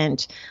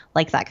indulgent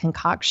like that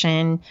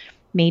concoction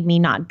made me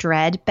not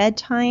dread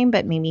bedtime,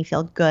 but made me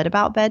feel good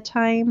about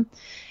bedtime.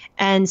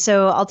 And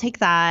so I'll take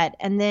that.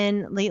 And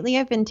then lately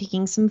I've been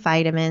taking some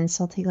vitamins.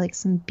 So I'll take like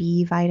some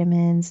B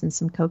vitamins and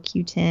some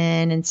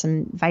CoQ10 and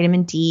some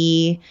vitamin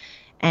D.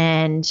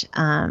 And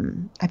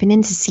I've been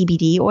into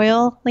CBD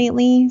oil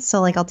lately.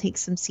 So like I'll take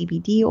some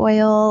CBD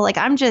oil. Like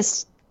I'm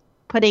just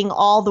putting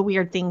all the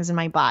weird things in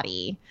my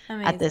body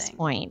at this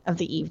point of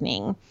the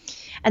evening.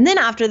 And then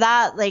after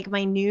that, like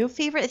my new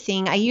favorite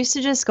thing, I used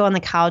to just go on the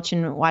couch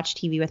and watch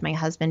TV with my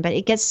husband, but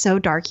it gets so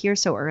dark here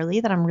so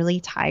early that I'm really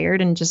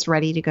tired and just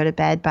ready to go to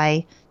bed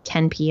by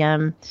 10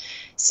 p.m.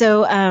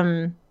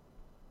 So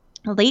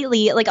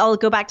lately, like I'll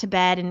go back to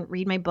bed and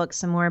read my book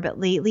some more, but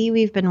lately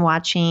we've been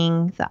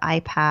watching the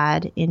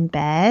iPad in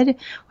bed,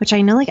 which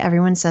I know like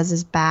everyone says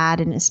is bad,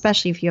 and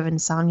especially if you have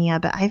insomnia,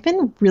 but I've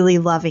been really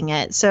loving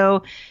it.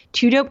 So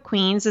Two Dope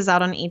Queens is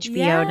out on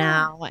HBO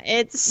now.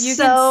 It's you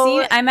so can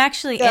see, I'm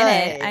actually good. In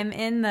it. I'm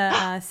in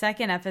the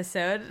second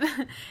episode.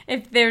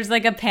 If there's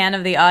like a pan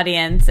of the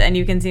audience and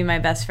you can see my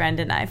best friend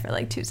and I for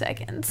like 2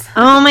 seconds.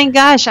 Oh my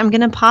gosh, I'm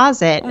going to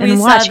pause it and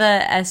watch. We saw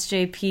the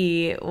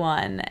SJP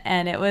one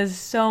and it was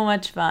so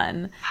much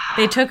fun.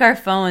 They took our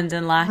phones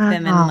and locked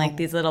them in like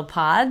these little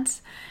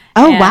pods.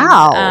 Oh,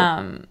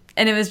 wow.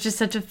 And it was just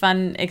such a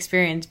fun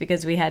experience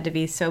because we had to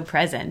be so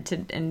present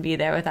and be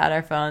there without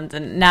our phones.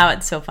 And now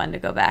it's so fun to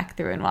go back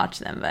through and watch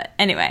them. But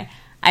anyway,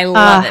 I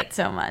love it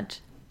so much.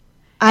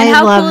 And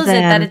how cool is it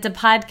that it's a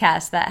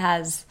podcast that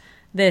has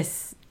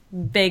this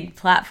big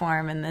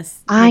platform and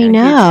this I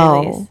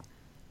know.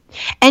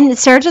 And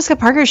Sarah Jessica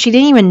Parker, she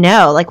didn't even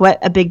know like what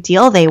a big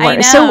deal they were. I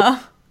know. So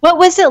what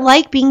was it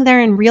like being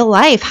there in real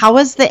life? How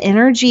was the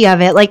energy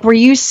of it? Like, were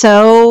you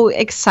so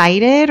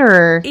excited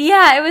or?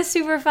 Yeah, it was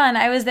super fun.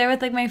 I was there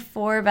with like my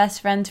 4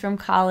 best friends from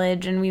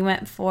college and we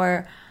went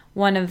for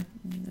one of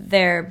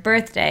their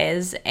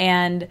birthdays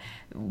and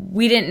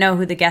we didn't know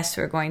who the guests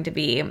were going to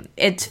be.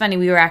 It's funny,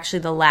 we were actually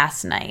the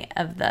last night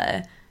of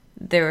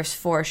there was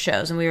 4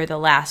 shows and we were the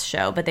last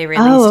show, but they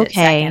released it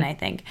second, I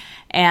think.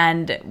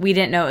 And we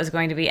didn't know it was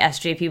going to be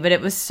SJP, but it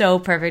was so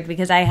perfect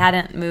because I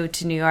hadn't moved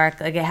to New York.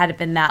 Like it hadn't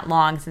been that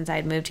long since I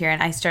had moved here.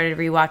 And I started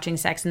rewatching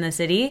Sex and the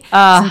City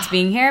since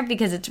being here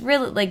because it's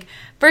really like,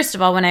 first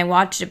of all, when I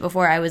watched it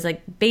before, I was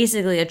like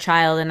basically a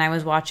child and I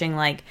was watching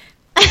like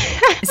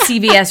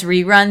CBS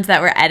reruns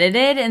that were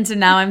edited. And so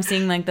now I'm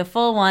seeing like the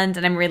full ones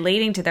and I'm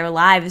relating to their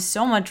lives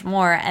so much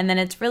more. And then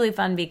it's really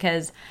fun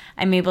because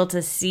I'm able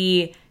to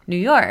see New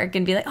York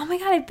and be like, oh my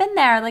God, I've been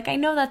there. Like, I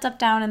know that's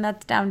uptown and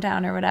that's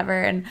downtown or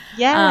whatever. And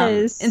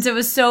yes. And so it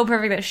was so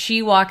perfect that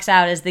she walks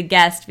out as the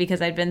guest because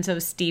I'd been so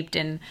steeped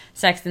in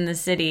Sex and the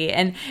City.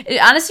 And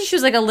honestly, she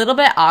was like a little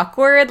bit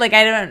awkward. Like,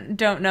 I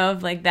don't know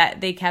if like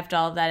that they kept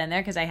all of that in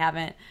there because I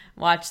haven't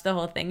watched the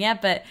whole thing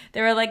yet, but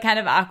there were like kind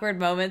of awkward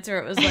moments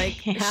where it was like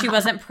she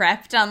wasn't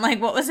prepped on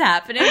like what was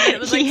happening, but it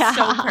was like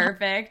so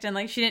perfect and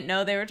like she didn't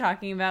know they were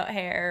talking about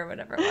hair or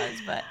whatever it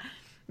was. But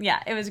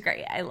yeah, it was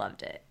great. I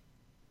loved it.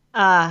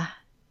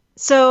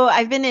 So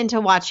I've been into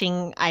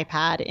watching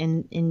iPad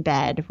in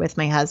bed with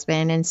my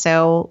husband, and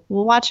so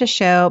we'll watch a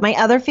show. My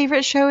other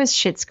favorite show is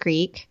Schitt's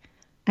Creek.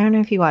 I don't know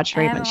if you watch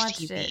very much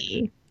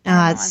TV.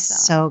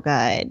 It's so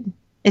good.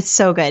 It's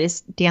so good. It's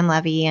Dan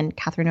Levy and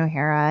Catherine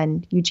O'Hara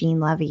and Eugene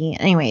Levy.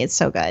 Anyway, it's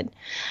so good.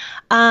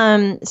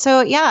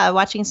 So yeah,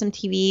 watching some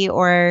TV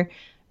or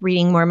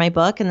reading more of my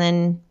book, and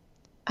then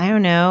I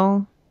don't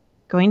know,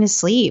 going to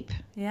sleep.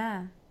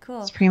 Yeah, cool.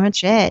 That's pretty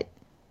much it.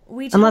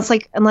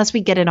 Unless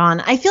we get it on.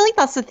 I feel like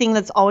that's the thing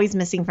that's always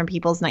missing from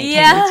people's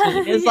nighttime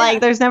routine. Is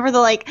like there's never the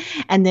like,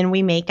 and then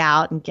we make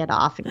out and get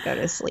off and go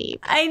to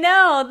sleep. I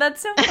know,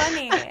 that's so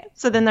funny.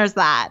 So then there's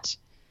that.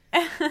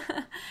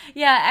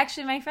 Yeah,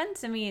 actually, my friend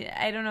Simi,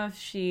 I don't know if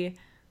she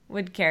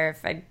would care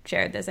if I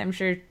shared this. I'm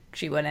sure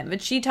she wouldn't, but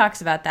she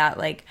talks about that,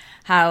 like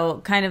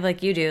how kind of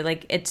like you do,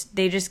 like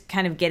they just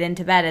kind of get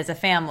into bed as a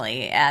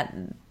family at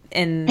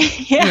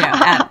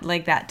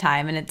like that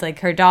time, and it's like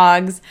her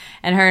dogs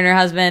and her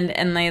husband,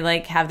 and they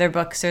like have their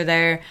books or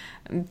their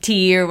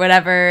tea or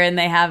whatever, and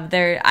they have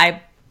their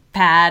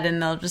iPad,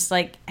 and they'll just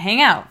like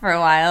hang out for a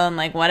while, and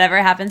like whatever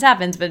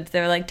happens, but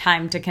they're like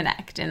time to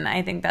connect, and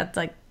I think that's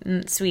like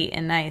sweet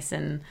and nice,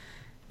 and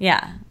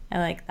yeah, I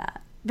like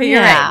that. But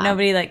you're right,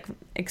 nobody like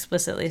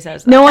explicitly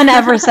says that. No one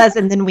ever says,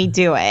 and then we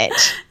do it.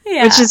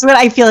 Yeah. Which is what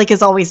I feel like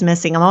is always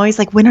missing. I'm always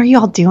like, when are you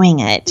all doing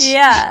it?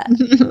 Yeah.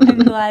 I'm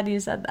glad you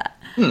said that.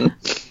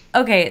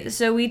 Okay,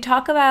 so we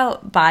talk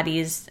about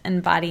bodies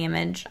and body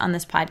image on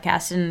this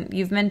podcast, and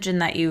you've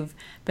mentioned that you've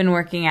been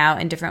working out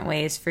in different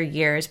ways for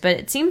years, but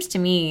it seems to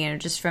me,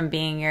 just from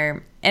being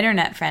your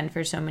internet friend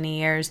for so many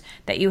years,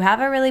 that you have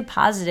a really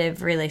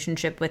positive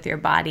relationship with your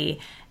body.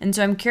 And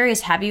so I'm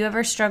curious, have you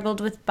ever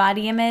struggled with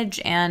body image?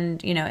 And,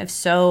 if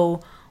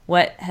so,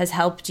 what has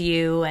helped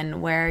you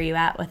and where are you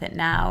at with it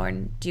now? Or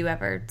do you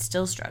ever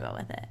still struggle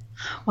with it?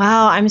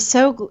 Wow, I'm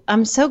so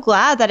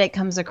glad that it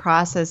comes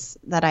across as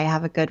that I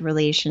have a good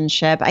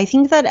relationship. I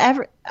think that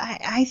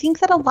I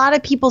think that a lot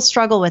of people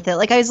struggle with it.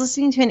 Like I was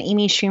listening to an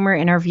Amy Schumer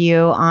interview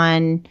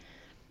on,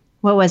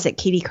 what was it?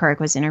 Katie Couric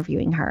was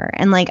interviewing her,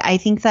 and like I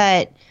think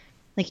that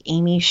like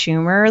Amy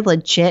Schumer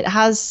legit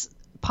has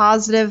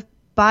positive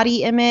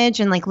body image,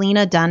 and like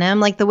Lena Dunham,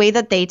 like the way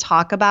that they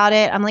talk about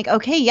it, I'm like,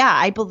 okay, yeah,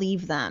 I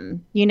believe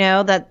them.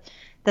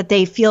 That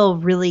they feel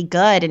really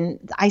good,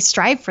 and I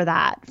strive for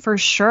that for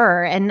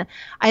sure. And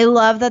I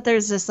love that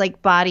there's this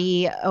like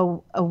body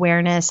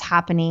awareness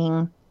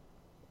happening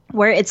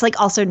where it's like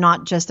also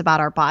not just about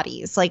our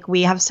bodies. Like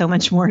we have so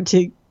much more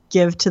to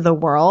give to the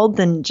world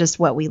than just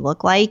what we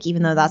look like,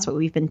 even though that's what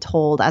we've been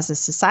told as a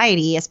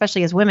society,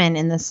 especially as women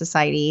in this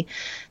society,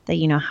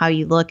 that, how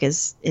you look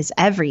is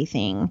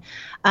everything.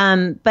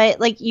 But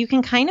like you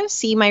can kind of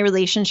see my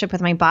relationship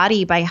with my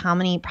body by how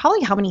many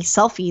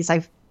selfies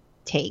I've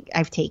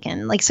I've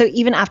taken. Like, so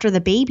even after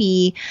the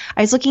baby,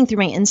 I was looking through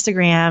my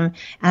Instagram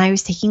and I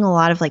was taking a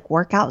lot of like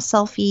workout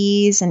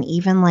selfies, and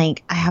even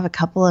like I have a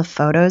couple of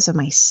photos of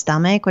my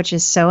stomach, which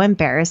is so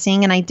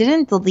embarrassing. And I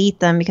didn't delete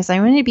them because I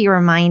wanted to be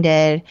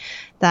reminded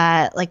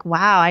that like,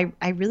 wow,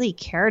 I really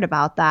cared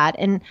about that.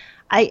 And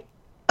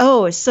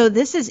so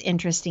this is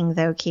interesting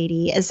though,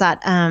 Katie, is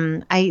that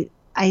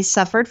I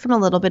suffered from a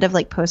little bit of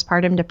like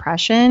postpartum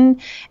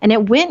depression, and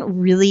it went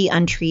really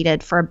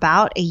untreated for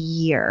about a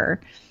year,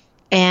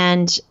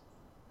 and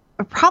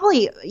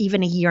probably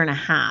even a year and a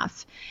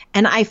half.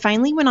 And I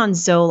finally went on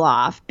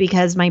Zoloft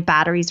because my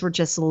batteries were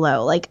just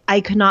low. Like, I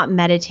could not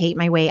meditate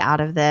my way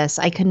out of this.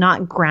 I could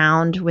not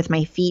ground with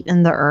my feet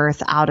in the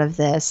earth out of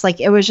this.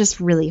 Like, it was just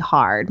really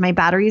hard. My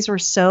batteries were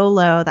so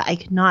low that I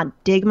could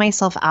not dig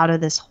myself out of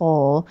this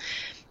hole.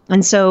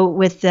 And so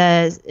with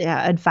the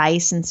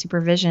advice and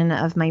supervision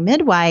of my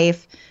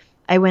midwife,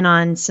 I went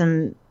on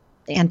some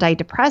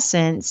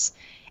antidepressants.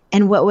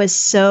 And what was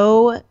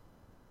so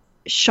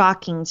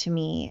shocking to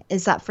me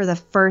is that for the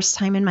first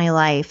time in my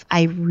life,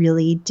 I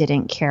really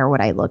didn't care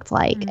what I looked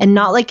like. Mm-hmm. And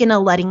not like in a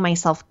letting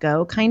myself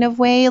go kind of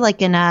way, like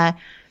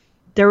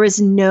there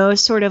was no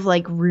sort of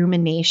like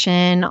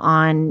rumination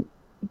on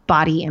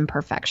body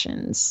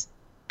imperfections.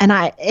 And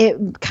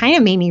it kind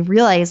of made me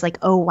realize like,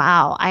 oh,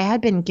 wow, I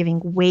had been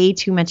giving way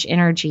too much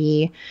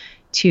energy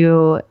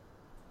to,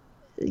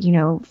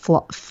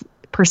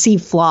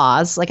 perceived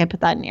flaws. Like, I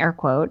put that in air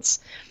quotes.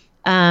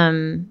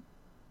 And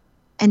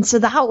so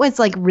that was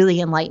like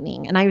really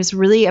enlightening. And I was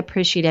really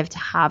appreciative to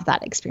have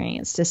that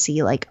experience, to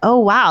see like, oh,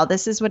 wow,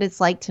 this is what it's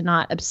like to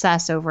not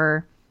obsess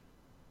over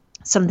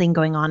something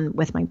going on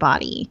with my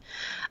body.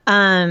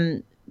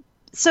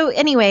 So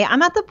anyway,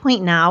 I'm at the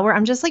point now where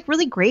I'm just like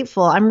really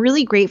grateful. I'm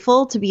really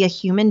grateful to be a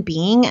human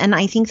being. And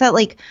I think that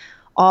like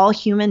all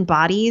human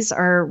bodies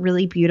are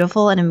really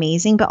beautiful and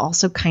amazing, but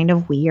also kind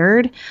of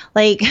weird.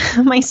 Like,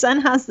 my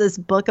son has this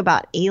book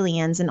about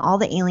aliens, and all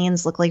the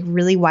aliens look like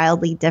really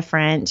wildly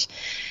different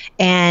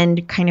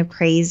and kind of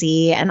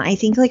crazy. And I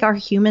think like our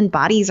human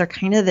bodies are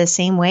kind of the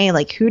same way.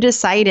 Like, who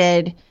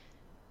decided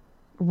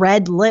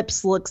red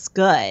lips looks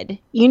good?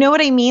 You know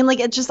what I mean? Like,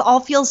 it just all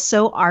feels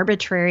so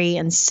arbitrary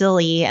and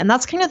silly. And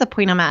that's kind of the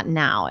point I'm at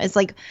now, is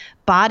like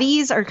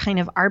bodies are kind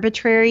of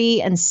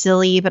arbitrary and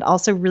silly, but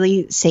also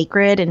really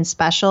sacred and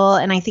special.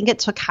 And I think it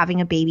took having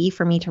a baby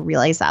for me to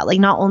realize that, like,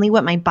 not only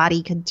what my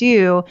body could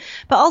do,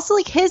 but also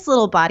like his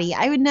little body.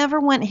 I would never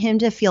want him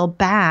to feel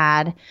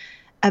bad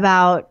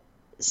about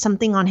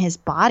something on his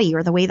body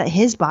or the way that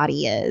his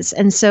body is.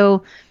 And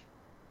so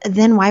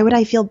then why would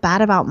I feel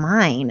bad about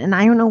mine? And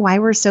I don't know why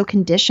we're so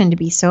conditioned to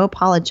be so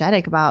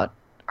apologetic about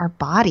our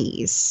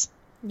bodies.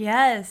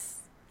 Yes.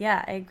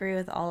 Yeah, I agree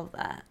with all of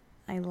that.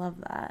 I love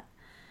that.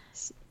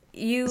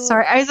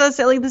 Sorry, I was going to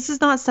say, like, this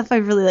is not stuff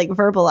I've really like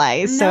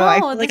verbalized. So I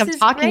feel like I'm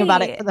talking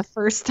about it for the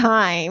first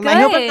time. Good. I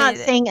hope I'm not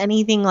saying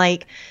anything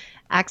like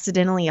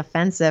accidentally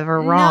offensive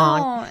or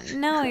wrong.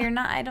 No, you're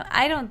not.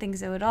 I don't think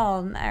so at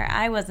all.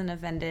 I wasn't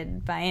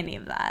offended by any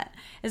of that.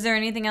 Is there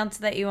anything else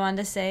that you wanted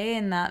to say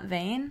in that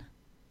vein?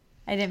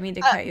 I didn't mean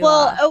to cut you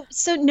off. Oh,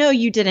 so no,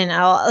 you didn't.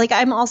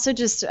 I'm also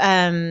just,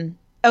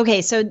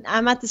 okay, so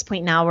I'm at this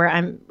point now where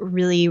I'm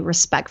really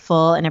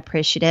respectful and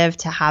appreciative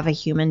to have a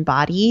human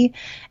body.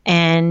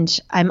 And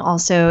I'm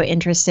also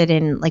interested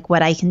in like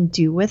what I can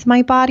do with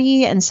my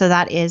body. And so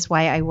that is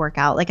why I work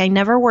out. Like, I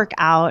never work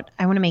out.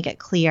 I want to make it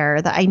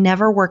clear that I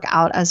never work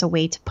out as a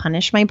way to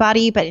punish my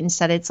body, but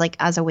instead it's like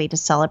as a way to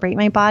celebrate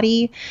my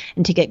body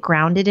and to get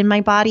grounded in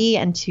my body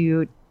and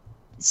to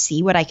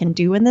see what I can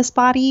do in this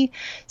body.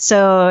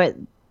 So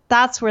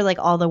that's where like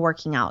all the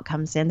working out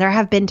comes in. There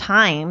have been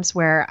times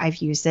where I've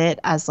used it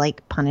as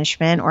like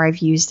punishment, or I've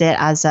used it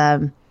as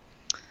a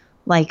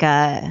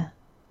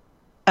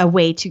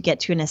way to get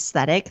to an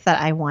aesthetic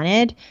that I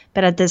wanted.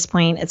 But at this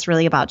point, it's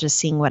really about just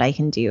seeing what I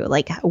can do.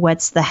 Like,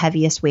 what's the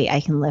heaviest weight I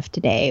can lift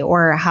today?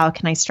 Or how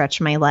can I stretch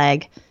my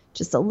leg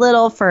just a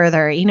little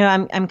further?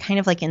 I'm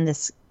kind of like in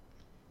this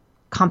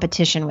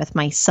competition with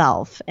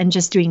myself and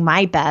just doing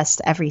my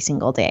best every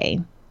single day.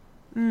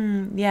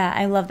 Yeah,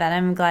 I love that.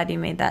 I'm glad you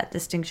made that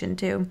distinction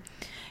too.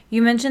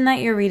 You mentioned that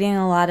you're reading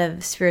a lot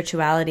of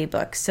spirituality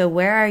books. So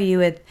where are you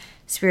with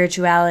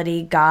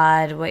spirituality,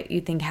 God, what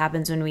you think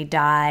happens when we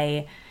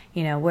die?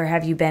 Where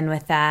have you been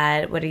with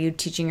that? What are you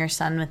teaching your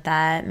son with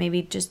that?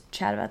 Maybe just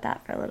chat about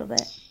that for a little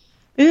bit.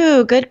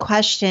 Ooh, good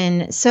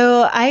question.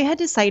 So I had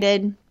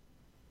decided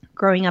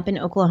growing up in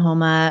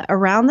Oklahoma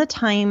around the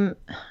time,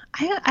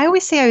 I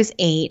always say I was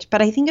 8,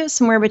 but I think it was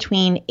somewhere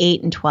between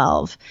 8 and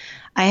 12.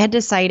 I had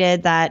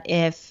decided that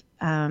if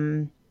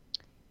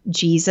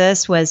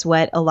Jesus was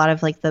what a lot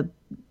of like the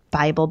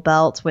Bible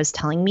Belt was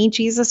telling me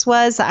Jesus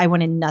was, I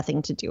wanted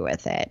nothing to do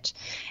with it.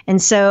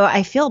 And so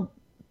I feel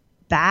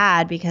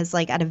bad because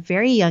like at a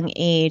very young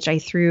age, I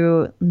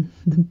threw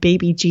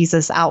baby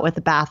Jesus out with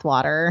the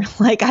bathwater.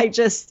 Like, I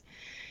just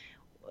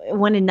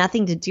wanted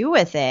nothing to do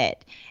with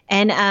it.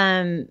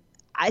 And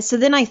so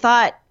then I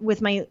thought,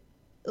 with my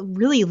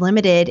really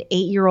limited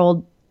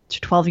 8-year-old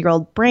to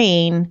 12-year-old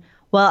brain,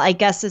 well, I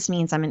guess this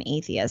means I'm an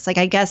atheist. Like,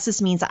 I guess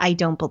this means I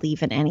don't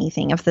believe in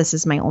anything if this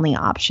is my only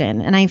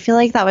option. And I feel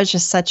like that was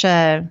just such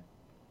a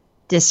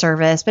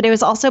disservice, but it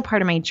was also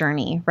part of my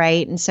journey,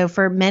 right? And so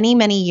for many,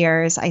 many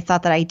years, I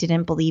thought that I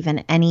didn't believe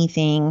in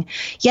anything.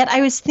 Yet I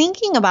was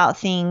thinking about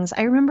things.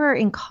 I remember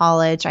in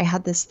college, I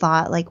had this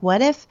thought, like,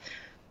 what if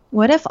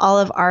all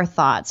of our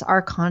thoughts,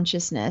 our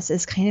consciousness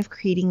is kind of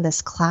creating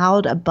this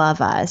cloud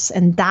above us,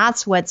 and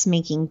that's what's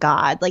making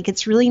God? Like,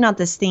 it's really not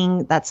this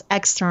thing that's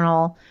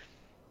external,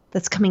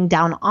 that's coming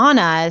down on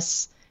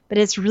us, but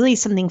it's really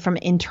something from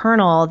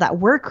internal that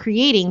we're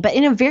creating, but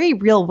in a very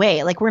real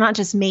way. Like, we're not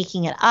just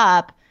making it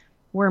up,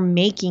 we're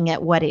making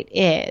it what it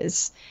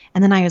is.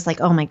 And then I was like,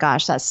 oh my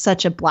gosh, that's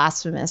such a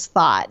blasphemous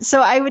thought.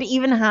 So I would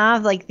even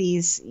have like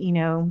these,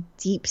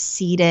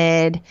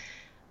 deep-seated,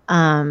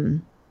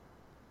 like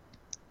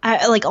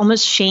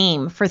almost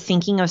shame for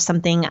thinking of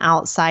something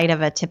outside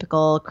of a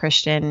typical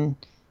Christian,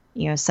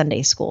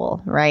 Sunday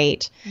school,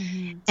 right?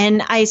 Mm-hmm.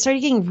 And I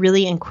started getting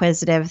really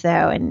inquisitive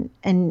though,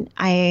 and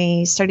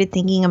I started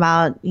thinking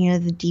about,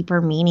 the deeper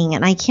meaning,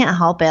 and I can't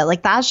help it.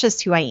 Like, that's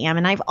just who I am.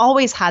 And I've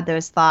always had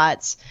those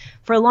thoughts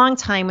for a long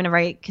time. Whenever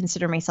I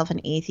consider myself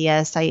an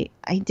atheist, I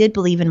did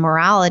believe in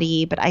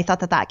morality, but I thought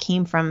that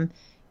came from,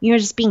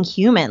 just being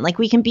human. Like,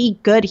 we can be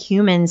good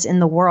humans in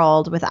the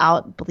world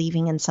without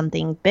believing in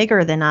something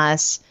bigger than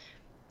us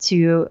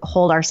to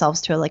hold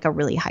ourselves to a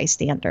really high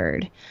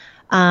standard.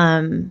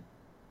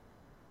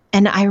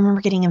 And I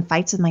remember getting in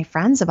fights with my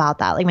friends about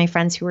that. Like, my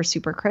friends who were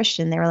super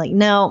Christian, they were like,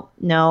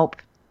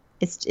 nope,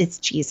 it's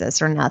Jesus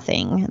or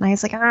nothing. And I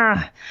was like,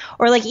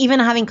 or like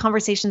even having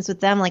conversations with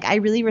them, like, I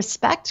really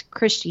respect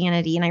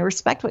Christianity and I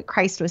respect what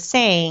Christ was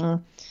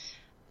saying,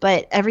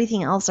 but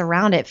everything else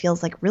around it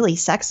feels like really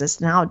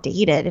sexist and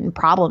outdated and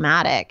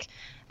problematic.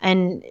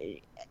 And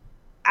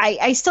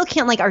I still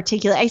can't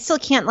articulate. I still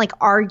can't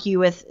argue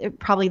with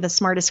probably the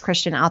smartest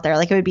Christian out there.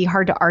 Like, it would be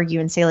hard to argue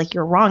and say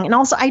you're wrong. And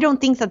also, I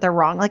don't think that they're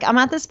wrong. Like, I'm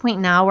at this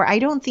point now where I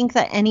don't think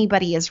that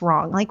anybody is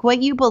wrong. Like,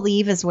 what you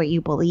believe is what you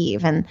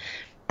believe, and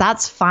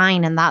that's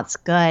fine and that's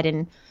good.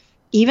 And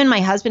even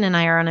my husband and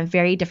I are on a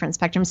very different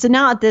spectrum. So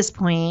now at this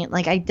point,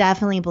 I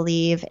definitely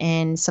believe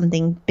in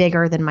something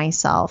bigger than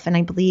myself, and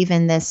I believe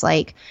in this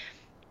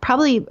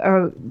probably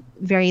a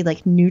very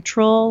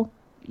neutral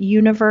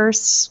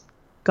universe,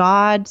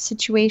 God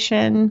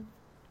situation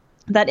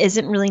that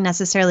isn't really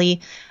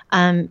necessarily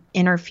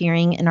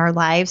interfering in our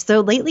lives.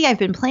 Though lately I've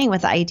been playing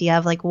with the idea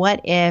of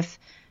what if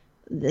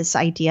this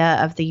idea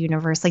of the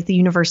universe, the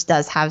universe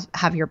does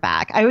have your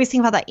back. I always think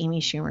about that Amy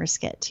Schumer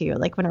skit too,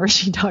 whenever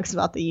she talks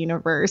about the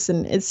universe,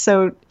 and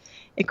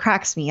it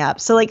cracks me up.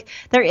 So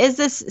there is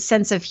this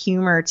sense of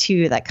humor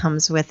too that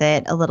comes with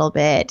it a little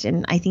bit.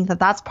 And I think that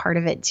that's part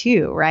of it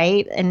too.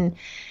 Right. And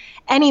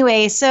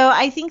anyway, so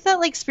I think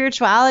that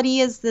spirituality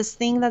is this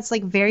thing that's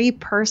very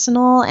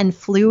personal and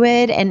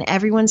fluid, and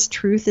everyone's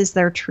truth is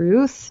their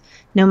truth,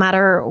 no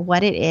matter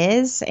what it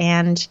is.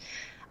 And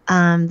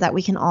that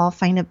we can all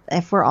find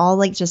if we're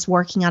all just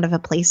working out of a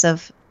place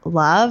of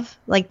love,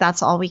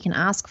 that's all we can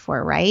ask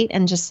for, right?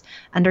 And just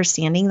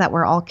understanding that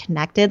we're all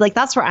connected.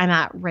 That's where I'm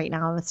at right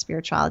now with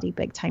spirituality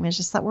big time, is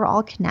just that we're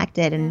all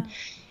connected, and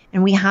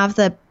we have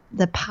the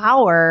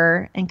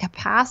power and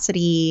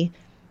capacity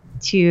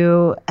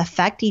to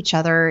affect each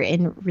other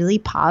in really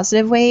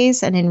positive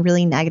ways and in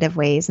really negative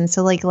ways. And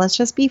so let's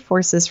just be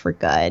forces for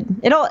good.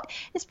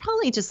 It's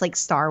probably just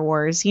Star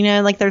Wars,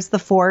 there's the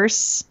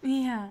Force.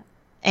 Yeah.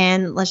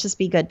 And let's just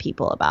be good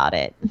people about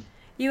it.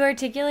 You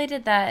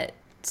articulated that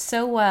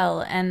so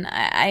well, and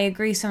I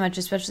agree so much,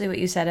 especially what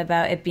you said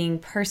about it being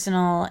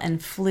personal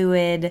and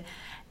fluid.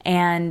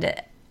 And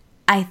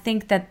I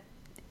think that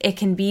it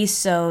can be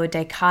so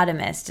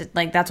dichotomist.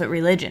 That's what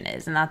religion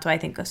is. And that's why I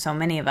think so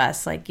many of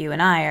us, like you and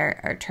I,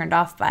 are turned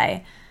off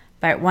by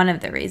one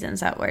of the reasons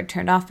that we're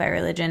turned off by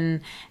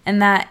religion,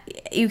 and that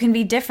you can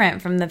be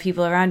different from the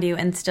people around you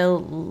and still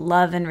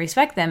love and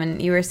respect them.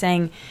 And you were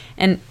saying,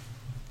 and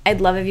I'd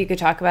love if you could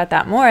talk about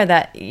that more,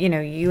 that,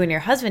 you and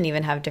your husband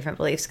even have different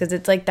beliefs, because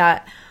it's like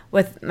that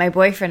with my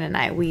boyfriend and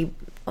I. We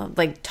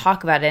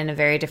talk about it in a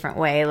very different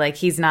way.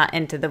 He's not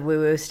into the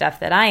woo-woo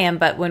stuff that I am,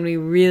 but when we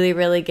really,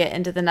 really get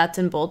into the nuts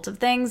and bolts of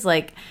things,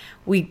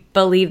 we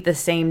believe the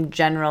same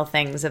general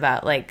things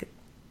about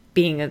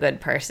being a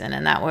good person,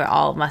 and that we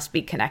all must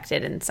be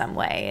connected in some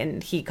way.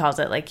 And he calls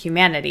it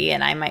humanity,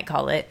 and I might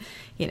call it,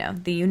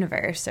 the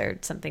universe or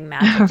something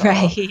magical.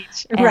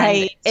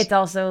 Right. It's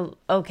also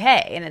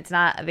okay, and it's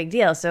not a big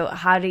deal. So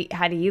how do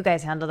you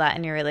guys handle that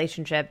in your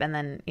relationship, and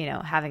then,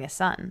 having a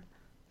son?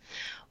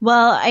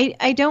 Well,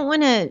 I don't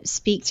want to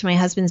speak to my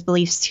husband's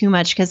beliefs too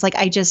much, because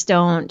I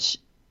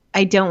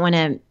don't want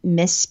to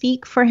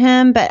misspeak for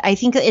him. But I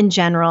think in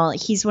general,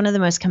 he's one of the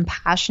most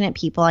compassionate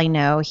people I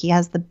know. He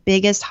has the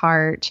biggest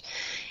heart,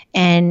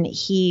 and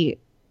he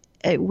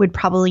would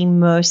probably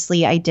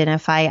mostly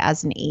identify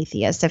as an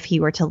atheist if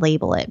he were to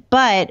label it.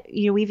 But,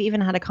 we've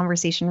even had a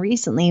conversation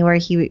recently where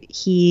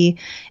he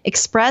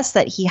expressed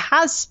that he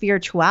has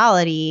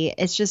spirituality.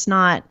 It's just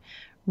not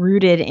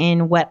rooted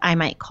in what I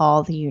might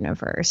call the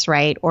universe,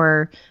 right?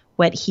 Or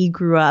what he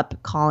grew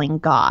up calling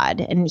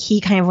God. And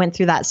he kind of went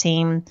through that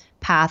same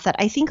path that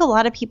I think a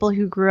lot of people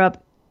who grew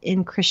up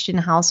in Christian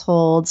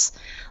households,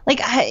 like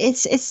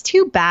it's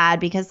too bad,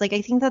 because like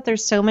I think that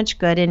there's so much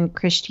good in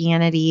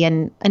Christianity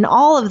and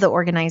all of the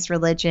organized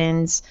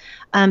religions,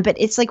 but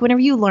it's like whenever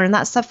you learn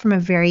that stuff from a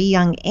very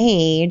young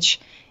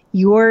age,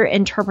 your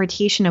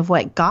interpretation of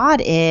what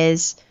God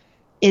is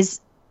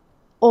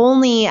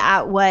only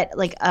at what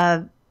like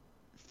a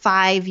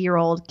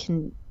 5-year-old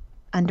can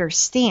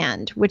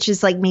understand, which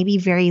is like maybe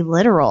very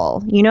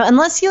literal,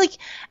 unless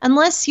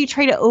you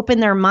try to open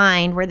their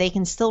mind where they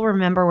can still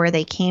remember where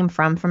they came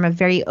from a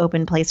very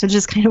open place, which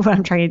is kind of what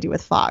I'm trying to do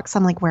with Fox.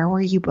 I'm like, where were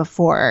you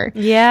before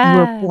you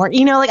were born?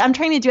 Like I'm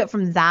trying to do it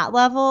from that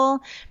level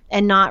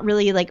and not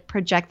really like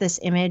project this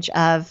image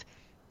of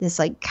this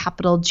like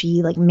capital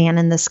G, like man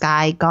in the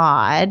sky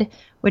God,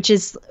 which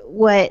is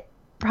what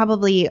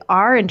probably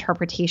our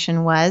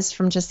interpretation was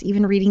from just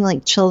even reading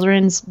like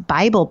children's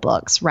Bible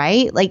books,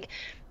 right? Like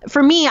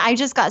for me, I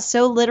just got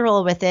so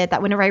literal with it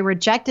that whenever I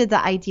rejected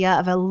the idea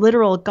of a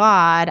literal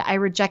God, I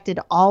rejected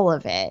all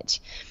of it.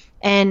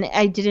 And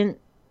I didn't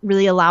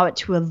really allow it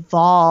to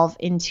evolve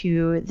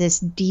into this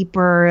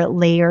deeper,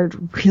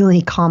 layered,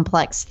 really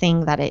complex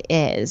thing that it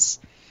is.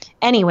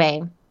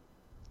 Anyway,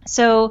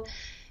 so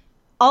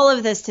all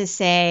of this to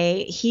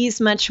say, he's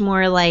much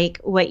more like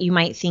what you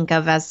might think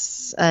of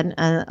as an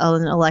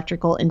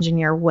electrical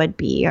engineer would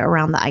be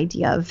around the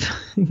idea of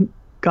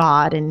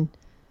God and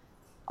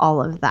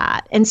all of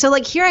that. And so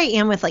like here I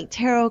am with like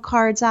tarot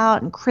cards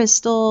out and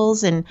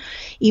crystals, and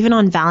even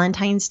on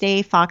Valentine's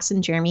Day, Fox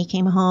and Jeremy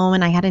came home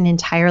and I had an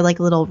entire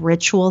like little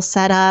ritual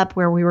set up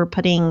where we were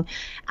putting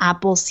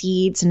apple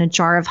seeds in a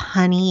jar of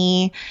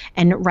honey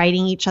and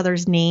writing each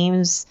other's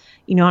names,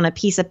 on a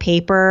piece of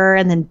paper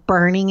and then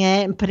burning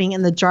it and putting it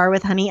in the jar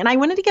with honey. And I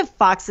wanted to give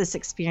Fox this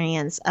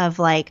experience of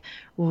like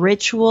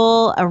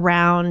ritual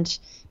around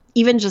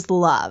even just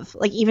love,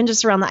 like even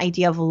just around the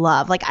idea of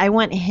love. Like I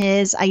want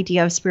his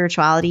idea of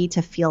spirituality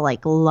to feel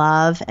like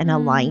love and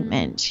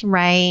alignment,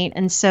 right?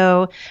 And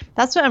so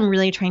that's what I'm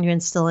really trying to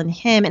instill in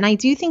him. And I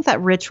do think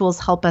that rituals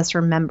help us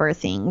remember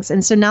things.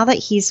 And so now that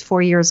he's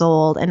 4 years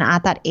old and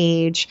at that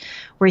age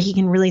where he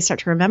can really start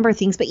to remember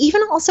things, but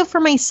even also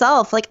for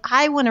myself, like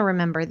I want to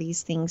remember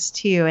these things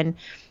too, and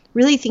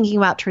really thinking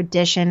about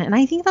tradition. And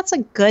I think that's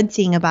a good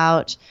thing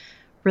about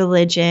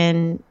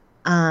religion,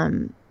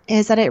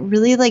 is that it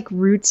really like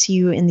roots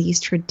you in these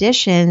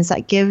traditions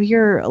that give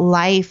your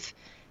life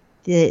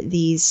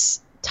these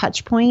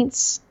touch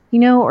points,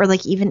 or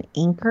like even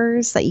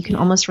anchors that you can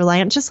almost rely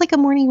on, just like a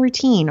morning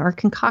routine or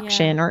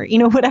concoction or,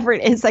 whatever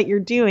it is that you're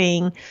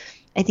doing.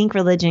 I think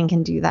religion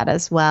can do that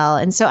as well.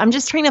 And so I'm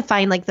just trying to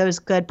find like those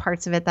good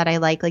parts of it that I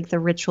like the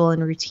ritual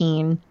and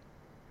routine,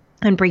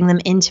 and bring them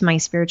into my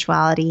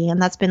spirituality.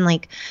 And that's been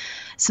like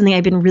something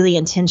I've been really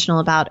intentional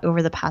about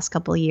over the past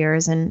couple of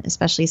years, and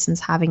especially since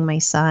having my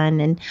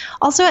son. And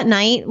also at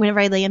night,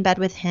 whenever I lay in bed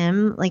with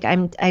him, like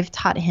I've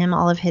taught him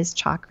all of his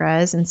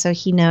chakras. And so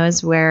he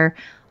knows where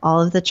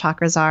all of the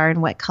chakras are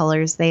and what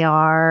colors they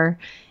are.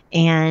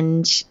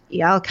 And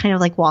I'll kind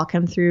of like walk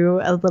him through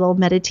a little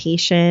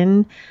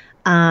meditation.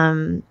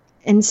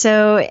 And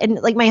so, and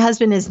like my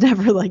husband is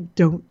never like,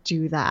 don't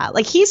do that.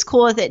 Like he's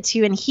cool with it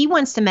too. And he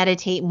wants to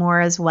meditate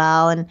more as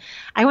well. And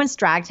I once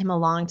dragged him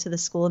along to the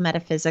School of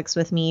Metaphysics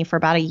with me for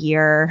about a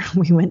year.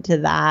 We went to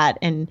that.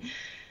 And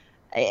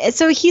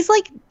so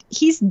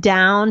he's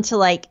down to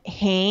like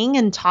hang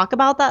and talk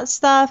about that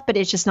stuff, but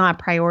it's just not a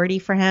priority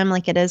for him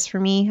like it is for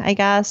me, I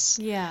guess.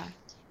 Yeah.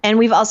 And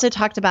we've also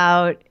talked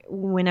about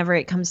whenever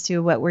it comes to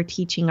what we're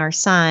teaching our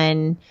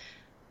son,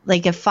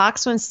 like if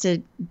Fox wants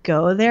to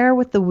go there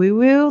with the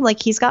woo-woo,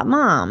 like he's got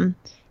mom.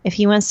 If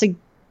he wants to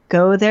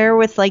go there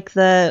with like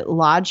the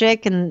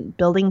logic and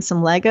building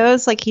some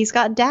Legos, like he's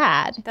got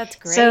dad. That's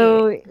great.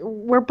 So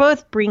we're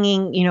both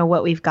bringing,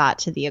 what we've got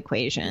to the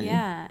equation.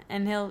 Yeah.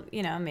 And he'll,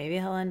 maybe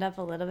he'll end up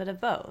a little bit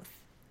of both.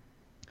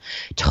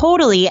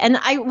 Totally. And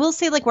I will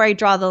say like where I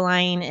draw the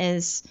line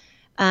is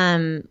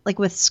like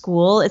with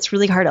school, it's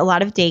really hard. A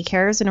lot of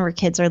daycares whenever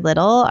kids are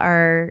little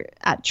are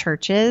at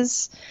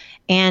churches.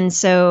 And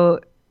so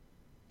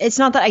it's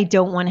not that I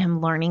don't want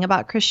him learning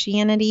about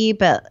Christianity,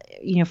 but,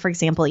 for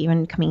example,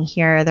 even coming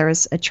here, there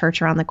was a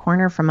church around the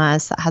corner from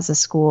us that has a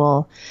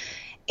school.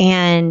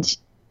 And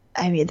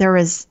I mean, there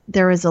was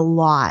a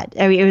lot.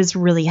 I mean, it was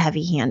really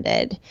heavy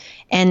handed.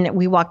 And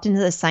we walked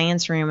into the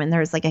science room and there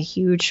was like a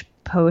huge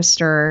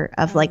poster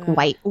of like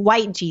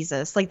white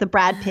Jesus, like the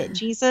Brad Pitt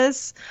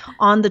Jesus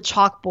on the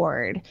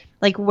chalkboard,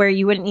 like where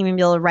you wouldn't even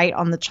be able to write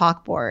on the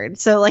chalkboard.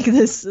 So like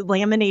this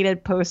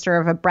laminated poster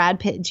of a Brad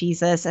Pitt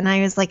Jesus. And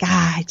I was like,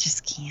 I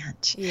just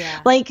can't.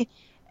 Yeah. Like,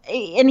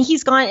 and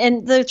he's gone,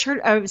 and the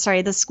church,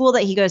 the school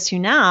that he goes to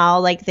now,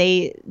 like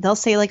they'll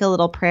say like a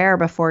little prayer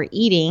before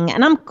eating.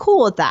 And I'm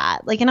cool with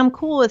that. Like, and I'm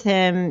cool with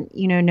him,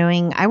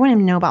 knowing I want him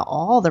to know about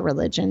all the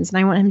religions, and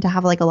I want him to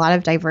have like a lot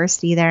of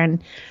diversity there.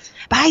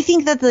 But I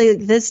think that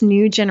this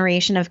new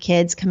generation of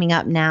kids coming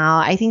up now,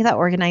 I think that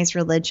organized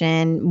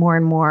religion more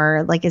and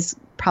more like is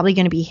probably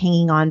going to be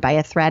hanging on by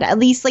a thread, at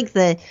least like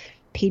the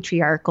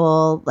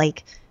patriarchal,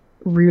 like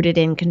rooted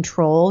in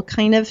control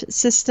kind of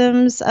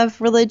systems of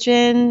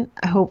religion,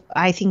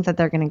 I think that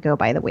they're going to go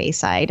by the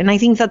wayside. And I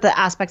think that the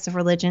aspects of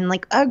religion,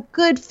 like a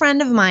good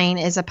friend of mine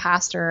is a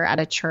pastor at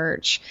a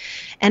church,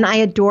 and I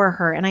adore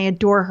her and I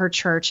adore her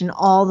church and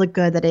all the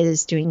good that it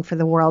is doing for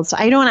the world. So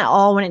I don't at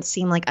all want it to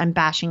seem like I'm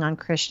bashing on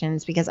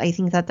Christians, because I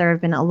think that there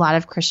have been a lot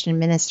of Christian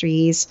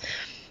ministries,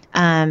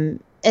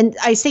 and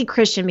I say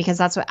Christian because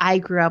that's what I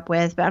grew up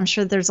with, but I'm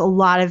sure there's a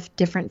lot of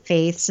different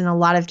faiths and a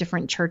lot of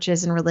different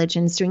churches and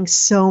religions doing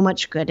so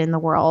much good in the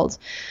world.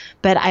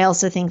 But I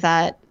also think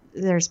that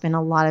there's been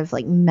a lot of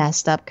like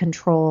messed up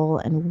control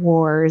and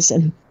wars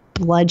and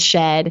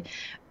bloodshed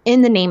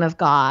in the name of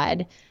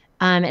God.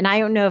 And I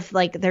don't know if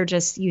like they're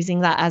just using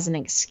that as an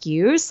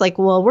excuse. Like,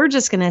 well, we're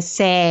just going to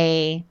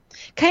say,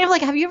 kind of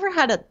like, have you ever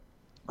had a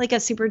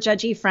super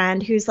judgy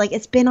friend who's like,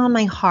 it's been on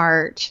my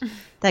heart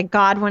that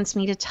God wants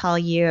me to tell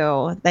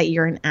you that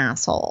you're an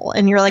asshole.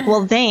 And you're like,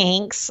 well,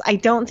 thanks. I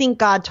don't think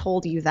God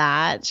told you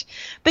that.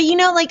 But,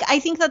 like, I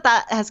think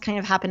that has kind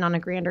of happened on a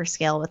grander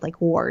scale with like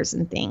wars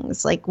and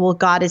things. Like, well,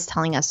 God is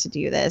telling us to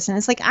do this. And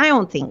it's like, I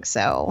don't think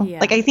so.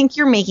 Yeah. Like, I think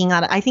you're making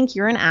that. I think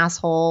you're an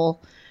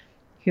asshole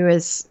who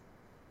is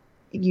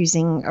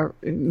using or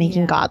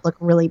making God look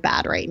really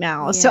bad right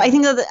now. Yeah. So I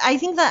think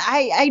that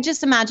I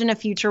just imagine a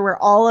future where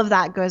all of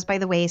that goes by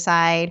the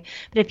wayside.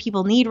 But if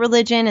people need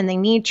religion and they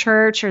need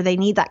church, or they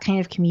need that kind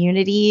of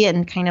community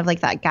and kind of like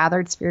that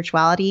gathered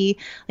spirituality,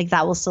 like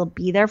that will still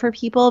be there for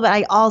people. But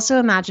I also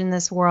imagine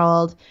this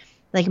world,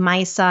 like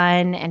my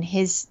son and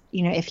his,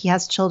 if he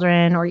has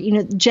children or,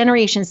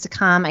 generations to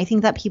come, I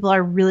think that people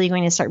are really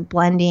going to start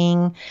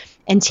blending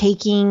and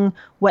taking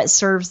what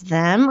serves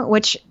them,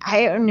 which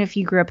I don't know if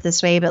you grew up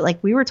this way, but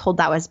like we were told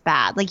that was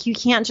bad. Like you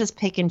can't just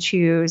pick and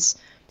choose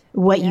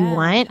what you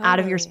want out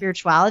of your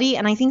spirituality.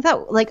 And I think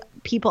that like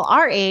people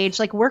our age,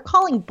 like we're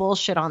calling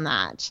bullshit on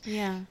that.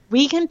 Yeah.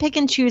 We can pick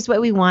and choose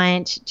what we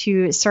want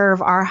to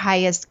serve our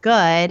highest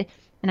good.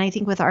 And I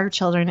think with our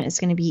children, it's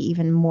going to be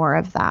even more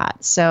of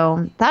that.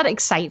 So that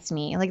excites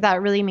me. Like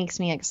that really makes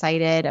me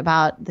excited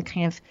about the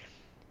kind of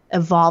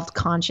evolved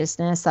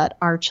consciousness that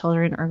our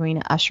children are going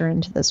to usher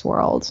into this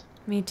world.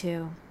 Me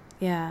too.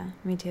 Yeah,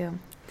 me too.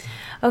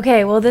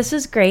 Okay, well, this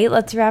was great.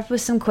 Let's wrap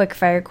with some quick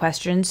fire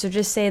questions. So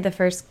just say the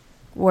first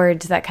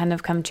words that kind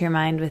of come to your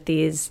mind with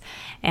these,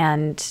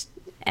 and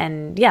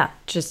yeah,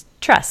 just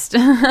trust.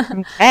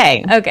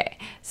 Okay. Okay.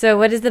 So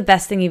what is the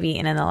best thing you've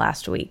eaten in the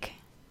last week,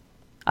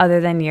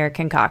 other than your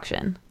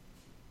concoction?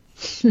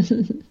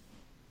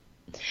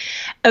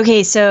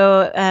 Okay,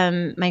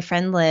 so my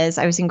friend Liz,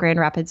 I was in Grand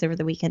Rapids over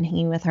the weekend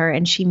hanging with her,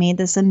 and she made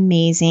this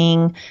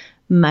amazing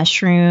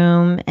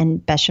mushroom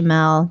and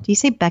bechamel. Do you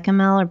say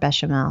bechamel or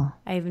bechamel?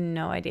 I have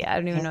no idea. I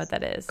don't even know what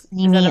that is.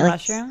 Is that a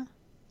mushroom?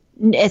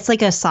 It's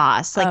like a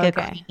sauce, like a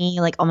creamy,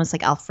 like almost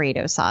like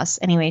Alfredo sauce.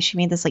 Anyway, she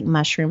made this like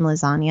mushroom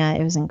lasagna.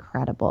 It was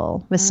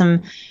incredible with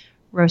some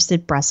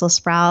roasted Brussels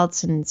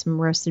sprouts and some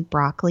roasted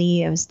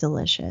broccoli. It was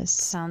delicious.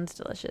 Sounds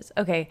delicious.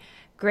 Okay,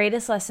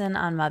 greatest lesson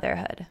on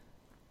motherhood.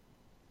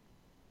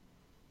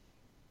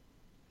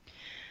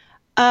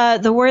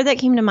 The word that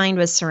came to mind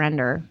was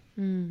surrender.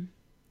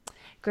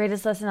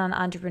 Greatest lesson on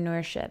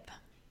entrepreneurship.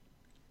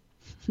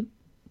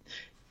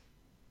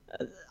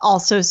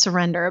 Also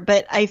surrender,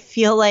 but I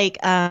feel like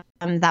that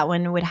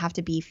one would have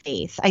to be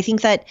faith. I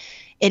think that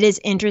it is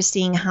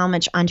interesting how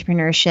much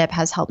entrepreneurship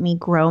has helped me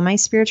grow my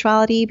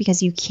spirituality,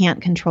 because you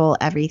can't control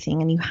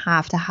everything, and you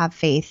have to have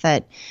faith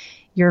that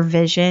your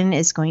vision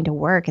is going to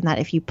work, and that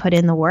if you put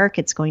in the work,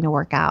 it's going to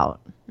work out.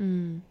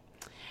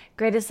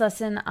 Greatest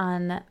lesson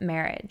on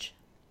marriage.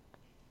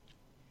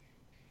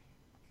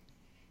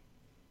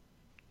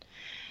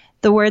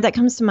 The word that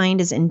comes to mind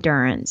is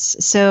endurance.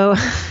 So,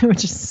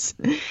 which is,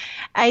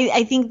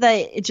 I think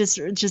that it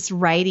just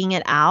writing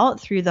it out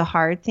through the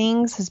hard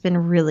things has been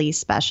really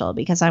special,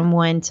 because I'm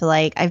one to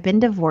like, I've been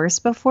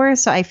divorced before,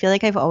 so I feel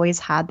like I've always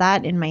had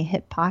that in my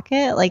hip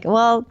pocket. Like,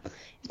 well,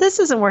 if this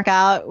doesn't work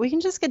out, we can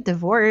just get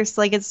divorced.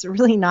 Like, it's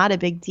really not a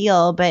big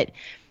deal. But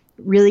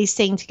really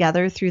staying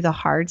together through the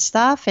hard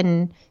stuff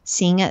and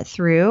seeing it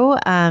through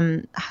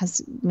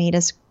has made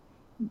us.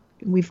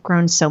 We've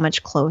grown so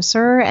much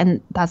closer,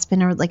 and that's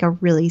been a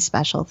really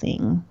special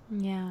thing.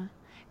 Yeah.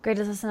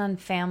 Greatest lesson on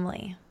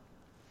family.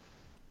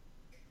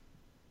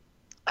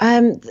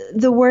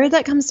 The word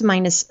that comes to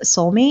mind is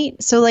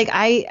soulmate. So like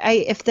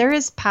if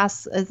there's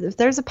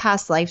a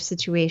past life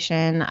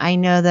situation, I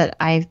know that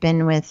I've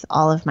been with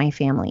all of my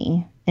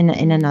family in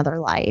another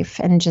life,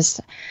 and just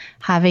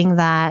having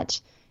that,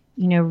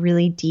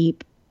 really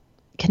deep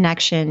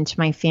connection to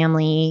my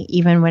family,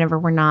 even whenever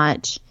we're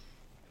not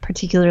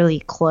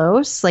particularly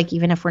close, like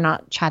even if we're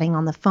not chatting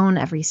on the phone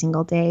every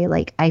single day,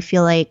 like I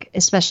feel like,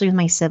 especially with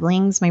my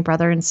siblings, my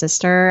brother and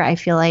sister, I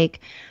feel like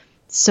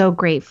so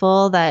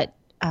grateful that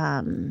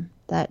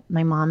that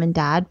my mom and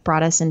dad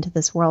brought us into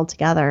this world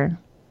together.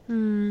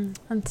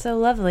 That's so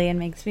lovely, and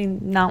makes me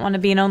not want to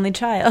be an only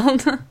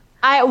child.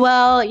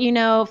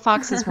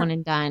 Fox is one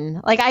and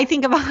done. Like I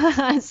think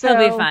about, so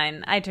he'll be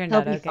fine. I turned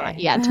out okay. Fine.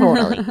 Yeah,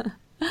 totally.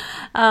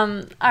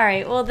 All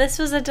right. Well, this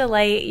was a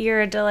delight.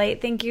 You're a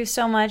delight. Thank you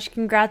so much.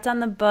 Congrats on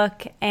the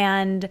book.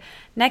 And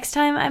next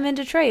time I'm in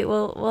Detroit,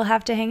 we'll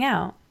have to hang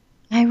out.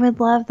 I would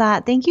love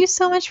that. Thank you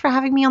so much for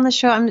having me on the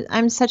show.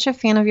 I'm such a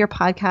fan of your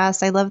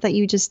podcast. I love that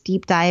you just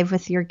deep dive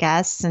with your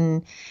guests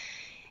and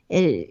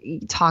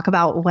talk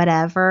about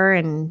whatever.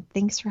 And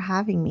thanks for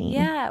having me.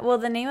 Yeah. Well,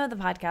 the name of the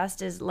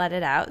podcast is Let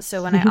It Out.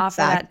 So when I offer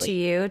that to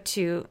you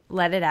to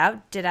let it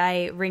out, did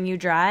I wring you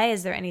dry?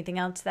 Is there anything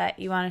else that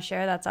you want to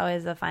share? That's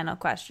always the final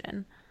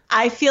question.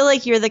 I feel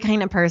like you're the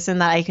kind of person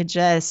that I could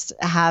just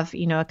have,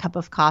 a cup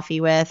of coffee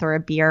with or a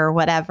beer or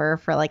whatever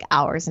for like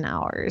hours and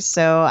hours.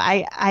 So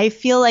I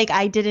feel like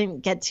I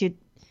didn't get to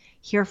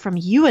hear from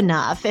you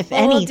enough, if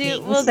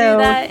anything. We'll do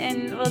that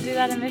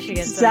in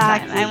Michigan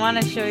sometime. I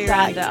want to show you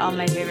around to all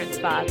my favorite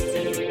spots.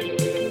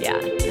 And yeah,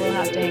 we'll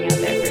have to hang out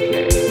there for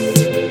sure.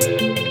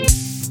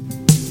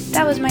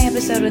 That was my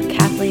episode with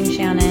Kathleen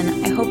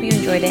Shannon. I hope you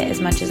enjoyed it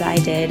as much as I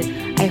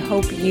did. I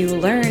hope you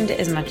learned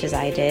as much as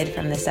I did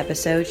from this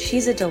episode.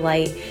 She's a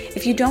delight.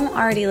 If you don't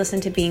already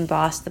listen to Being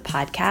Boss, the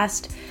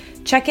podcast,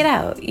 check it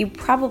out. You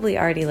probably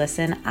already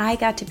listen. I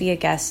got to be a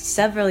guest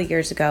several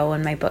years ago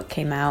when my book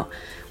came out.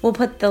 We'll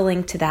put the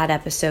link to that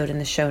episode in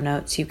the show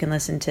notes. You can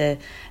listen to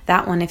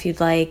that one if you'd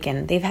like.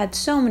 And they've had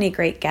so many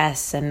great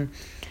guests. And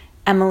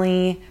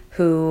Emily,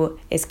 who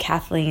is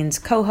Kathleen's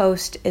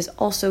co-host, is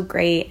also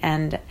great.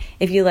 And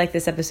if you like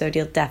this episode,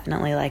 you'll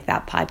definitely like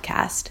that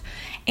podcast.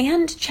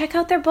 And check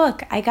out their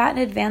book. I got an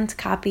advance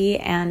copy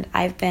and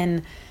I've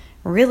been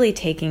really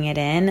taking it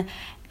in.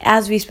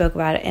 As we spoke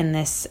about it in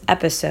this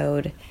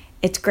episode,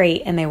 it's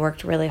great and they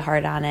worked really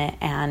hard on it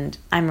and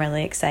I'm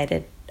really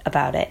excited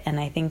about it and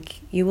I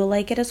think you will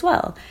like it as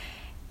well.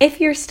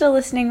 If you're still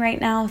listening right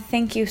now,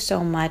 thank you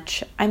so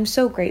much. I'm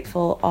so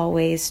grateful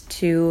always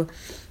to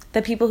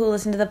the people who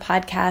listen to the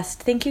podcast.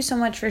 Thank you so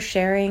much for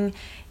sharing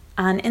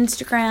on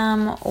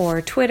Instagram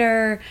or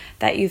Twitter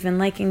that you've been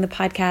liking the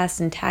podcast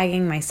and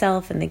tagging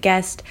myself and the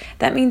guest.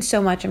 That means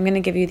so much. I'm going to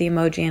give you the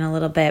emoji in a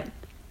little bit.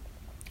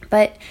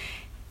 But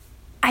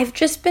I've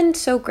just been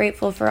so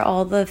grateful for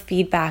all the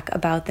feedback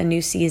about the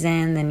new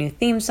season, the new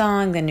theme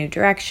song, the new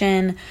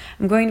direction.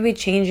 I'm going to be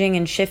changing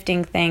and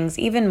shifting things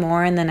even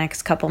more in the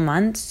next couple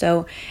months.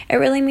 So it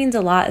really means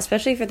a lot,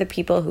 especially for the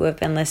people who have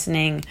been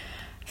listening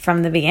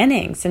from the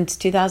beginning, since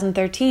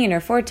 2013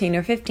 or 14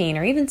 or 15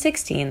 or even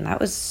 16. That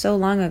was so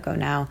long ago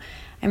now.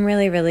 I'm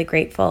really, really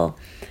grateful.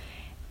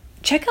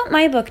 Check out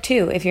my book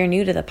too if you're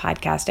new to the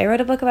podcast. I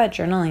wrote a book about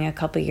journaling a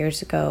couple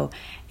years ago,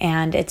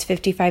 and it's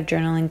 55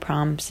 journaling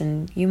prompts,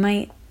 and you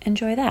might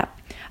enjoy that.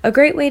 A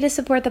great way to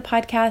support the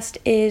podcast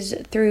is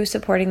through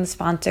supporting the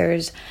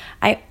sponsors.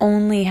 I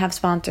only have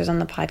sponsors on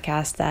the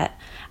podcast that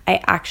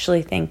I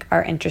actually think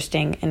are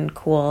interesting and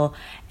cool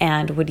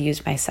and would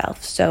use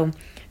myself. So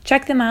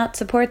check them out,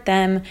 support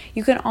them.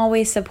 You can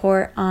always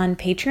support on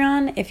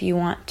Patreon if you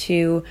want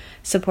to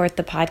support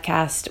the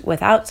podcast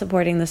without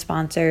supporting the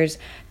sponsors.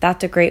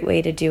 That's a great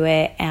way to do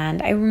it.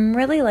 And I'm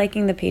really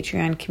liking the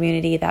Patreon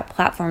community. That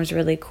platform is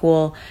really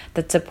cool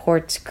that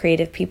supports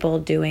creative people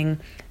doing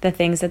the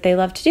things that they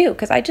love to do.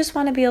 Because I just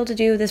want to be able to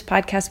do this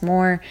podcast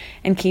more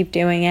and keep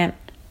doing it.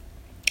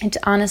 It's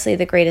honestly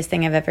the greatest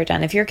thing I've ever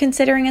done. If you're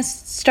considering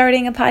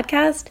starting a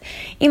podcast,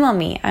 email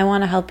me. I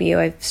want to help you.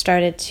 I've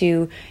started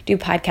to do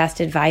podcast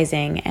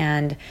advising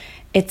and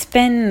it's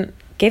been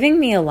giving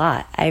me a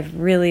lot. I've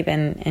really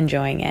been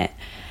enjoying it.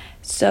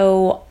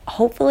 So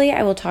hopefully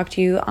I will talk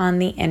to you on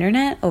the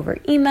internet over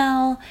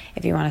email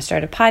if you want to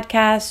start a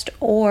podcast,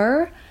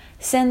 or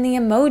send the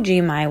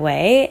emoji my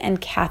way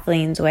and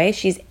Kathleen's way.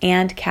 She's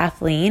and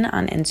Kathleen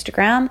on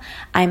Instagram.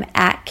 I'm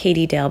at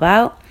Katie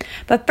Dalebout.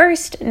 But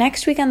first,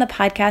 next week on the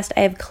podcast,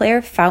 I have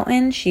Claire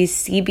Fountain. She's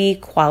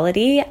CB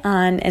Quality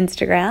on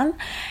Instagram.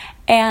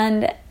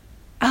 And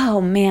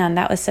oh man,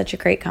 that was such a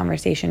great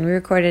conversation. We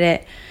recorded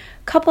it a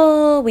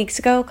couple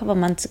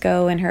months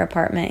ago in her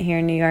apartment here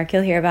in New York.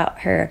 You'll hear about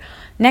her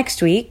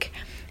next week.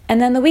 And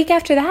then the week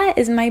after that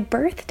is my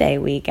birthday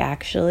week,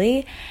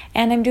 actually.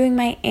 And I'm doing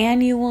my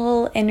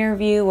annual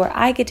interview where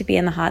I get to be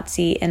in the hot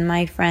seat and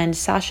my friend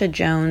Sasha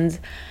Jones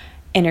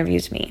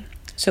interviews me.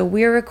 So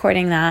we're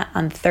recording that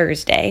on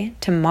Thursday,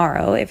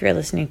 tomorrow, if you're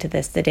listening to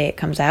this the day it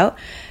comes out.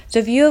 So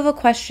if you have a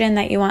question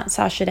that you want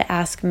Sasha to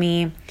ask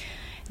me,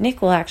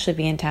 Nick will actually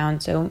be in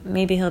town, so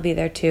maybe he'll be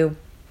there too.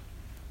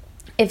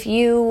 If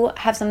you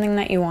have something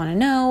that you want to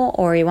know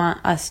or you want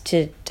us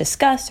to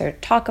discuss or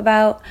talk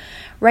about,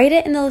 write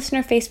it in the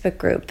listener Facebook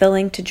group. The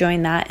link to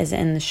join that is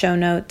in the show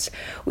notes.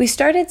 We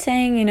started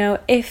saying,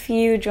 if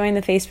you join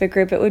the Facebook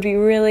group, it would be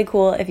really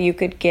cool if you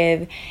could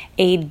give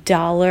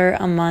 $1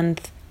 a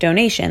month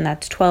donation.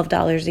 That's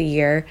 $12 a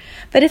year.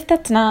 But if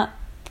that's not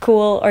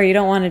cool or you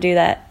don't want to do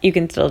that, you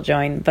can still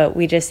join. But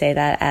we just say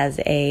that as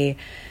a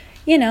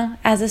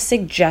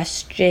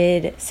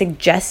suggested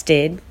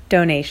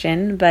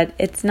donation, but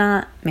it's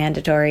not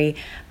mandatory.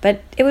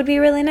 But it would be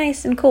really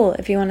nice and cool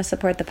if you want to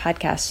support the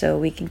podcast so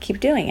we can keep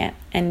doing it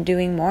and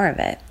doing more of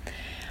it.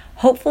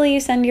 Hopefully you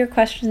send your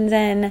questions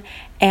in,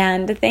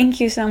 and thank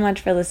you so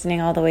much for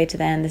listening all the way to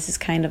the end. This is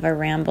kind of a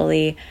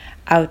rambly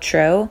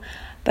outro.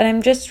 But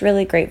I'm just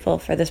really grateful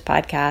for this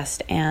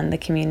podcast and the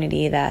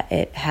community that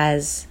it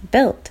has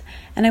built.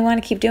 And I want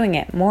to keep doing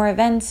it. More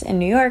events in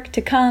New York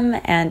to come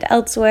and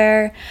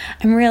elsewhere.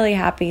 I'm really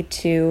happy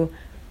to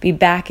be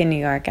back in New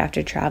York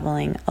after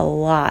traveling a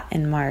lot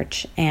in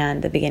March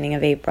and the beginning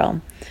of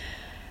April.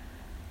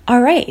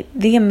 All right,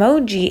 the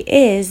emoji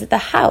is the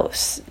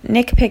house.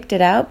 Nick picked it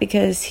out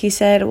because he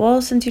said,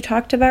 well, since you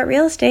talked about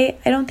real estate,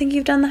 I don't think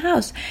you've done the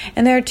house.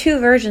 And there are two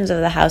versions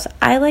of the house.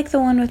 I like the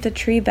one with the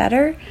tree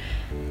better,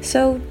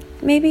 so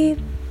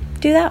maybe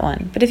do that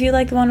one. But if you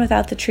like the one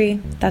without the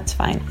tree, that's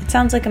fine. It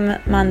sounds like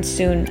a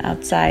monsoon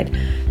outside,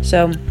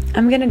 so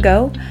I'm gonna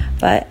go.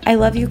 But I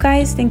love you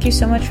guys. Thank you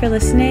so much for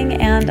listening,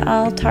 and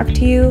I'll talk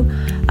to you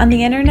on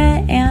the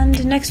internet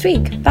and next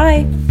week.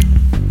 Bye.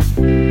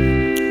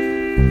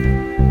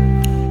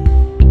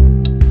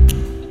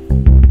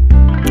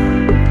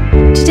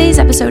 Today's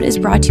episode is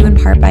brought to you in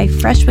part by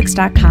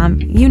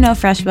FreshBooks.com. You know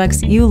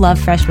FreshBooks. You love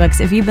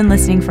FreshBooks. If you've been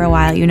listening for a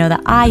while, you know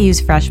that I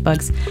use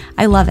FreshBooks.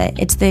 I love it.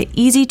 It's the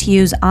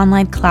easy-to-use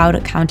online cloud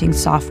accounting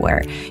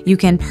software. You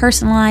can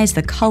personalize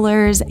the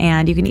colors,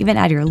 and you can even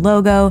add your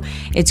logo.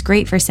 It's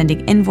great for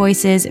sending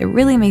invoices. It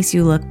really makes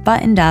you look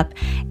buttoned up,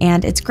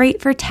 and it's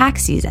great for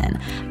tax season.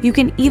 You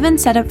can even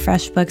set up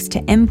FreshBooks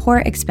to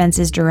import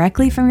expenses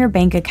directly from your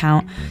bank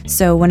account,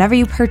 so whenever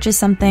you purchase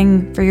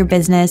something for your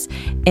business,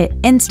 it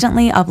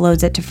instantly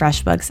uploads it to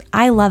FreshBooks.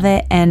 I love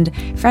it, and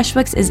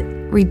FreshBooks is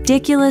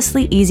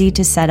ridiculously easy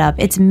to set up.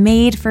 It's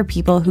made for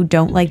people who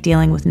don't like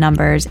dealing with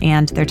numbers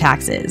and their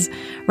taxes.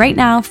 Right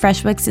now,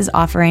 FreshBooks is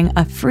offering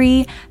a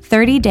free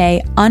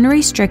 30-day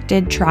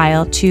unrestricted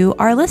trial to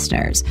our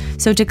listeners.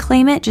 So to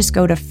claim it, just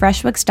go to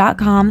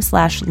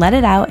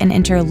freshbooks.com/letitout and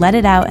enter "Let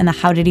It Out" in the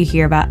 "How did you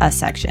hear about us"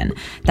 section.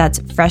 That's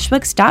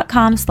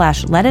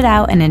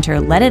freshbooks.com/letitout and enter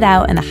 "Let It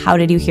Out" in the "How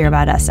did you hear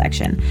about us"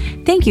 section.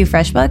 Thank you,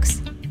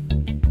 FreshBooks.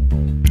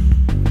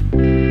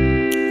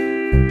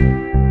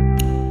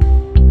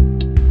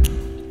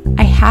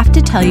 I have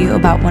to tell you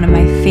about one of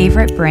my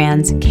favorite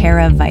brands, Care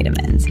of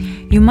Vitamins.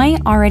 You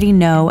might already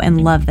know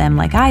and love them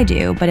like I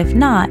do, but if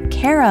not,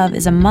 Care of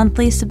is a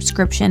monthly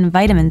subscription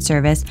vitamin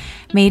service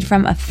made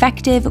from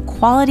effective,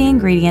 quality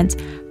ingredients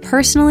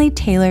personally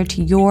tailored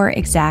to your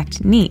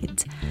exact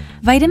needs.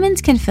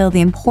 Vitamins can fill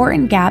the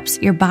important gaps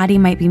your body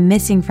might be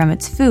missing from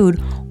its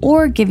food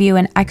or give you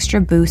an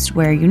extra boost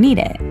where you need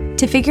it.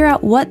 To figure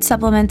out what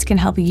supplements can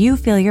help you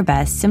feel your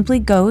best, simply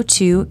go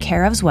to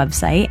Care of's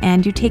website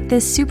and you take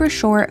this super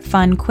short,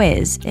 fun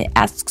quiz. It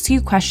asks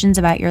you questions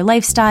about your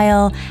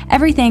lifestyle,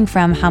 everything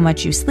from how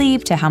much you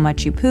sleep to how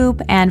much you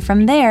poop, and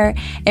from there,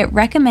 it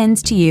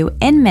recommends to you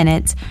in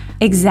minutes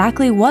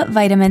exactly what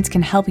vitamins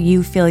can help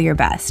you feel your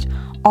best.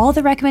 All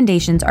the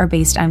recommendations are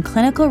based on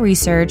clinical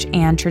research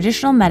and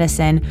traditional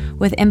medicine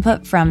with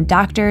input from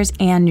doctors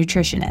and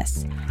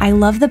nutritionists. I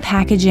love the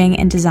packaging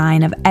and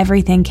design of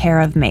everything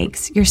Care of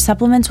makes. Your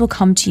supplements will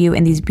come to you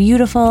in these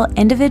beautiful,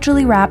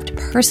 individually wrapped,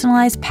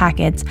 personalized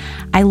packets.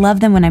 I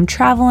love them when I'm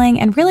traveling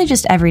and really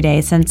just every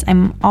day since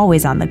I'm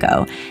always on the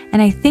go.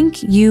 And I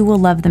think you will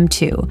love them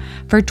too.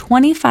 For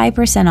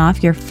 25%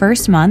 off your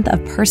first month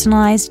of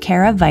personalized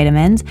Care of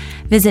vitamins,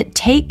 visit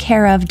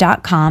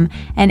takecareof.com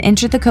and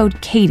enter the code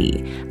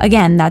Katie.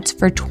 Again, that's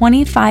for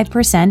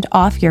 25%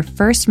 off your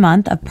first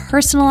month of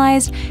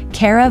personalized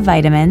Care of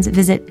vitamins.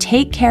 Visit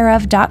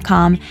takecareof.com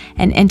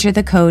and enter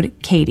the code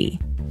Katie.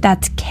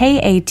 That's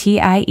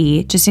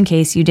Katie, just in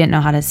case you didn't know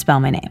how to spell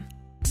my name.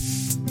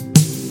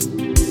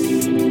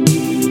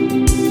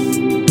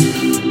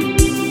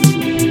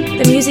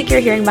 The music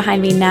you're hearing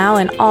behind me now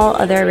and all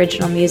other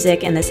original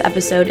music in this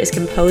episode is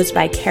composed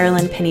by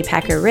Carolyn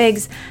Pennypacker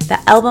Riggs. The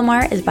album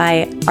art is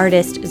by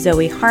artist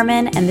Zoe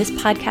Harmon, and this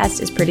podcast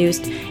is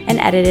produced and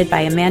edited by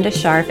Amanda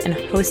Sharf and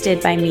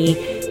hosted by me,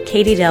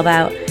 Katie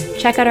Dalebout.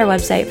 Check out our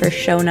website for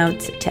show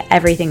notes to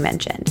everything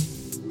mentioned.